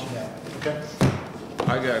can promise you that, okay?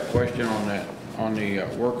 I got a question on that, on the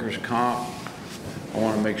workers' comp. I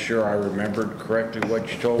want to make sure I remembered correctly what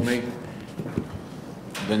you told me.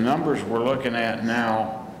 The numbers we're looking at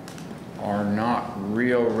now are not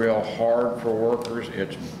real hard for workers.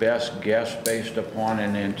 It's best guess based upon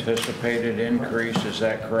an anticipated increase. Is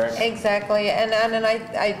that correct? Exactly, and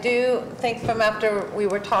I do think from after we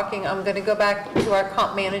were talking, I'm going to go back to our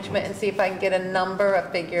comp management and see if I can get a number, a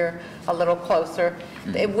figure a little closer.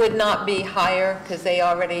 It would not be higher because they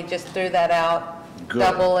already just threw that out, Good.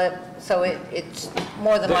 double it, so it's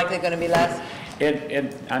more than likely going to be less.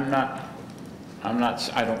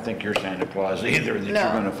 I don't think you're Santa Claus either, that No.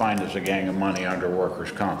 you're going to find us a gang of money under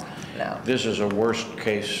workers' comp. No. This is a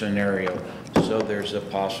worst-case scenario, so there's a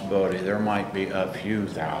possibility there might be a few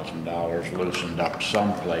 $1,000s loosened up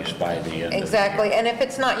someplace by the end of the year. Exactly, and if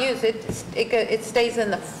it's not used, it stays in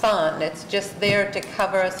the fund. It's just there to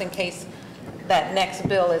cover us in case that next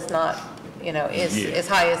bill is not, is Yeah. as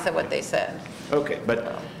high as what they said. Okay,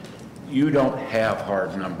 but you don't have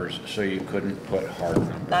hard numbers, so you couldn't put hard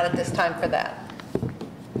numbers. Not at this time for that.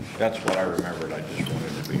 That's what I remembered. I just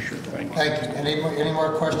wanted to be sure. Thank you. Thank you. Any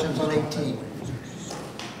more questions on 18?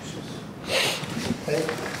 Okay.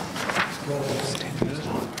 Go to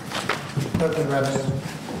equipment revenue,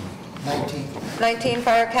 19. 19,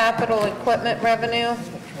 fire capital equipment revenue.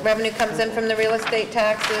 Revenue comes in from the real estate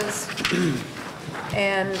taxes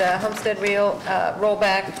and homestead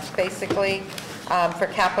rollback, basically, for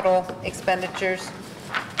capital expenditures.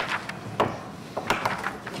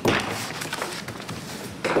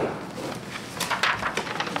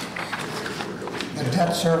 The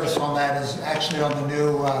debt service on that is actually on the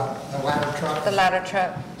new, the ladder truck? The ladder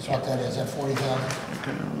truck. That's what that is, at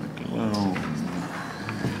 40,000.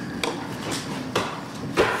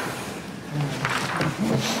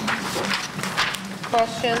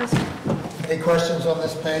 Questions? Any questions on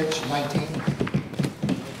this page, 19?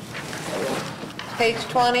 Page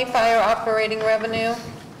 20, fire operating revenue.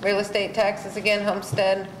 Real estate taxes, again,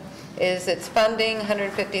 homestead is its funding,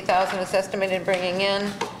 150,000 is estimated bringing in.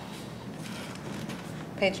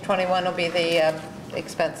 Page 21 will be the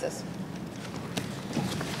expenses.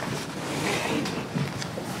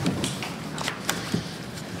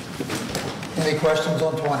 Any questions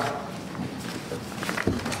on 20?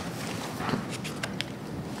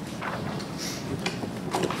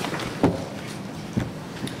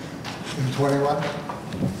 And 21?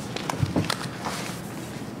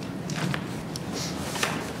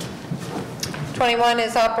 '21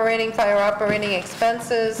 is operating, fire operating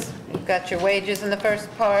expenses. You've got your wages in the first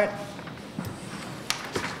part.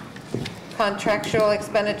 Contractual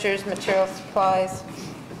expenditures, material supplies.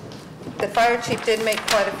 The fire chief did make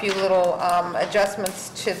quite a few little adjustments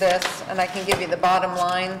to this, and I can give you the bottom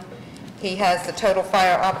line. He has the total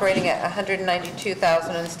fire operating at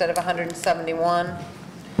 192,000 instead of 171.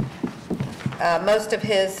 Most of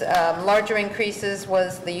his larger increases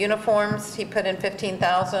was the uniforms. He put in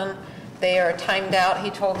 15,000. They are timed out,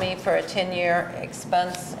 he told me, for a 10-year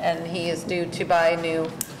expense, and he is due to buy new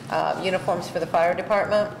uniforms for the fire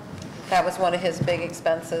department. That was one of his big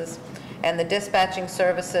expenses. And the dispatching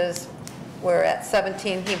services were at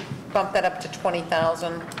 17, he bumped that up to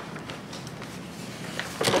 20,000. A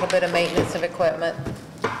little bit of maintenance of equipment,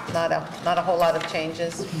 not a whole lot of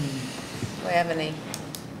changes. Do we have any?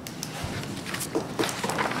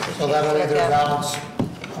 So that'll either balance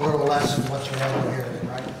a little less than what you have over here, then,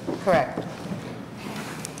 right? Correct.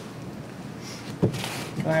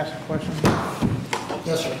 Can I ask a question?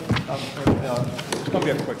 Yes, sir. It's going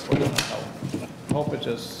to be a quick question. I hope it's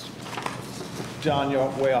just, John, you're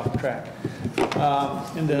way off track.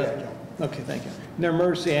 Okay, thank you. In the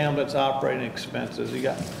emergency ambulance operating expenses, you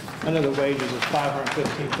got, under the wages is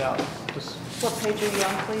 $515,000. Just What page are you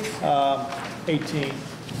on, please? 18.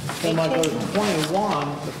 Then when I go to 21,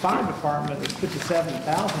 the fire department is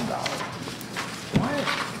 $57,000.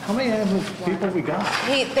 How many ambulance people we got?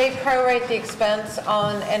 They prorate the expense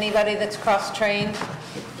on anybody that's cross-trained,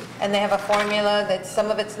 and they have a formula that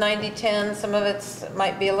some of it's 90-10, some of it's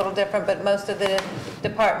might be a little different, but most of the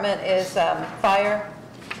department is fire,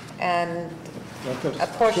 and a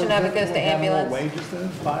portion of it goes to ambulance. More wages than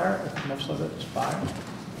fire, if most of it's fire?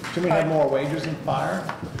 Should we have more wages than fire?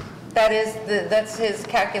 That's his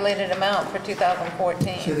calculated amount for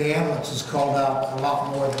 2014. See, the ambulance is called out a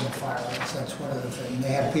lot more than the fire. That's one of the things.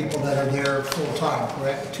 They have people that are there full-time,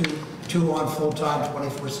 correct? Two on full-time,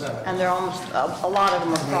 24/7. And they're almost, a lot of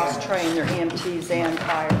them are cross-trained, they're EMTs and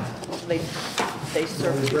fire. They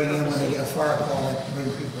serve. We bring in when they get a fire call, they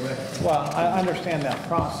bring people in. Well, I understand that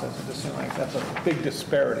process, it just seems like that's a big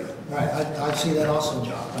disparity. Right, I see that also,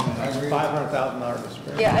 John. I agree. $500,000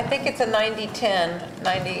 disparity. Yeah, I think it's a 90-10,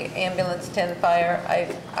 90 ambulance, 10 fire.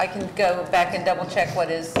 I can go back and double check what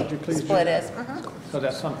his split is. So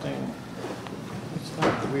that's something, it's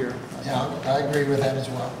not weird. Yeah, I agree with that as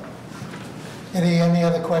well. Any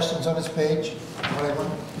other questions on this page? Whatever.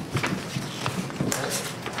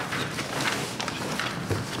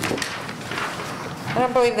 I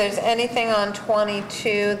don't believe there's anything on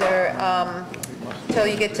 22 there, till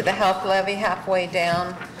you get to the health levy halfway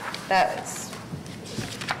down. That's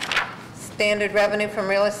standard revenue from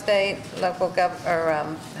real estate, local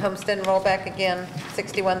homestead rollback again,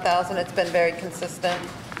 61,000. It's been very consistent.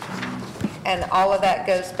 And all of that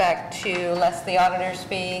goes back to less the auditor's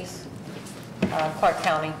fees, Clark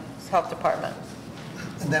County Health Department.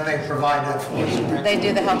 And then they provide that for us, correct? They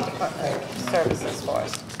do the health department services for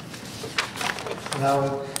us.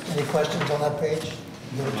 Now, any questions on that page?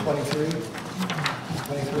 Go to 23.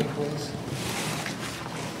 23, please.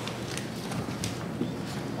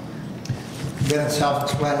 Then it's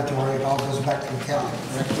self-explanatory. It all goes back to the county,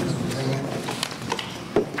 correct?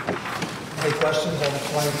 Any questions on the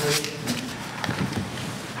 23?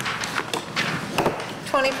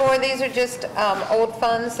 24, these are just old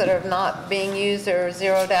funds that are not being used or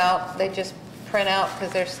zeroed out. They just print out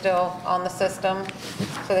because they're still on the system.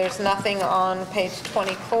 So there's nothing on page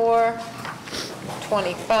 24,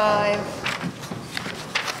 25.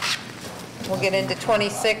 We'll get into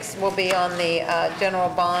 26, we'll be on the general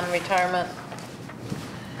bond retirement.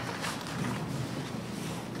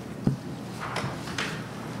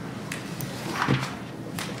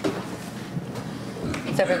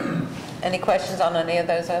 Any questions on any of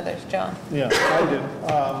those others, John? Yeah, I did.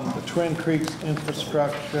 The Twin Creeks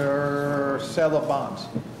infrastructure, sale of bonds.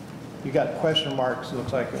 You got question marks, it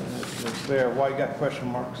looks like it's there. Why you got question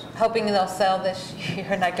marks? Hoping they'll sell this year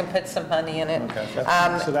and I can put some money in it. Okay,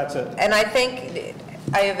 so that's it. And I think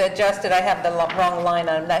I have adjusted, I have the wrong line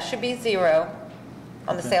on them. That should be 0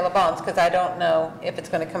 on the sale of bonds because I don't know if it's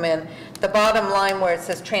going to come in. The bottom line where it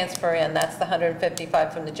says transfer in, that's the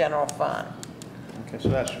 155 from the general fund. Okay, so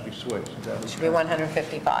that should be switched. It should be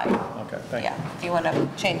 155. Okay, thank you. Yeah, if you want to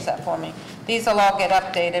change that for me. These will all get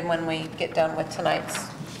updated when we get done with tonight's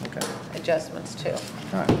adjustments too.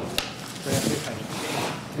 All right. Thank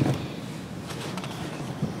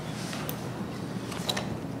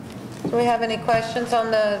you. Do we have any questions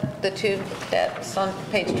on the two debts on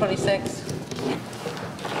page 26?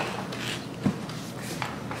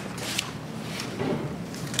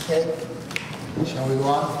 Okay, shall we go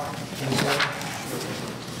on? 27?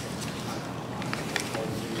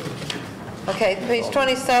 Okay, page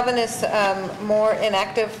 27 is more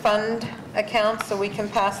inactive fund accounts, so we can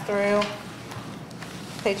pass through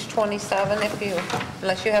page 27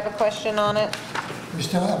 unless you have a question on it. We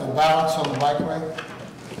still have a balance on the bikeway?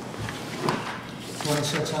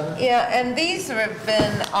 2,600? Yeah, and these have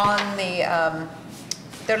been on the,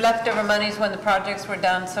 they're leftover monies when the projects were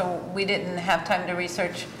done, so we didn't have time to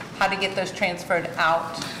research how to get those transferred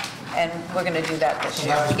out, and we're going to do that this So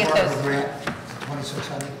year. that was To get part of the those. grant,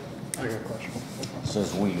 2,600? I got a question.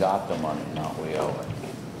 Says we got the money, not we owe it.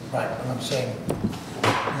 Right, but I'm saying,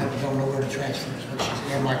 we don't know where to transfer it, which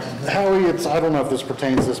is earmarked as grant. Howie, I don't know if this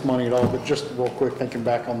pertains to this money at all, but just real quick, thinking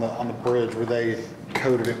back on the bridge where they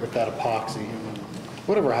coated it with that epoxy.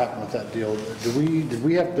 Whatever happened with that deal? Did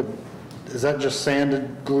we have to, is that just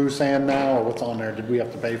sanded, glue sand now, or what's on there? Did we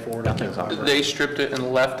have to pay for it? They stripped it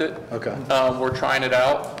and left it. Okay. We're trying it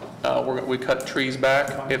out. We cut trees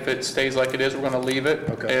back. If it stays like it is, we're going to leave it.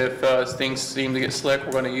 Okay. If things seem to get slick,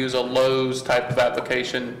 we're going to use a Lowe's type of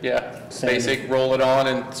application. Yeah, Sand. basic, roll it on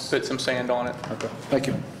and put some sand on it. Okay, thank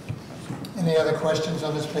you. Any other questions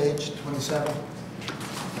on this page, 27?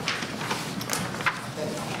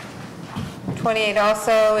 28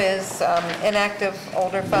 also is inactive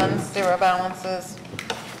older funds, 0 balances.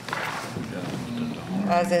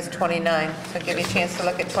 as is 29. So give you a chance to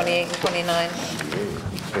look at 28 and 29.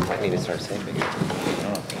 We might need to start saving.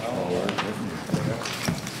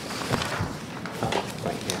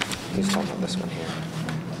 Right here. He's talking about this one here.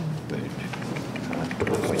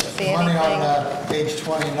 See Money on anything? page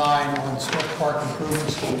 29 on Swift Park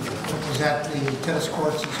improvements, is that the tennis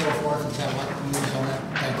courts and so forth, is that what we use on that?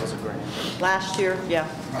 Thank you. Last year, yeah,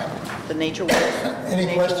 Right. the Nature Walk. Any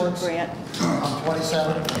Nature Walk questions? grant. On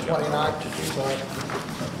 27, 29, sorry.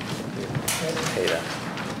 Hey, what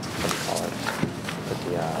do you call it? Put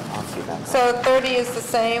the oxy back on. So 30 is the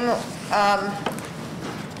same.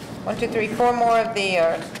 1, 2, 3, 4 more of the,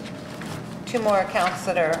 or 2 more accounts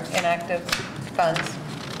that are inactive funds.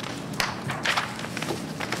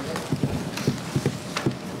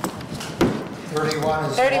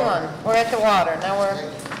 Is 31, we're at the water. Now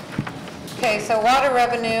okay, so water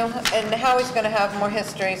revenue, and Howie's going to have more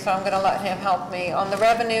history, so I'm going to let him help me. On the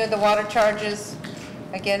revenue, the water charges,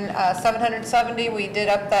 again, 770, we did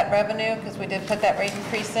up that revenue because we did put that rate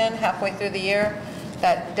increase in halfway through the year.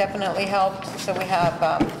 That definitely helped. So we have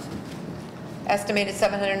estimated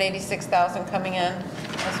 786,000 coming in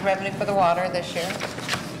as revenue for the water this year.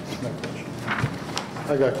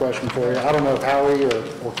 I got a question for you. I don't know if Howie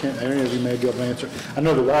or Kent, any of you may be able to answer. I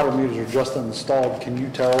know the water meters are just installed. Can you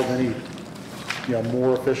tell if any,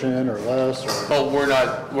 more efficient or less? Or? Oh, we're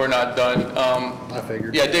not done. I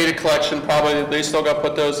figured. Yeah, data collection, probably, they still got to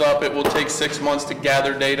put those up. It will take 6 months to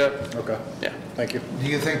gather data. Okay. Yeah. Thank you. Do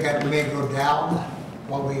you think that may go down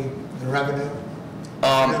while the revenue,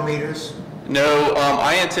 new meters? No,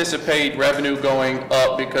 I anticipate revenue going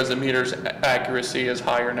up because the meter's accuracy is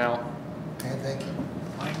higher now. Okay, thank you.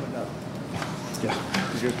 Yeah.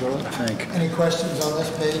 You good, brother? I think. Any questions on this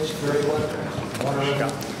page, 31? Water revenue?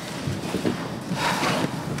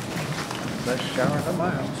 Best shower at my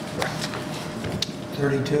house.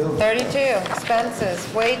 32? 32,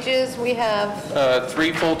 expenses, wages, we have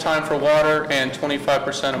 3 full-time for water and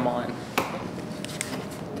 25% of mine.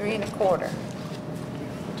 3 1/4.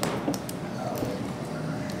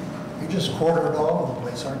 You just quartered all over the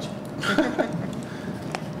place, aren't you?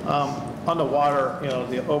 On the water,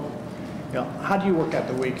 how do you work at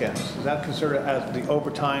the weekends? Is that considered as the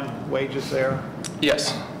overtime wages there?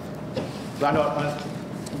 Yes. I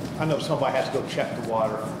know somebody has to go check the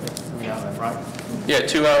water, right? Yeah,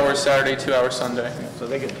 2 hours Saturday, 2 hours Sunday. So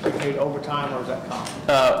they get paid overtime, or is that comp?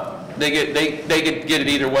 They get it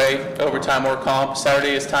either way, overtime or comp.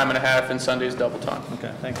 Saturday is time and a half and Sunday is double time.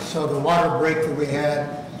 Okay, thank you. So the water break that we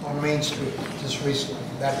had on Main Street just recently,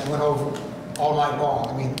 that went over all night long.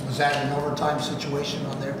 I mean, was that an overtime situation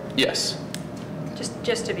on there? Yes.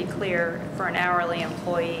 Just to be clear, for an hourly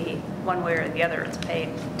employee, one way or the other, it's paid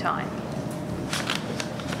time.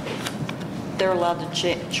 They're allowed to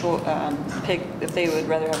pick if they would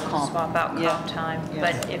rather have comp. Swap out Yeah. comp time, Yeah.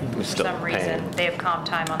 but if for still some reason paying. they have comp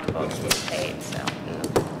time on the books, it's paid, so.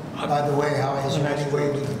 By the way, how is there any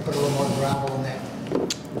way we could put a little more gravel in that?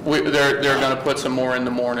 They're going to put some more in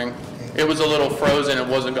the morning. It was a little frozen, it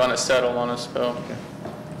wasn't going to settle on us, so.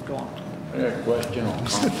 Go on. I got a question on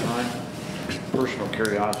comp time, personal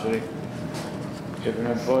curiosity. If an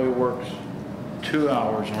employee works 2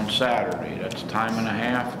 hours on Saturday, that's time and a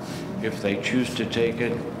half. If they choose to take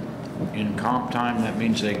it in comp time, that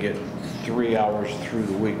means they get 3 hours through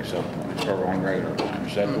the week, or on regular time.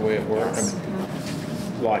 Is that the way it works?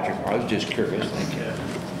 Logical. I was just curious. Thank you.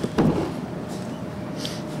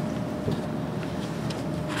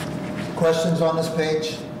 Questions on this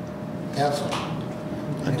page? Council?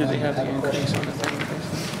 And do they have the Any increase on questions?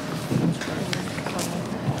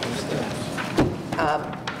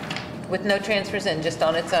 it? With no transfers in, just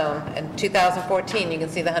on its own. In 2014, you can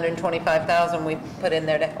see the 125,000 we put in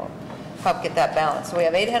there to help get that balance. So we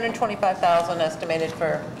have 825,000 estimated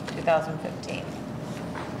for 2015.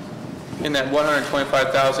 And that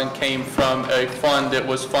 125,000 came from a fund that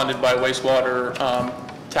was funded by wastewater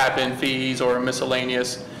tap-in fees or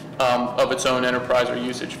miscellaneous of its own enterprise or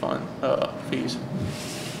usage fund fees.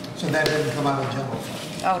 So that didn't come out of general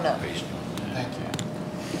fund? Oh, no. Thank you.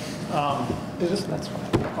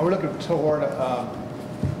 Are we looking toward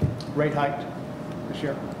rate hike this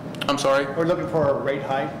year? I'm sorry? We're looking for a rate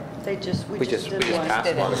hike. We just did one.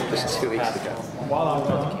 passed one just 2 weeks ago. While I was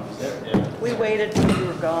gone. We waited till you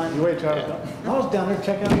were gone. You waited till I was gone? I was down there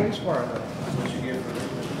checking out the wastewater.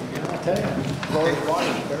 I tell you, Florida water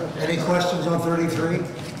is better. Any questions on 33?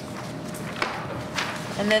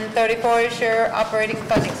 And then 34 is your operating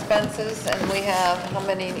fund expenses, and we have how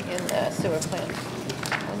many in the sewer plant?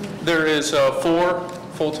 There is 4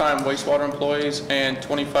 full-time wastewater employees and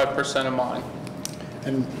 25% of mine.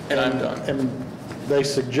 And I'm done. And they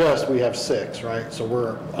suggest we have 6, right? So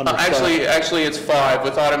we're understaffed. Actually, it's 5.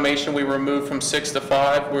 With automation, we removed from 6 to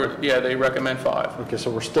 5. Yeah, they recommend 5. Okay, so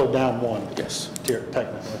we're still down 1. Yes.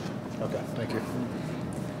 Technically. Okay, thank you.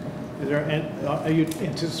 Are you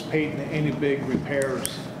anticipating any big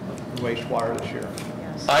repairs of wastewater this year?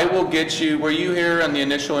 I will get you, were you here on the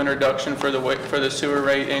initial introduction for the sewer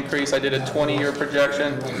rate increase? I did a 20-year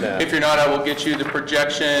projection. If you're not, I will get you the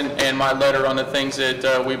projection and my letter on the things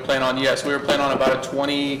that we plan on. Yes, we were planning on about a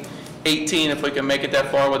 2018, if we can make it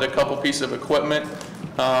that far with a couple pieces of equipment.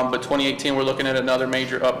 But 2018, we're looking at another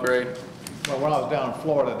major upgrade. Well, when I was down in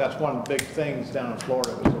Florida, that's one of the big things down in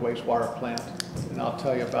Florida was the wastewater plant. And I'll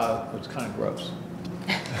tell you about it, it's kind of gross.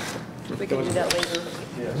 We can do that later.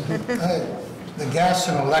 The gas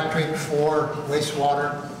and electric for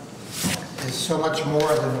wastewater is so much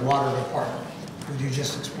more than the water department. Would you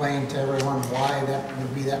just explain to everyone why that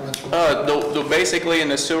would be that much more? Basically, in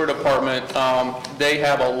the sewer department, they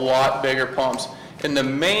have a lot bigger pumps. And the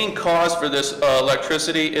main cause for this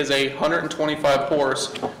electricity is a 125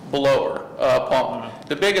 horse blower pump.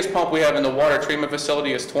 The biggest pump we have in the water treatment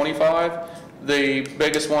facility is 25. The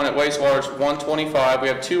biggest one at wastewater is 125. We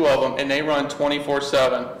have 2 of them, and they run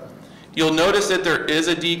 24/7. You'll notice that there is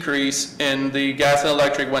a decrease in the gas and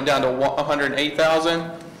electric, went down to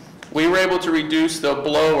 108,000. We were able to reduce the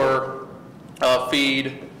blower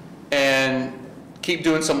feed and keep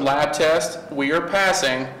doing some lab tests. We are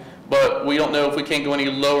passing, but we don't know if we can go any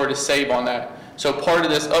lower to save on that. So part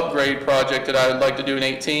of this upgrade project that I would like to do in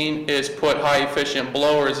 18 is put high efficient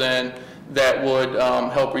blowers in that would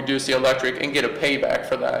help reduce the electric and get a payback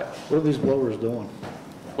for that. What are these blowers doing?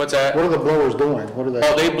 What's that? What are the blowers doing? What are they?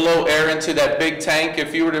 Oh, they blow air into that big tank.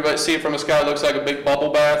 If you were to see it from the sky, it looks like a big bubble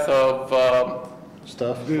bath of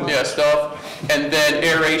stuff. Yeah, stuff. And then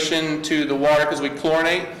aeration to the water because we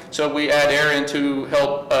chlorinate. So we add air in to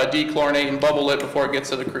help dechlorinate and bubble it before it gets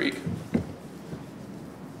to the creek.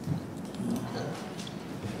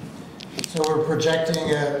 So we're projecting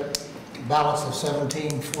a balance of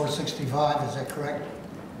 17,465, is that correct?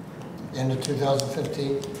 End of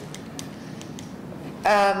 2015?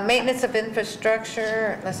 Maintenance of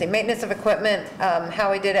infrastructure, let's see, maintenance of equipment,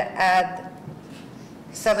 Howie did add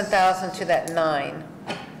 7,000 to that 9.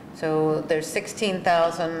 So there's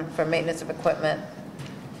 16,000 for maintenance of equipment.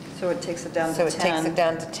 So it takes it down to 10. So it takes it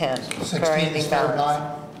down to 10 for 16 ending instead of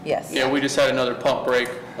balance. 9? Yes. Yeah, we just had another pump break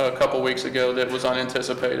a couple weeks ago that was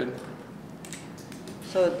unanticipated.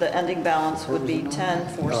 So the ending balance would be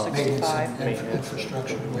 10,465. Maintenance of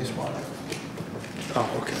infrastructure and wastewater. Oh,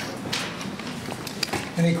 okay.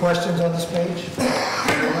 Any questions on this page?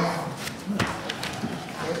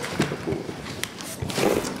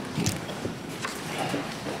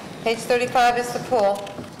 Page 35 is the pool.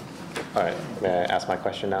 All right, may I ask my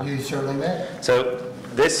question now? You certainly may. So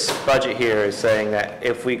this budget here is saying that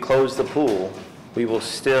if we close the pool, we will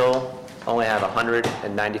still only have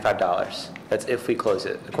 $195. That's if we close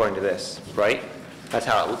it, according to this, right? That's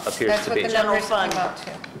how it appears That's to what be. the numbers come out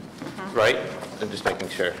to. Right? I'm just making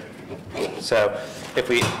sure. So if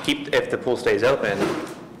the pool stays open,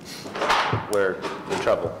 we're in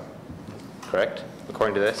trouble, correct?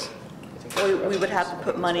 According to this? We would have to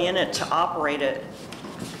put money in it to operate it.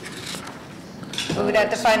 We would have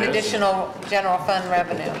to find additional general fund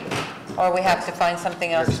revenue, or we have to find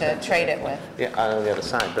something else to trade it with. Yeah, I know the other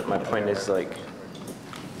side, but my point is like,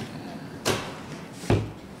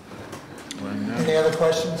 Any other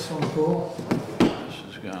questions from the pool? This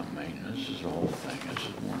has got maintenance, this is the whole thing, this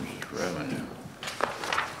is one, this is revenue.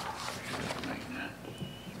 Maintenance,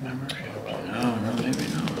 memberships, no, maybe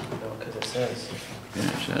no. No, because it says Yeah,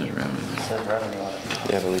 it says revenue. revenue on it.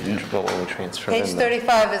 yeah, but when we transfer Page them.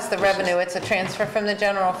 35 is the revenue. It's a transfer from the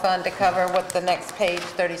general fund to cover what the next page,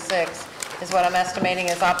 36, is what I'm estimating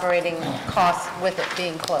is operating costs with it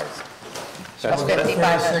being closed. That's Of Look at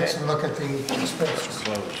 5,500. 36 and look at the expenses.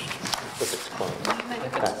 Close. If it's closed.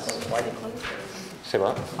 Why did it close? Say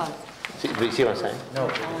what? See what I'm saying? No.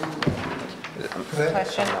 Go ahead.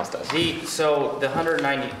 Question? Someone else does. So the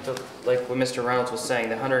 190, like what Mr. Reynolds was saying,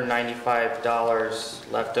 the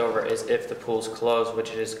 $195 left over is if the pool's closed,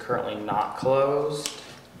 which it is currently not closed.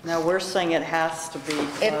 Now, we're saying it has to be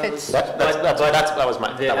closed. If it's, That was what I was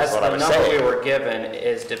The number we saying. were given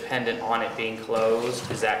is dependent on it being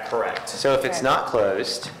closed, is that correct? So if it's not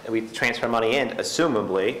closed, and we transfer money in,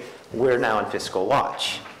 assumably, we're now in fiscal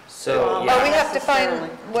watch. So, well, we yeah, have to find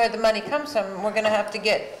necessarily. where the money comes from. We're going to have to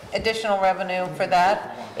get additional revenue for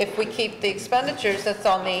that. If we keep the expenditures that's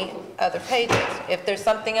on the other pages. If there's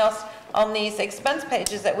something else on these expense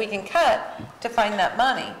pages that we can cut to find that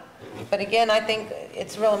money. But again, I think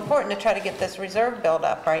it's real important to try to get this reserve built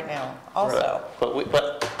up right now also.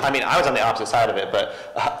 But, I mean, I was on the opposite side of it,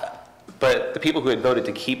 but the people who had voted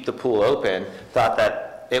to keep the pool open thought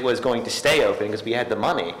that it was going to stay open because we had the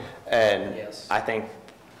money. And Yes. I think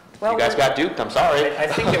Well, you guys got duped, I'm sorry. I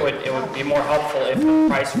think it would be more helpful if the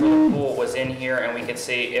price for the pool was in here and we could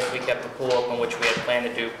see if we kept the pool open, which we had planned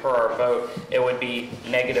to do per our vote, it would be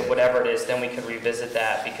negative, whatever it is, then we could revisit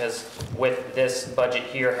that, because with this budget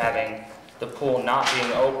here having the pool not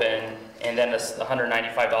being open and then this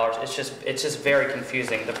 $195, it's just very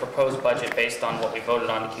confusing. The proposed budget based on what we voted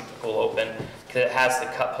on to keep the pool open, because it has to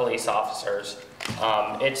cut police officers.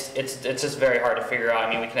 It's just very hard to figure out. I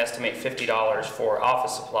mean, we can estimate $50 for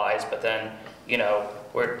office supplies, but then, you know,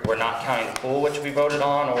 we're not counting the pool, which we voted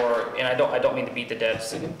on, and I don't mean to beat the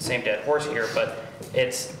same dead horse here, but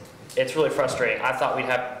it's really frustrating. I thought we'd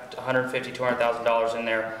have $150,000, $200,000 in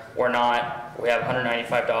there. We're not. We have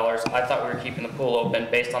 $195. I thought we were keeping the pool open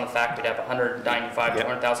based on the fact we'd have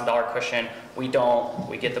 $195,000, $200,000 cushion. We don't.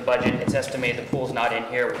 We get the budget. It's estimated the pool's not in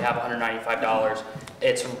here. We have $195.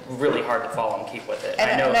 It's really hard to follow and keep with it.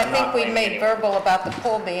 And I think we made verbal about the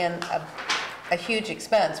pool being a huge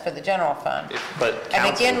expense for the general fund. But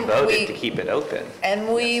council voted to keep it open.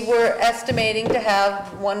 And we were estimating to have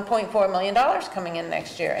 $1.4 million coming in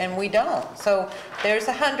next year, and we don't. So there's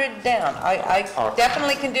 100 down. I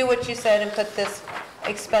definitely can do what you said and put this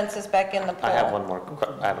expenses back in the pool. I have one more,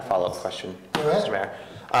 I have a follow-up question, Go ahead. Mr.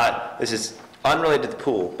 Mayor. This is unrelated to the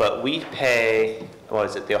pool, but we pay, what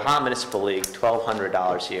is it, the Ohio Municipal League,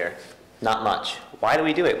 $1,200 a year. Not much. Why do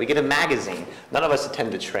we do it? We get a magazine. None of us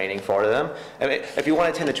attend the training for them. I mean, if you want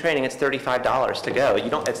to attend the training, it's $35 to go.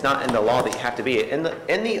 You don't. It's not in the law that you have to be. In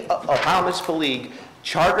the Ohio Municipal League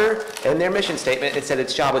charter and their mission statement, it said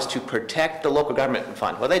its job was to protect the local government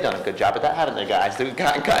fund. Well, they've done a good job at that, haven't they, guys? They've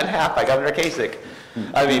gotten cut in half by Governor Kasich.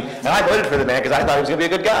 I mean, and I voted for the man because I thought he was going to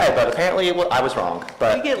be a good guy, but apparently I was wrong.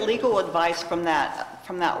 But We get legal advice from that.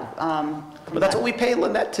 But that's what we pay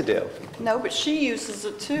Lynette to do. No, but she uses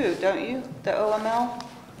it too, don't you? The OML?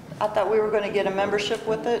 I thought we were going to get a membership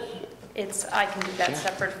with it. I can do that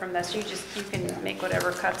separate from this. You can make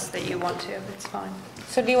whatever cuts that you want to. It's fine.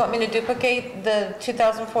 So do you want me to duplicate the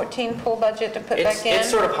 2014 pool budget to put back in? It's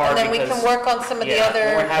sort of hard and then we can work on some of the other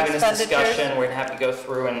when we're having this expenditures? discussion, we're gonna have to go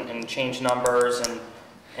through and change numbers, and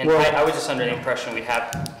I was just under the impression we'd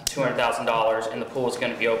have $200,000 and the pool is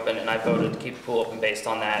gonna be open, and I voted to keep the pool open based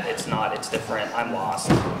on that. It's not, it's different. I'm lost.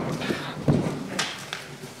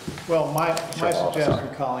 Well, my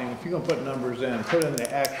suggestion, Colleen, if you're gonna put numbers in, put in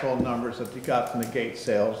the actual numbers that you got from the gate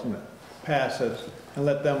sales and the passes, and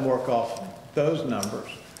let them work off those numbers.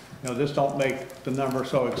 You know, just don't make the number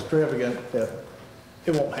so extravagant that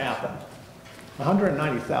it won't happen.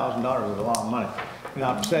 $190,000 is a lot of money. You know,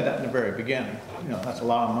 I've said that in the very beginning. You know, that's a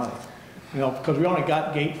lot of money. You know, because we only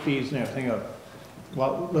got gate fees and everything of,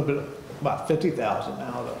 well, a little bit, about $50,000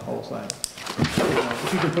 now, the whole thing. You know,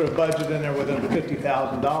 if you can put a budget in there within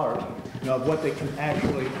 $50,000, you know, what they can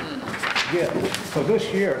actually get. So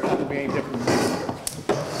this year, it's not going to be any different than this year.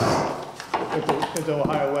 If the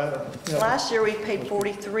Ohio weather. You know. Last year, we paid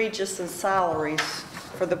 43 just in salaries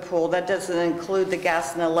for the pool. That doesn't include the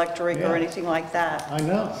gas and electric or anything like that. I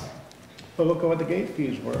know. But look at what the gate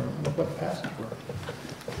fees were, look what the passes were.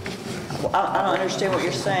 Well, I don't understand what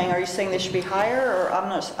you're saying. Are you saying they should be higher, or I'm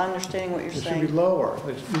not understanding what you're It saying? should be lower.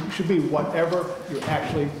 It should be whatever you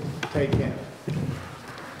actually take in.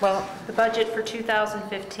 Well, The budget for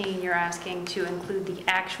 2015, you're asking to include the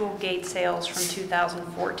actual gate sales from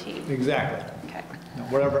 2014. Exactly. Okay.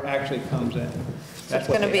 Whatever actually comes in. it's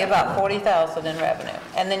going to be about 40,000 in revenue.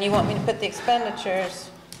 And then you want me to put the expenditures,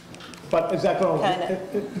 But is that going Kinda.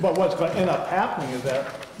 to, but what's going to end up happening is that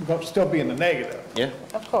we're going to still be in the negative. Yeah.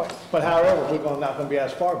 of course. But however, we're not going to be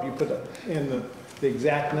as far. If you put in the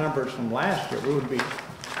exact numbers from last year, we would be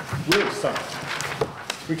really something.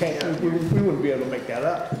 We wouldn't be able to make that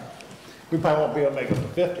up. We probably won't be able to make it to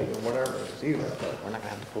 50 or whatever it is either. But We're not gonna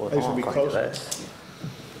have the pool at at least all, we'll be according to closer. this.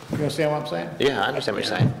 You understand what I'm saying? Yeah, I understand what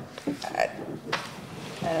you're saying.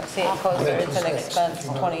 I don't see it closer. It's an expense,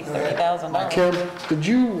 $20,000, $30,000. Kim, did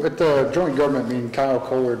you, at the joint government meeting, Kyle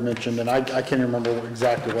Kohler had mentioned, and I can't remember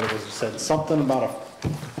exactly what it was, he said something about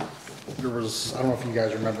there was, I don't know if you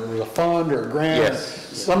guys remember, it was a fund or a grant. Yes.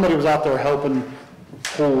 Somebody was out there helping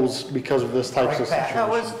pools because of this type of situation. That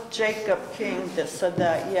was Jacob King that said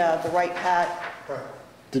that, yeah, the right pat.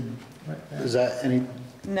 Is that any,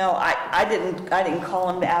 No, I didn't call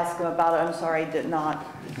him to ask him about it. I'm sorry, I did not.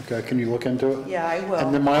 okay, can you look into it? Yeah, I will.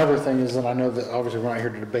 And then my other thing is, and I know that obviously we're not here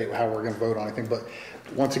to debate how we're gonna vote on anything, but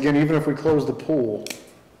once again, even if we close the pool,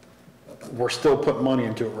 we're still putting money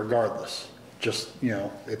into it regardless. just,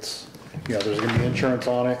 it's, there's gonna be insurance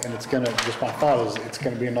on it, and it's gonna, just my thought is, it's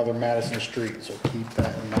gonna be another Madison Street, so keep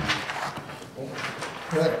that in mind.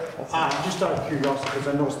 Good. Just out of curiosity, because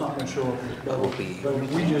I know it's not going to show up in the budget, but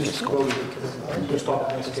if we just voted, just off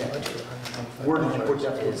this cap, where did you put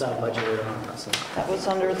that $4,000? That was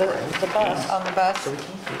under the bus. On the bus,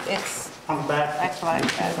 it's, On the back? that's what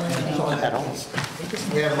I've got. It's on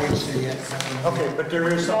that. We haven't reached it yet. Okay, but there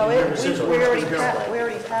is No, something there that says we we're already, not going to we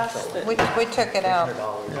already passed it. We took it out.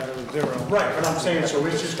 Right, but I'm saying, so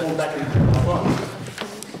it's just going back into the fund.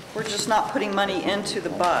 We're just not putting money into the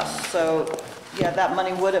bus, so, yeah, that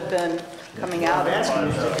money would have been coming out I'm of asking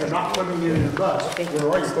you, if you're not putting it in the bus, where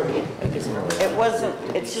are you putting it? it. Wasn't,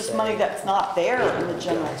 it's just money that's not there in the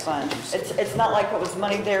general fund. It's not like it was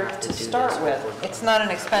money there to start with. It's not an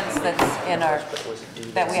expense that's in our,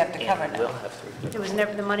 that we have to cover now. It was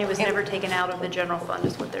never, the money was never taken out of the general fund,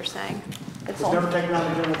 is what they're saying. It's It's never taken out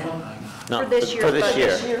of the general fund? For this year's budget.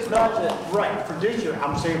 this year's budget. Right, for this year,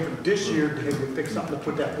 I'm saying for this year, have we fixed something to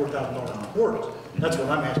put that $4,000 towards? That's what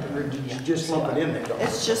I'm asking, or did you just lump it in there?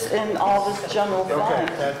 It's just in all this general Okay, fund.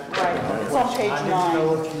 that. Right, it's on page I didn't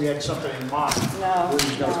know 9. if you had something in mind. No,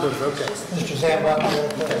 Where you gonna put it, okay. Mr.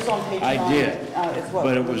 Zambrook, It's on page 9. I did, It's what-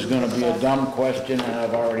 but it was gonna be a dumb question, and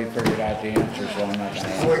I've already figured out the answer, so I'm not gonna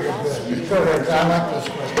answer. Very good. Go ahead, I like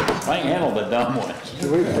this question. I can handle the dumb ones.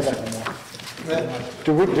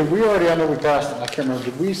 Did we already, I know we passed it, I can't remember,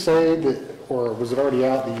 did we say that, or was it already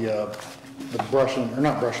out, the brushing, or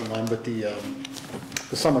not brushing line, but the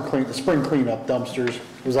spring cleanup dumpsters,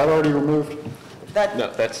 was that already removed? That,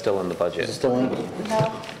 No, that's still in the Is it budget. still in?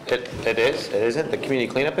 no, It is? It isn't? The community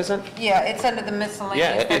cleanup isn't? Yeah, it's under the miscellaneous.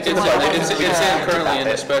 Yeah, That's It's the one. in currently in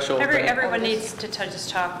the special. Everyone needs to just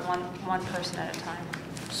talk one person at a time.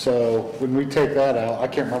 So when we take that out, I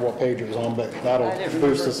can't remember what page it was on, but that'll I didn't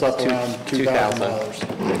boost remember. us up around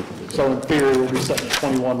 $2,000. So in theory, we'll be sitting at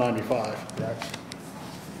 $21.95.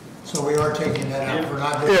 So we are taking that out, we're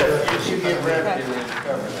not doing If it. you get revenue in to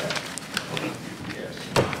cover that. Yes.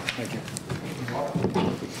 Thank you.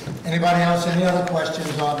 Anybody else, any other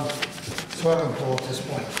questions on swimming pool at this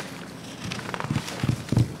point?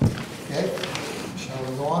 Okay, shall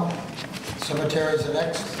we go on? Cemeteries are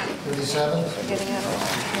next, 37. Getting out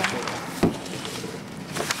of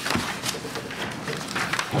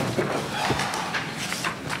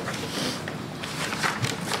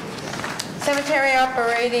Cemetery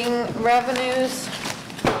operating revenues,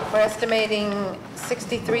 we're estimating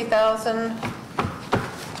 63,000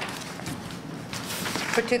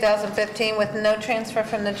 for 2015 with no transfer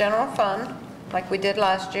from the general fund, like we did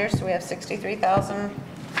last year, so we have 63,000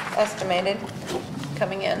 estimated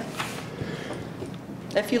coming in.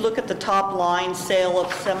 if you look at the top line, sale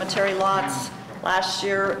of cemetery lots, last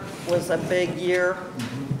year was a big year.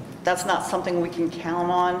 That's not something we can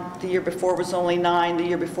count on. The year before was only 9, the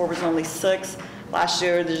year before was only 6. Last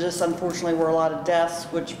year, there just unfortunately were a lot of deaths,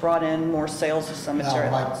 which brought in more sales of cemetery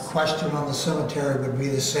Now, my lots. question on the cemetery would be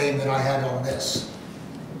the same that I had on this.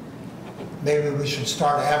 Maybe we should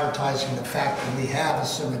start advertising the fact that we have a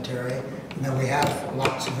cemetery and that we have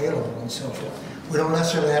lots available and so forth. We don't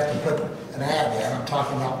necessarily have to put an ad there. I'm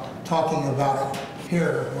talking about it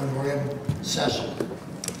here when we're in session.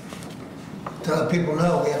 To let people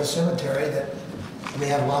know we have a cemetery that we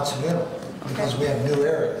have lots available because we have new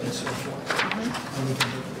area and so forth. And we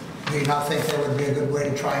can, do you not think that would be a good way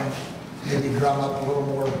to try and maybe drum up a little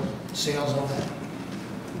more sales on that?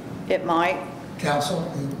 It might. Council,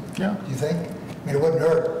 do you think? I mean, it wouldn't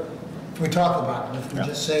hurt if we talk about it. If we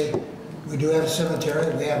just say, we do have a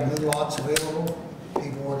cemetery, we have new lots available,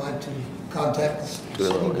 people would like to contact us. Do a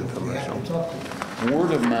little We'd be happy to talk to them.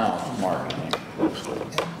 Word of mouth marketing.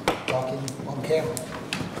 Talking on camera.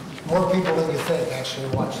 More people than you think actually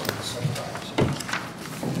watch this sometimes.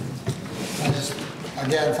 I just,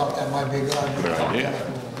 again, thought that might be a good idea. Good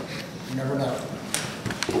idea. You never know.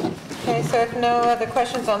 Okay, so if no other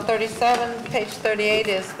questions on 37, page 38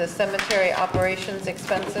 is the cemetery operations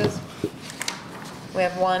expenses. We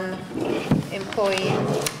have one employee.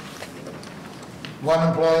 One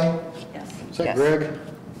employee? Yes. Is that Yes. Greg?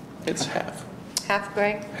 It's half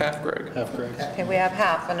Greg? Greg. Half Greg. Okay, we have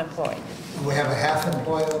half an employee. We have a half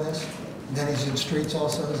employee on this? Then he's in streets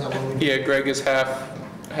also, is that what we do? Yeah, Greg is half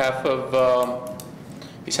of,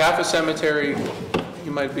 he's half a cemetery. He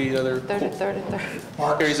might be the other. Third,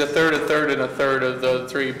 Here, he's a third, and a third of the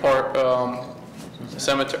 3 part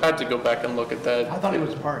cemetery. I have to go back and look at I that. thought it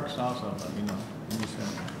was parks also, but you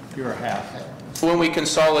said you were half. When we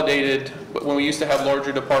consolidated, when we used to have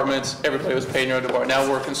larger departments, everybody was paid in their department. Now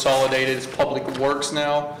we're consolidated, it's public works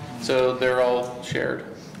now, so they're all shared.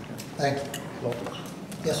 Thank you.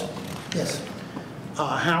 Yes, sir. Yes.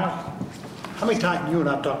 How How many times, you and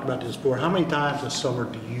I have talked about this before, how many times this summer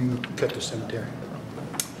do you cut the cemetery?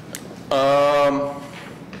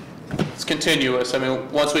 It's continuous. I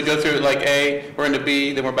mean, once we go through like A, we're into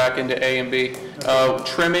B, then we're back into A and B.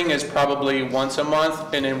 Trimming is probably once a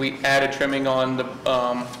month, and then we added trimming on the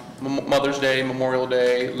Mother's Day, Memorial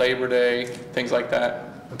Day, Labor Day, things like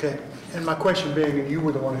that. Okay, and my question being, and you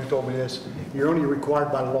were the one who told me this, you're only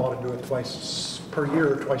required by law to do it twice per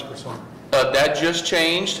year or twice per summer? That just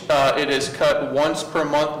changed. It is cut once per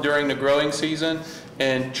month during the growing season,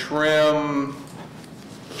 and trim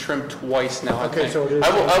twice now, I Okay, think. so it is-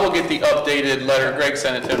 I will get the updated letter. Greg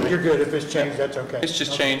sent it to me. You're good, if it's changed, that's okay. It's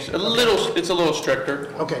just changed. It's a little stricter.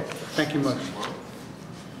 Okay, thank you much.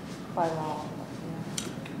 By law.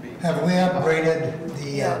 Have we upgraded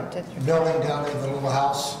the building down in the little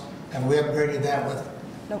house? Have we upgraded that with,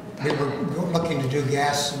 Nope. we were looking to do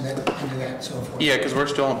gas and into that and so forth? Yeah, because we're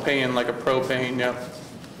still paying like a propane, yeah. So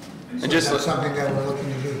And is just, that something that we're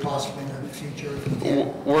looking to do possibly in the future? if we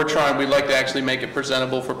can? we're trying, we'd like to actually make it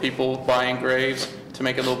presentable for people buying graves, to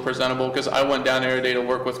make it a little presentable, because I went down there today to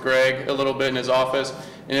work with Greg a little bit in his office,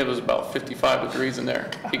 and it was about 55 degrees in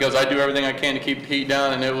there. He goes, I do everything I can to keep the heat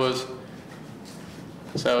down, and it was,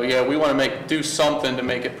 so yeah, we want to do something to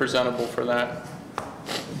make it presentable for that.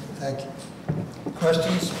 Thank you.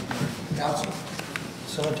 Questions? Council?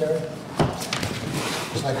 Cemetery?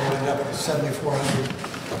 Looks like we ended up with 7,400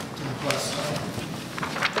 plus.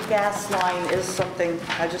 The gas line is something,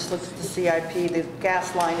 I just looked at the CIP, the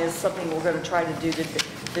gas line is something we're going to try to do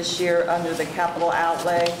this year under the capital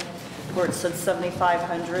outlay, where it said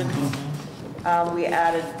 7,500. We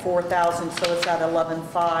added 4,000, so it's at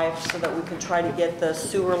 11,500, so that we can try to get the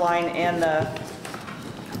sewer line and the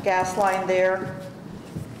gas line there.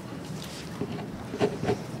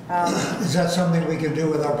 Is that something we can do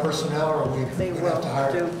with our personnel, or we They have will to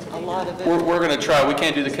hire? do a lot of it. We're going to try, we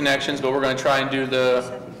can't do the connections, but we're going to try and do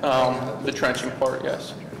the trenching part,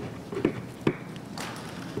 yes.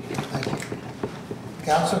 Thank you.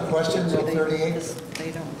 Council, questions on 38?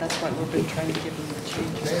 They don't, that's why we've been trying to give them the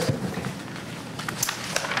changes.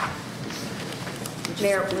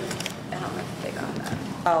 Mayor, I don't know if they got that.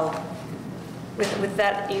 Oh, With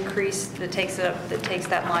that increase that takes it up, that takes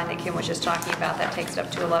that line that Kim was just talking about, that takes it up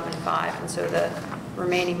to 11.5, and so the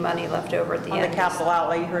remaining money left over at the on end. the is- capital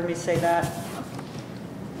outlay, you heard me say that?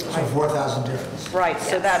 So 4,000 difference. Right,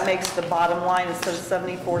 so Yes. that makes the bottom line, instead of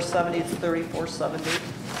 7470, it's 3470.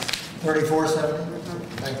 3470?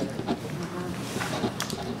 Thank you.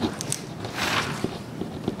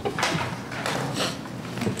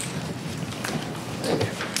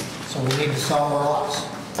 So we need to sell more lots.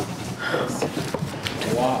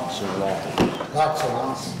 Lots of lots. Lots of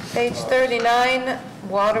lots. Page 39,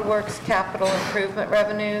 Waterworks capital improvement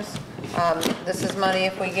revenues. This is money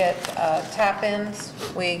if we get tap-ins.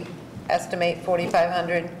 We estimate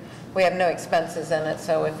 4,500. We have no expenses in it,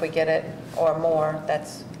 so if we get it or more,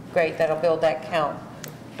 that's great. That'll build that count.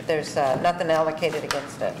 But there's nothing allocated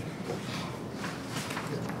against it.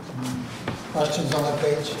 Questions on that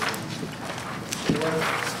page?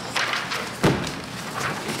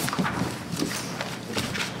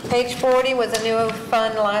 Page 40 was a new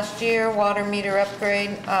fund last year, water meter upgrade.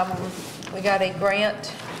 We got a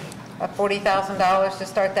grant of $40,000 to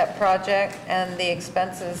start that project, and the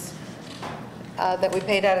expenses that we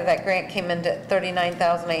paid out of that grant came into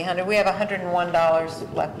 $39,800. We have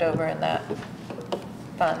 $101 left over in that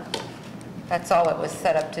fund. That's all it was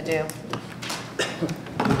set up to do.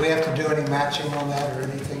 Do we have to do any matching on that or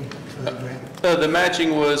anything for the grant? The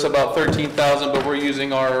matching was about 13,000, but we're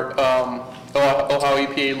using our Ohio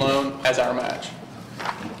EPA loan as our match.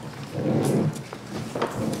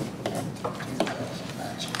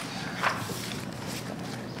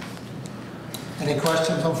 Any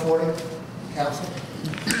questions on 40, Council?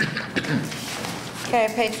 Okay,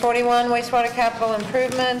 page 41, wastewater capital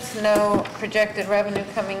improvements, no projected revenue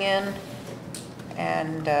coming in.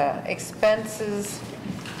 And expenses,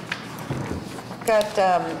 got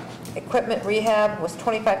equipment rehab was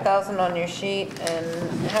 25,000 on your sheet,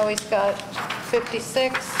 and Howie's got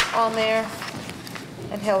 56 on there.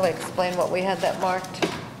 And he'll explain what we had that marked.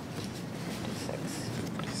 56.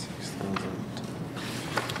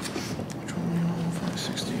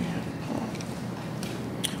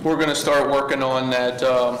 We're going to start working on that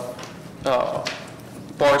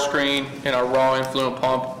bar screen and our raw influent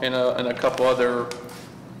pump and a couple other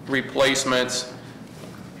replacements,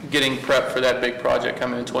 getting prepped for that big project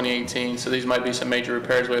coming in 2018. So these might be some major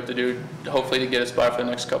repairs we have to do, hopefully to get us by for the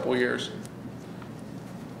next couple of years.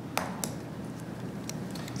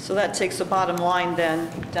 So that takes the bottom line then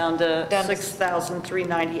down to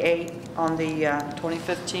 6,398 on the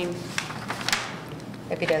 2015.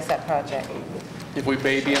 if he does that project. If we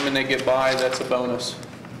baby them and they get by, that's a bonus.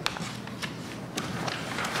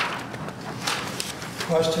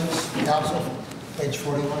 Questions, council? Page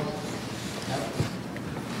 41?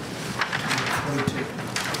 42.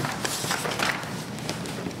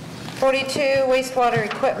 42, wastewater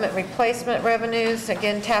equipment replacement revenues.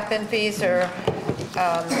 Again, tap-in fees are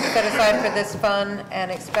set aside for this fund,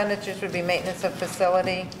 and expenditures would be maintenance of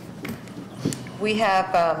facility. We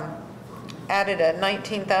have added a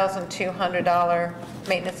 $19,200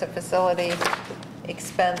 maintenance of facility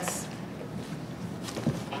expense.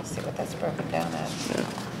 Let's see what that's broken down as.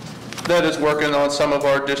 That is working on some of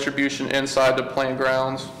our distribution inside the plant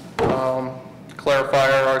grounds.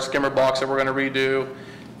 Clarifier, our skimmer box that we're going to redo,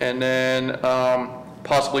 and then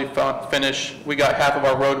possibly finish. We got half of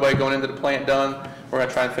our roadway going into the plant done. We're going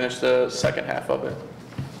to try and finish the second half of it.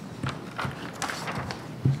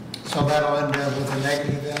 So that'll end up with a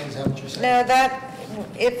negative then, is that what you're saying? No, that,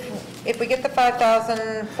 if we get the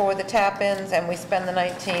 5,000 for the tap-ins and we spend the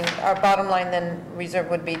 19, our bottom line then reserve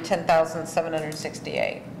would be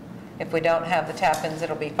 10,768. If we don't have the tap-ins,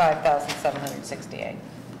 it'll be 5,768.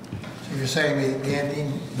 So you're saying the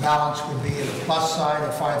ending balance would be at the plus side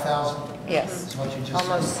of 5,000? Yes. That's what you just said?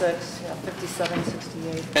 Almost 6, yeah,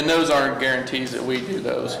 5768. And those aren't guarantees that we do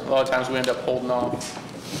those. A lot of times we end up holding off.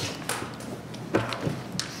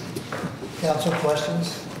 Council,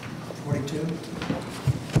 questions? 42?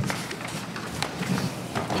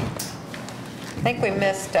 I think we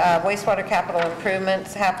missed wastewater capital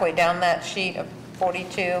improvements halfway down that sheet of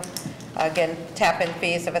 42. Again, tap-in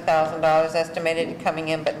fees of $1,000 estimated coming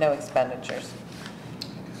in, but no expenditures.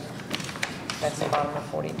 That's the bottom of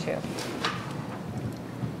 42. And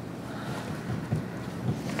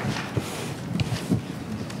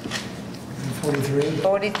 43?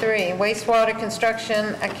 43, wastewater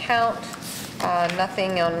construction account,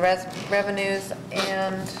 nothing on revenues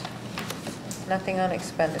and nothing on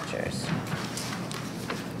expenditures.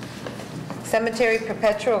 Cemetery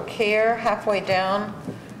perpetual care, halfway down,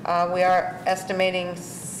 we are estimating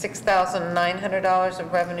 $6,900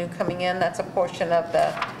 of revenue coming in. That's a portion of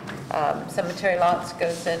the cemetery lots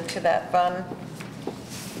goes into that fund.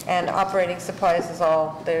 And operating supplies is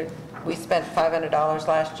all there. We spent $500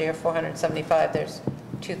 last year, $475. There's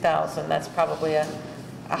 $2,000. That's probably a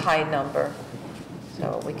high number.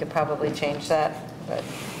 So we could probably change that. But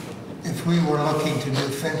If we were looking to do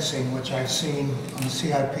fencing, which I've seen on the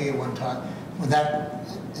CIP at one time, could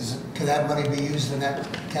that money be used in that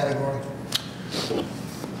category?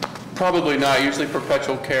 Probably not. Usually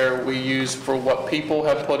perpetual care we use for what people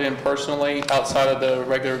have put in personally outside of the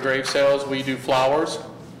regular grave sales. We do flowers.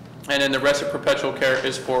 And then the rest of perpetual care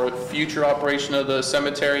is for future operation of the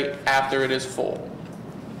cemetery after it is full.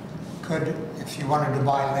 If you wanted to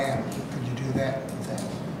buy land, could you do that with that?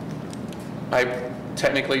 I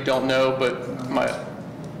technically don't know, but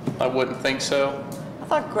I wouldn't think so. I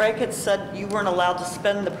thought Greg had said you weren't allowed to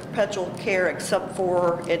spend the perpetual care except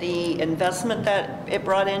for any investment that it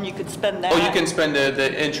brought in, you could spend that? Oh, you can spend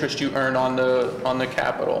the interest you earn on the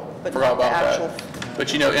capital. But Forgot not the about actual. that.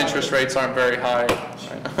 But you know, interest rates aren't very high.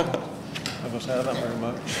 I was not very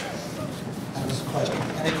much. That was the question.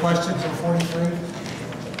 Any questions on 43?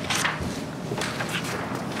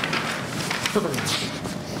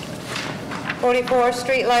 44,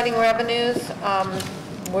 street lighting revenues.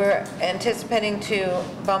 We're anticipating to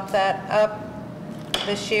bump that up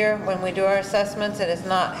this year when we do our assessments. It has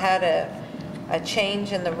not had a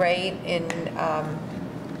change in the rate in,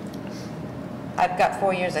 I've got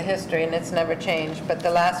 4 years of history and it's never changed, but the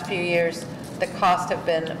last few years, the costs have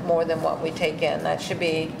been more than what we take in. That should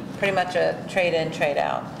be pretty much a trade-in,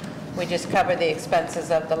 trade-out. We just cover the expenses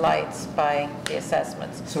of the lights by the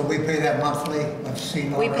assessments. So we pay that monthly? I've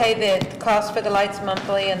seen We pay the cost for the lights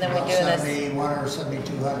monthly, and then we do an... 71 or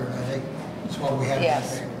 7,200, I think, is what we have to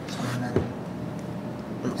Yes. pay.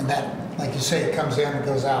 And that, like you say, it comes in and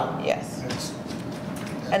goes out. Yes. It's-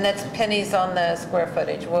 And that's pennies on the square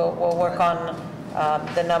footage. We'll work on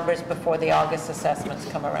the numbers before the August assessments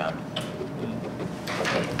come around.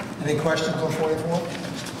 Any questions on 44?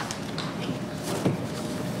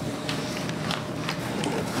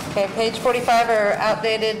 Okay, page 45 are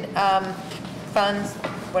outdated funds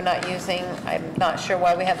we're not using. I'm not sure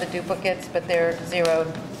why we have the duplicates, but they're zero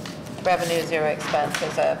revenue, zero expense.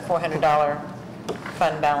 There's a $400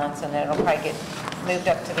 fund balance, and then it'll probably get moved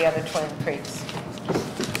up to the other Twin Creeks.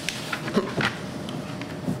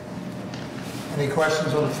 Any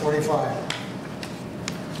questions on 45?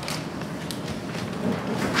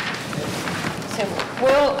 So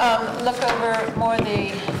we'll look over more of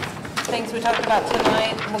the things we talked about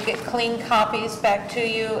tonight. We'll get clean copies back to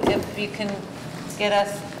you if you can get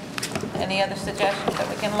us Any other suggestions that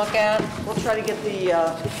we can look at? We'll try to get the,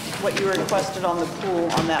 what you requested on the pool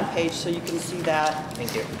on that page so you can see that.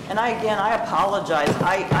 Thank you. And I apologize.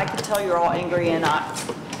 I can tell you're all angry, and I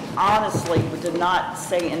honestly did not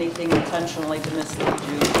say anything intentionally to mislead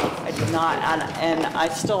you. I did not, and I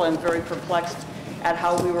still am very perplexed at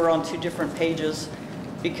how we were on two different pages,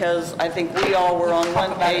 because I think we all were on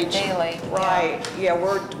one about it page. daily, yeah. Right, yeah,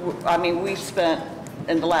 I mean, we've spent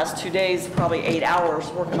in the last 2 days probably 8 hours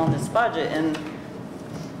working on this budget, and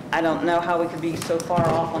I don't know how we could be so far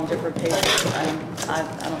off on different pages. I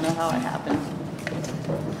don't know how it happened.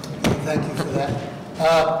 Thank you for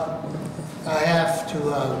that. I have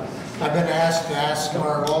to, I've been asked to ask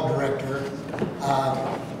our law director,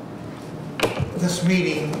 this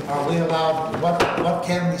meeting, are we allowed, what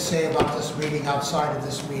can we say about this meeting outside of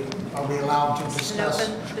this meeting? Are we allowed to discuss?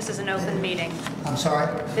 This is an open meeting. I'm sorry?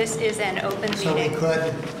 This is an open So we meeting.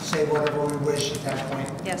 could say whatever we wish at that point?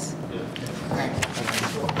 Yes. Thank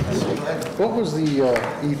you. Go ahead. What was the,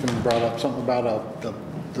 Ethan brought up, something about the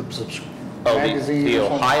Oh, magazine? the or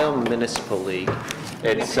something? Ohio Municipal League.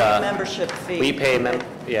 It's, We pay a membership fee. we pay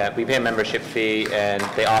a membership fee, and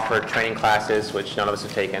they offer training classes, which none of us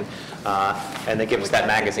have taken, and they give us that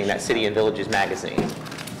magazine, that City and Villages magazine.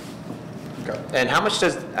 Okay. And how much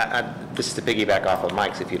does, this is to piggyback off of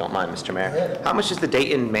Mike's, if you don't mind, Mr. Mayor, how much does the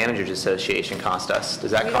Dayton Managers Association cost us? Does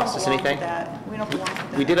that cost us anything? We don't belong to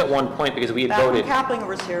that. We did at one point because we had Back when voted, Kaplinger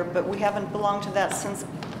was here, but we haven't belonged to that since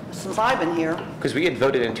I've been here. because we had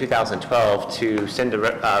voted in 2012 to send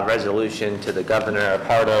a resolution to the governor, a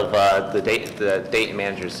part of the Dayton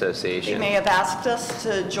Managers They Association. may have asked us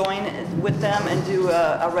to join with them and do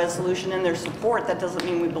a resolution in their support. That doesn't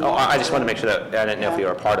mean we Oh, belong to I just wanted to make it. sure that, I didn't know if you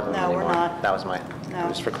were a part of them No, anymore. we're not. That was my, No.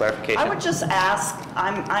 just for clarification. I would just ask,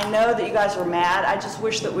 I know that you guys are mad. I just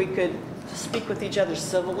wish that we could speak with each other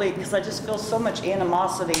civilly, because I just feel so much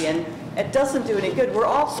animosity, and it doesn't do any good. We're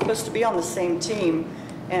all supposed to be on the same team,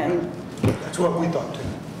 and That's what we thought too.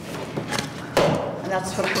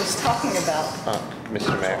 that's what I was talking about.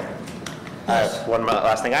 Mr. Mayor, I have one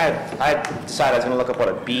last thing. I decided I was going to look up what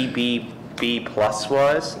a BBB plus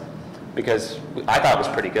was, because I thought it was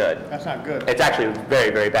pretty good. That's not good. It's actually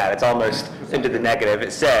very, very bad. It's almost into the negative.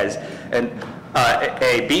 It says,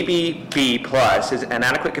 a BBB plus is an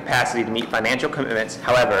adequate capacity to meet financial commitments.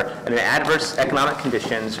 However, in adverse economic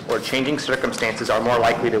conditions or changing circumstances are more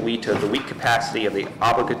likely to lead to the weak capacity of the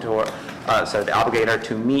obligator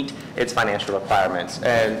to meet its financial requirements.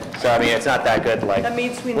 And so, I mean, it's not that good. Like, That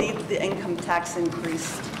means we need the income tax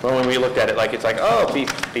increased. when we looked at it, like, it's like, oh,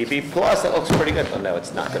 BB plus, that looks pretty good. Well, no,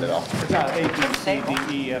 it's not good at all. It's not A, B, C,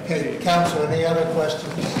 D, E, F, Okay, G. council, any other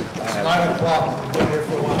questions? It's 9 o'clock, we've been here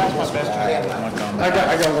for a while. I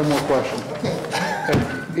got one more question. And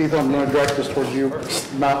Ethan, I'm going to direct this towards you.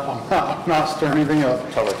 I'm not stirring anything up.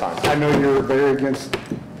 Totally fine. I know you're very against the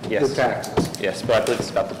Yes. taxes. Yes, but I believe it's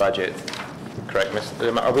about the budget. Correct, Miss?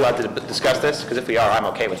 Are we allowed to discuss this? Because if we are, I'm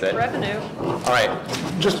okay with it. Revenue. All right.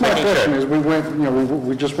 Just my Making question sure. is, we went, you know,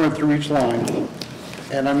 we just went through each line,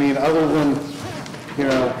 and I mean, other than, you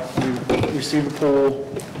know, we see the pool,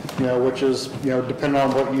 you know, which is, you know, depending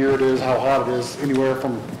on what year it is, how hot it is, anywhere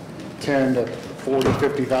from $10,000 to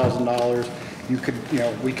 $40,000, $50,000. You could, you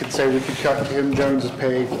know, we could say we could cut Kim Jones's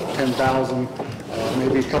pay $10,000,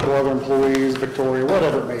 maybe a couple other employees, Victoria,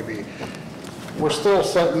 whatever it may be. We're still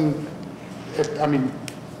setting, I mean,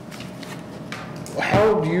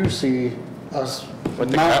 how do you see us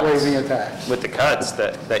With the not cuts. raising a tax? With the cuts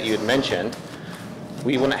that you had mentioned,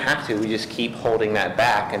 we wouldn't have to. We just keep holding that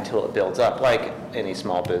back until it builds up, like any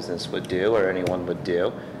small business would do or anyone would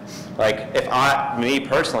do. Like, me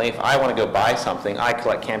personally, if I want to go buy something, I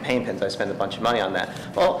collect campaign pins, I spend a bunch of money on that.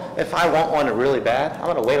 Well, if I want one really bad, I'm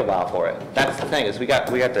going to wait a while for it. That's the thing, is we got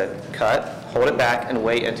to cut, hold it back, and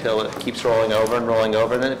wait until it keeps rolling over,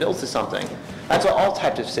 and then it builds to something. That's what all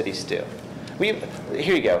types of cities do.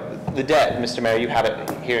 Here you go, the debt, Mr. Mayor, you have it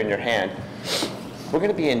here in your hand. We're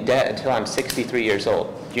going to be in debt until I'm 63 years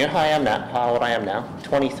old. Do you know how old I am now?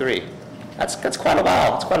 23. That's quite a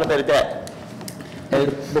while. It's quite a bit of debt.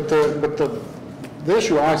 But the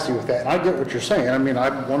issue I see with that, and I get what you're saying, I mean, I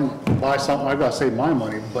want to buy something, I've got to save my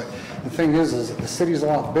money, but the thing is that the city's a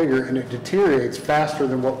lot bigger and it deteriorates faster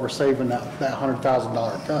than what we're saving that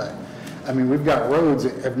 $100,000 cut. I mean, we've got roads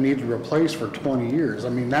that have needed replaced for 20 years. I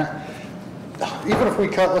mean, that, even if we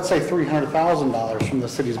cut, let's say $300,000 from the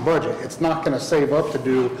city's budget, it's not going to save up to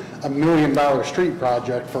do $1 million street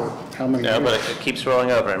project for how many years? No, but it keeps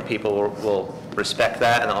rolling over, and people will respect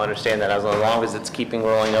that, and they'll understand that as long as it's keeping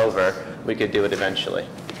rolling over, we could do it eventually.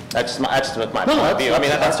 That's just my point of view. I mean,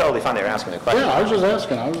 that's totally fine. They were asking the question. Yeah, I was just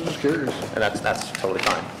asking. I was just curious. And that's totally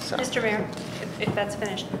fine. So. Mr. Mayor, if that's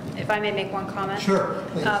finished, if I may make one comment? Sure,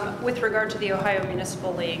 please. With regard to the Ohio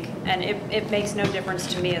Municipal League, and it makes no difference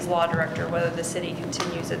to me as law director whether the city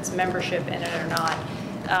continues its membership in it or not.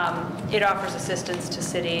 It offers assistance to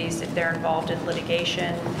cities if they're involved in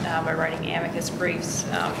litigation by writing amicus briefs.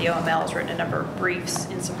 The OML has written a number of briefs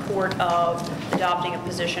in support of adopting a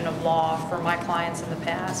position of law for my clients in the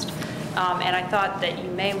past. And I thought that you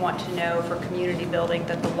may want to know for community building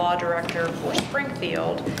that the law director for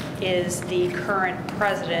Springfield is the current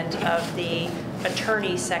president of the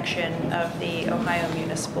attorney section of the Ohio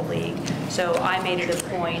Municipal League. So I made it a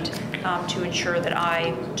point to ensure that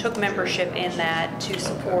I took membership in that to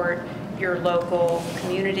support your local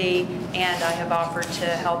community, and I have offered to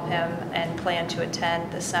help him and plan to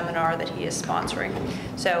attend the seminar that he is sponsoring.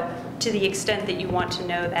 So to the extent that you want to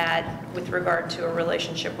know that with regard to a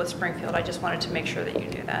relationship with Springfield, I just wanted to make sure that you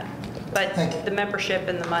knew that. But the membership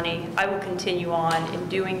and the money, I will continue on in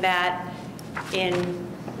doing that in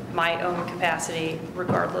my own capacity,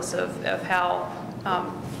 regardless of how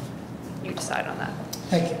you decide on that.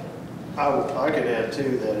 Thank you. I could add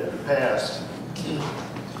too that in the past,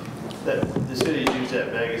 that the city used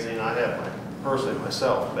that magazine. I have personally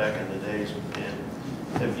myself back in the days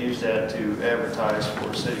and have used that to advertise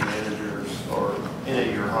for city managers or any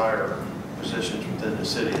of your higher positions within the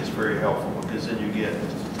city. Is very helpful because then you get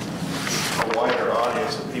a wider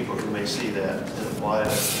audience of people who may see that and apply it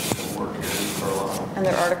and work here in Carlisle. And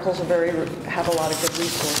their articles are have a lot of good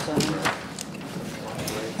resources in them.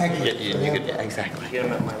 Thank you. Exactly. Get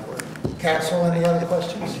them at my word. Council, any other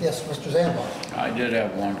questions? Yes, Mr. Zambon. I did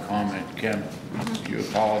have one comment. Ken, you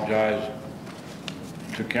apologize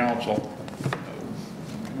to council,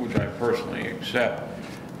 which I personally accept.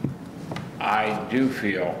 I do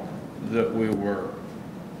feel that we were,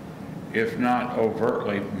 if not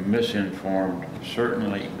overtly misinformed,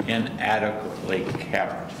 certainly inadequately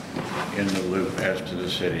kept in the loop as to the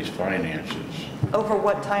city's finances. Over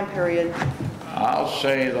what time period? I'll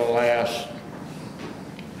say the last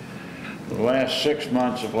 6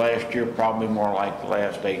 months of last year, probably more like the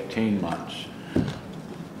last 18 months.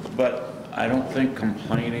 But I don't think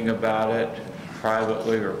complaining about it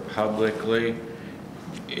privately or publicly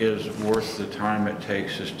is worth the time it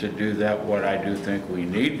takes us to do that. What I do think we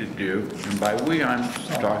need to do, and by we, I'm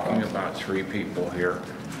talking about 3 people here,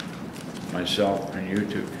 myself and you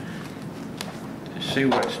two, see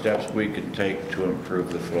what steps we can take to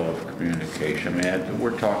improve the flow of communication. I mean,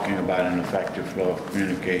 we're talking about an effective flow of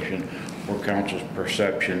communication for council's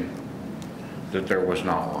perception that there was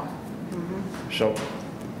not one. So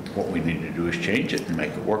what we need to do is change it and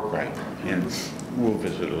make it work right. And we'll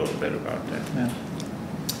visit a little bit about that. Yeah.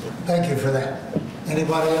 Thank you for that.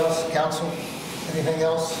 Anybody else? Council? Anything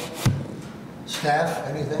else? Staff?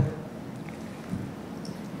 Anything?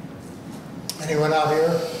 Anyone out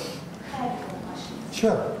here? I have a question.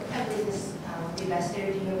 Sure. I believe this would be best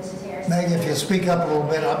suited to you, Mrs. Harris. Meg, if you speak up a little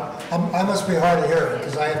bit, I must be hard to hear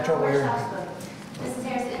because I have trouble hearing you. Mrs.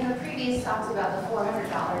 Harris, in the previous talks about the $400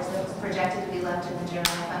 that was projected to be left in the general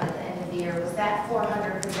fund at the end of the year, was that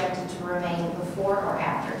 $400 projected to remain before or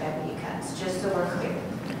after deputy cuts? Just so we're clear.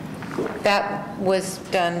 That was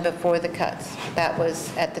done before the cuts. That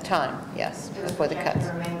was at the time, yes, It was before the projected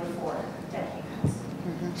cuts. to remain before deputy cuts.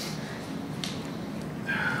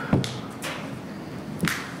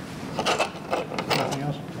 Nothing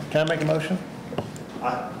else? Can I make a motion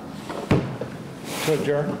to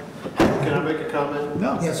adjourn? Can I make a comment?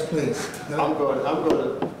 No. Yes, please. I'm going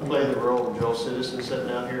to play the role of Joe Citizen sitting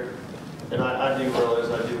out here. And I do realize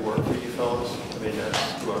I do work for you fellas. I mean,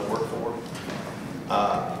 that's who I work for.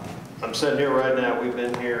 I'm sitting here right now. We've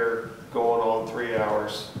been here going on 3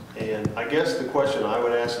 hours. And I guess the question I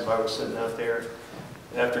would ask if I was sitting out there,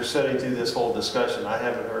 after sitting through this whole discussion, I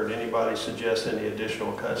haven't heard anybody suggest any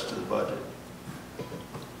additional cuts to the budget.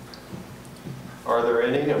 Are there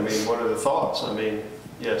any? I mean, what are the thoughts? I mean,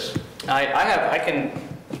 yes. I can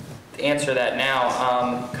answer that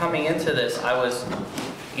now. Coming into this, I was,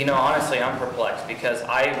 honestly, I'm perplexed because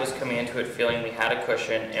I was coming into it feeling we had a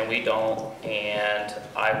cushion and we don't, and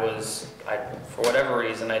for whatever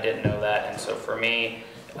reason, I didn't know that, and so for me,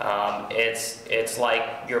 it's like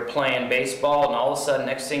you're playing baseball and all of a sudden,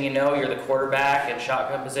 next thing you know, you're the quarterback in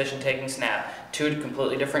shotgun position taking snap. 2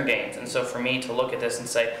 completely different games. And so for me to look at this and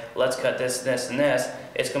say, let's cut this, this, and this,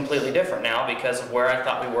 it's completely different now because of where I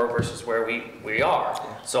thought we were versus where we are.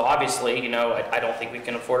 So obviously, I don't think we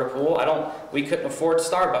can afford a pool. We couldn't afford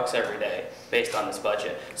Starbucks every day based on this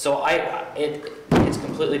budget. So it's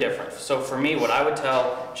completely different. So for me, what I would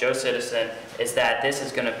tell Joe Citizen is that this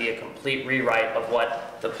is going to be a complete rewrite of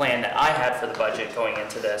what the plan that I had for the budget going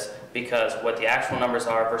into this, because what the actual numbers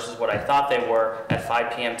are versus what I thought they were at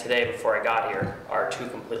 5 p.m. today before I got here factor are two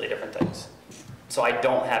completely different things. So I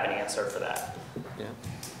don't have an answer for that.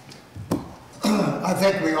 I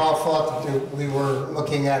think we all thought that we were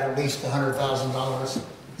looking at least $100,000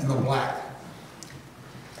 in the black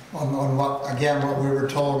on what, again, what we were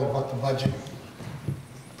told and what the budget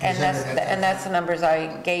presented. And that's the numbers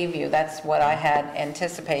I gave you. That's what I had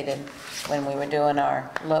anticipated when we were doing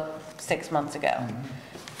our look 6 months ago.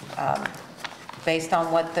 Based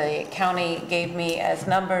on what the county gave me as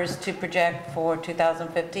numbers to project for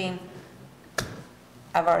 2015,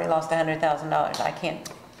 I've already lost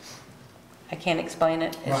 $100,000. I can't explain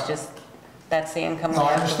it. It's Right. just, that's the income we No,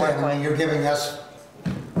 I have to work understand. I mean, with. you're giving us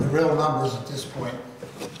the real numbers at this point.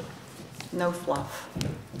 No fluff.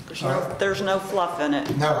 Sorry? There's no fluff in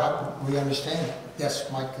it. No, we understand.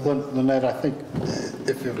 Yes, Mike? Lynette, I think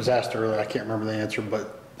if it was asked earlier, I can't remember the answer,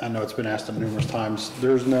 but I know it's been asked numerous times.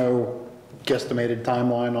 There's no guesstimated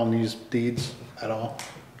timeline on these deeds at all?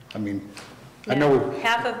 I mean, I know. No,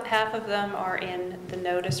 half of them are in the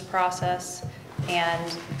notice process,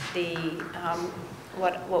 and the,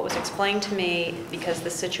 what was explained to me, because the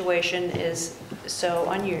situation is so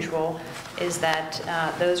unusual, is that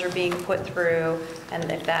those are being put through,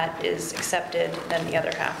 and if that is accepted, then the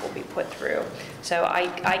other half will be put through. So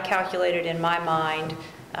I calculated in my mind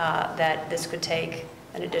that this could take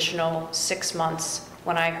an additional 6 months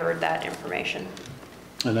when I heard that information.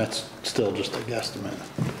 And that's still just a guesstimate.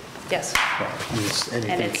 Yes.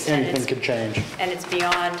 Anything could change. And it's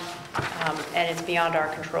beyond our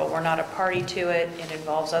control. We're not a party to it. It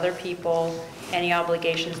involves other people. Any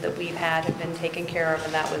obligations that we've had have been taken care of,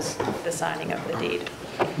 and that was the signing of the deed.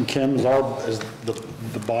 And Kim, is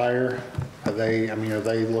the buyer, are they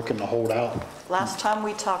looking to hold out? Last time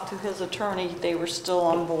we talked to his attorney, they were still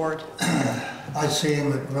on board. I see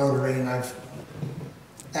him at Rotary, and I've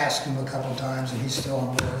asked him a couple times, and he's still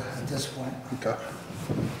on board at this point. Okay.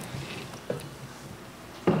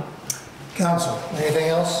 Council, anything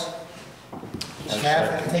else?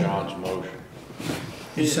 Staff, anything? John's motion.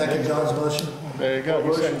 You second John's motion? There you go.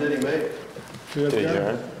 What motion did he make? To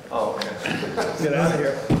adjourn. Oh, okay. Get out of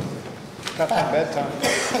here. Got my bedtime.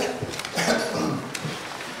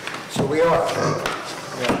 So we are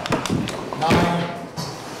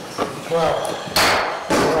 9:12.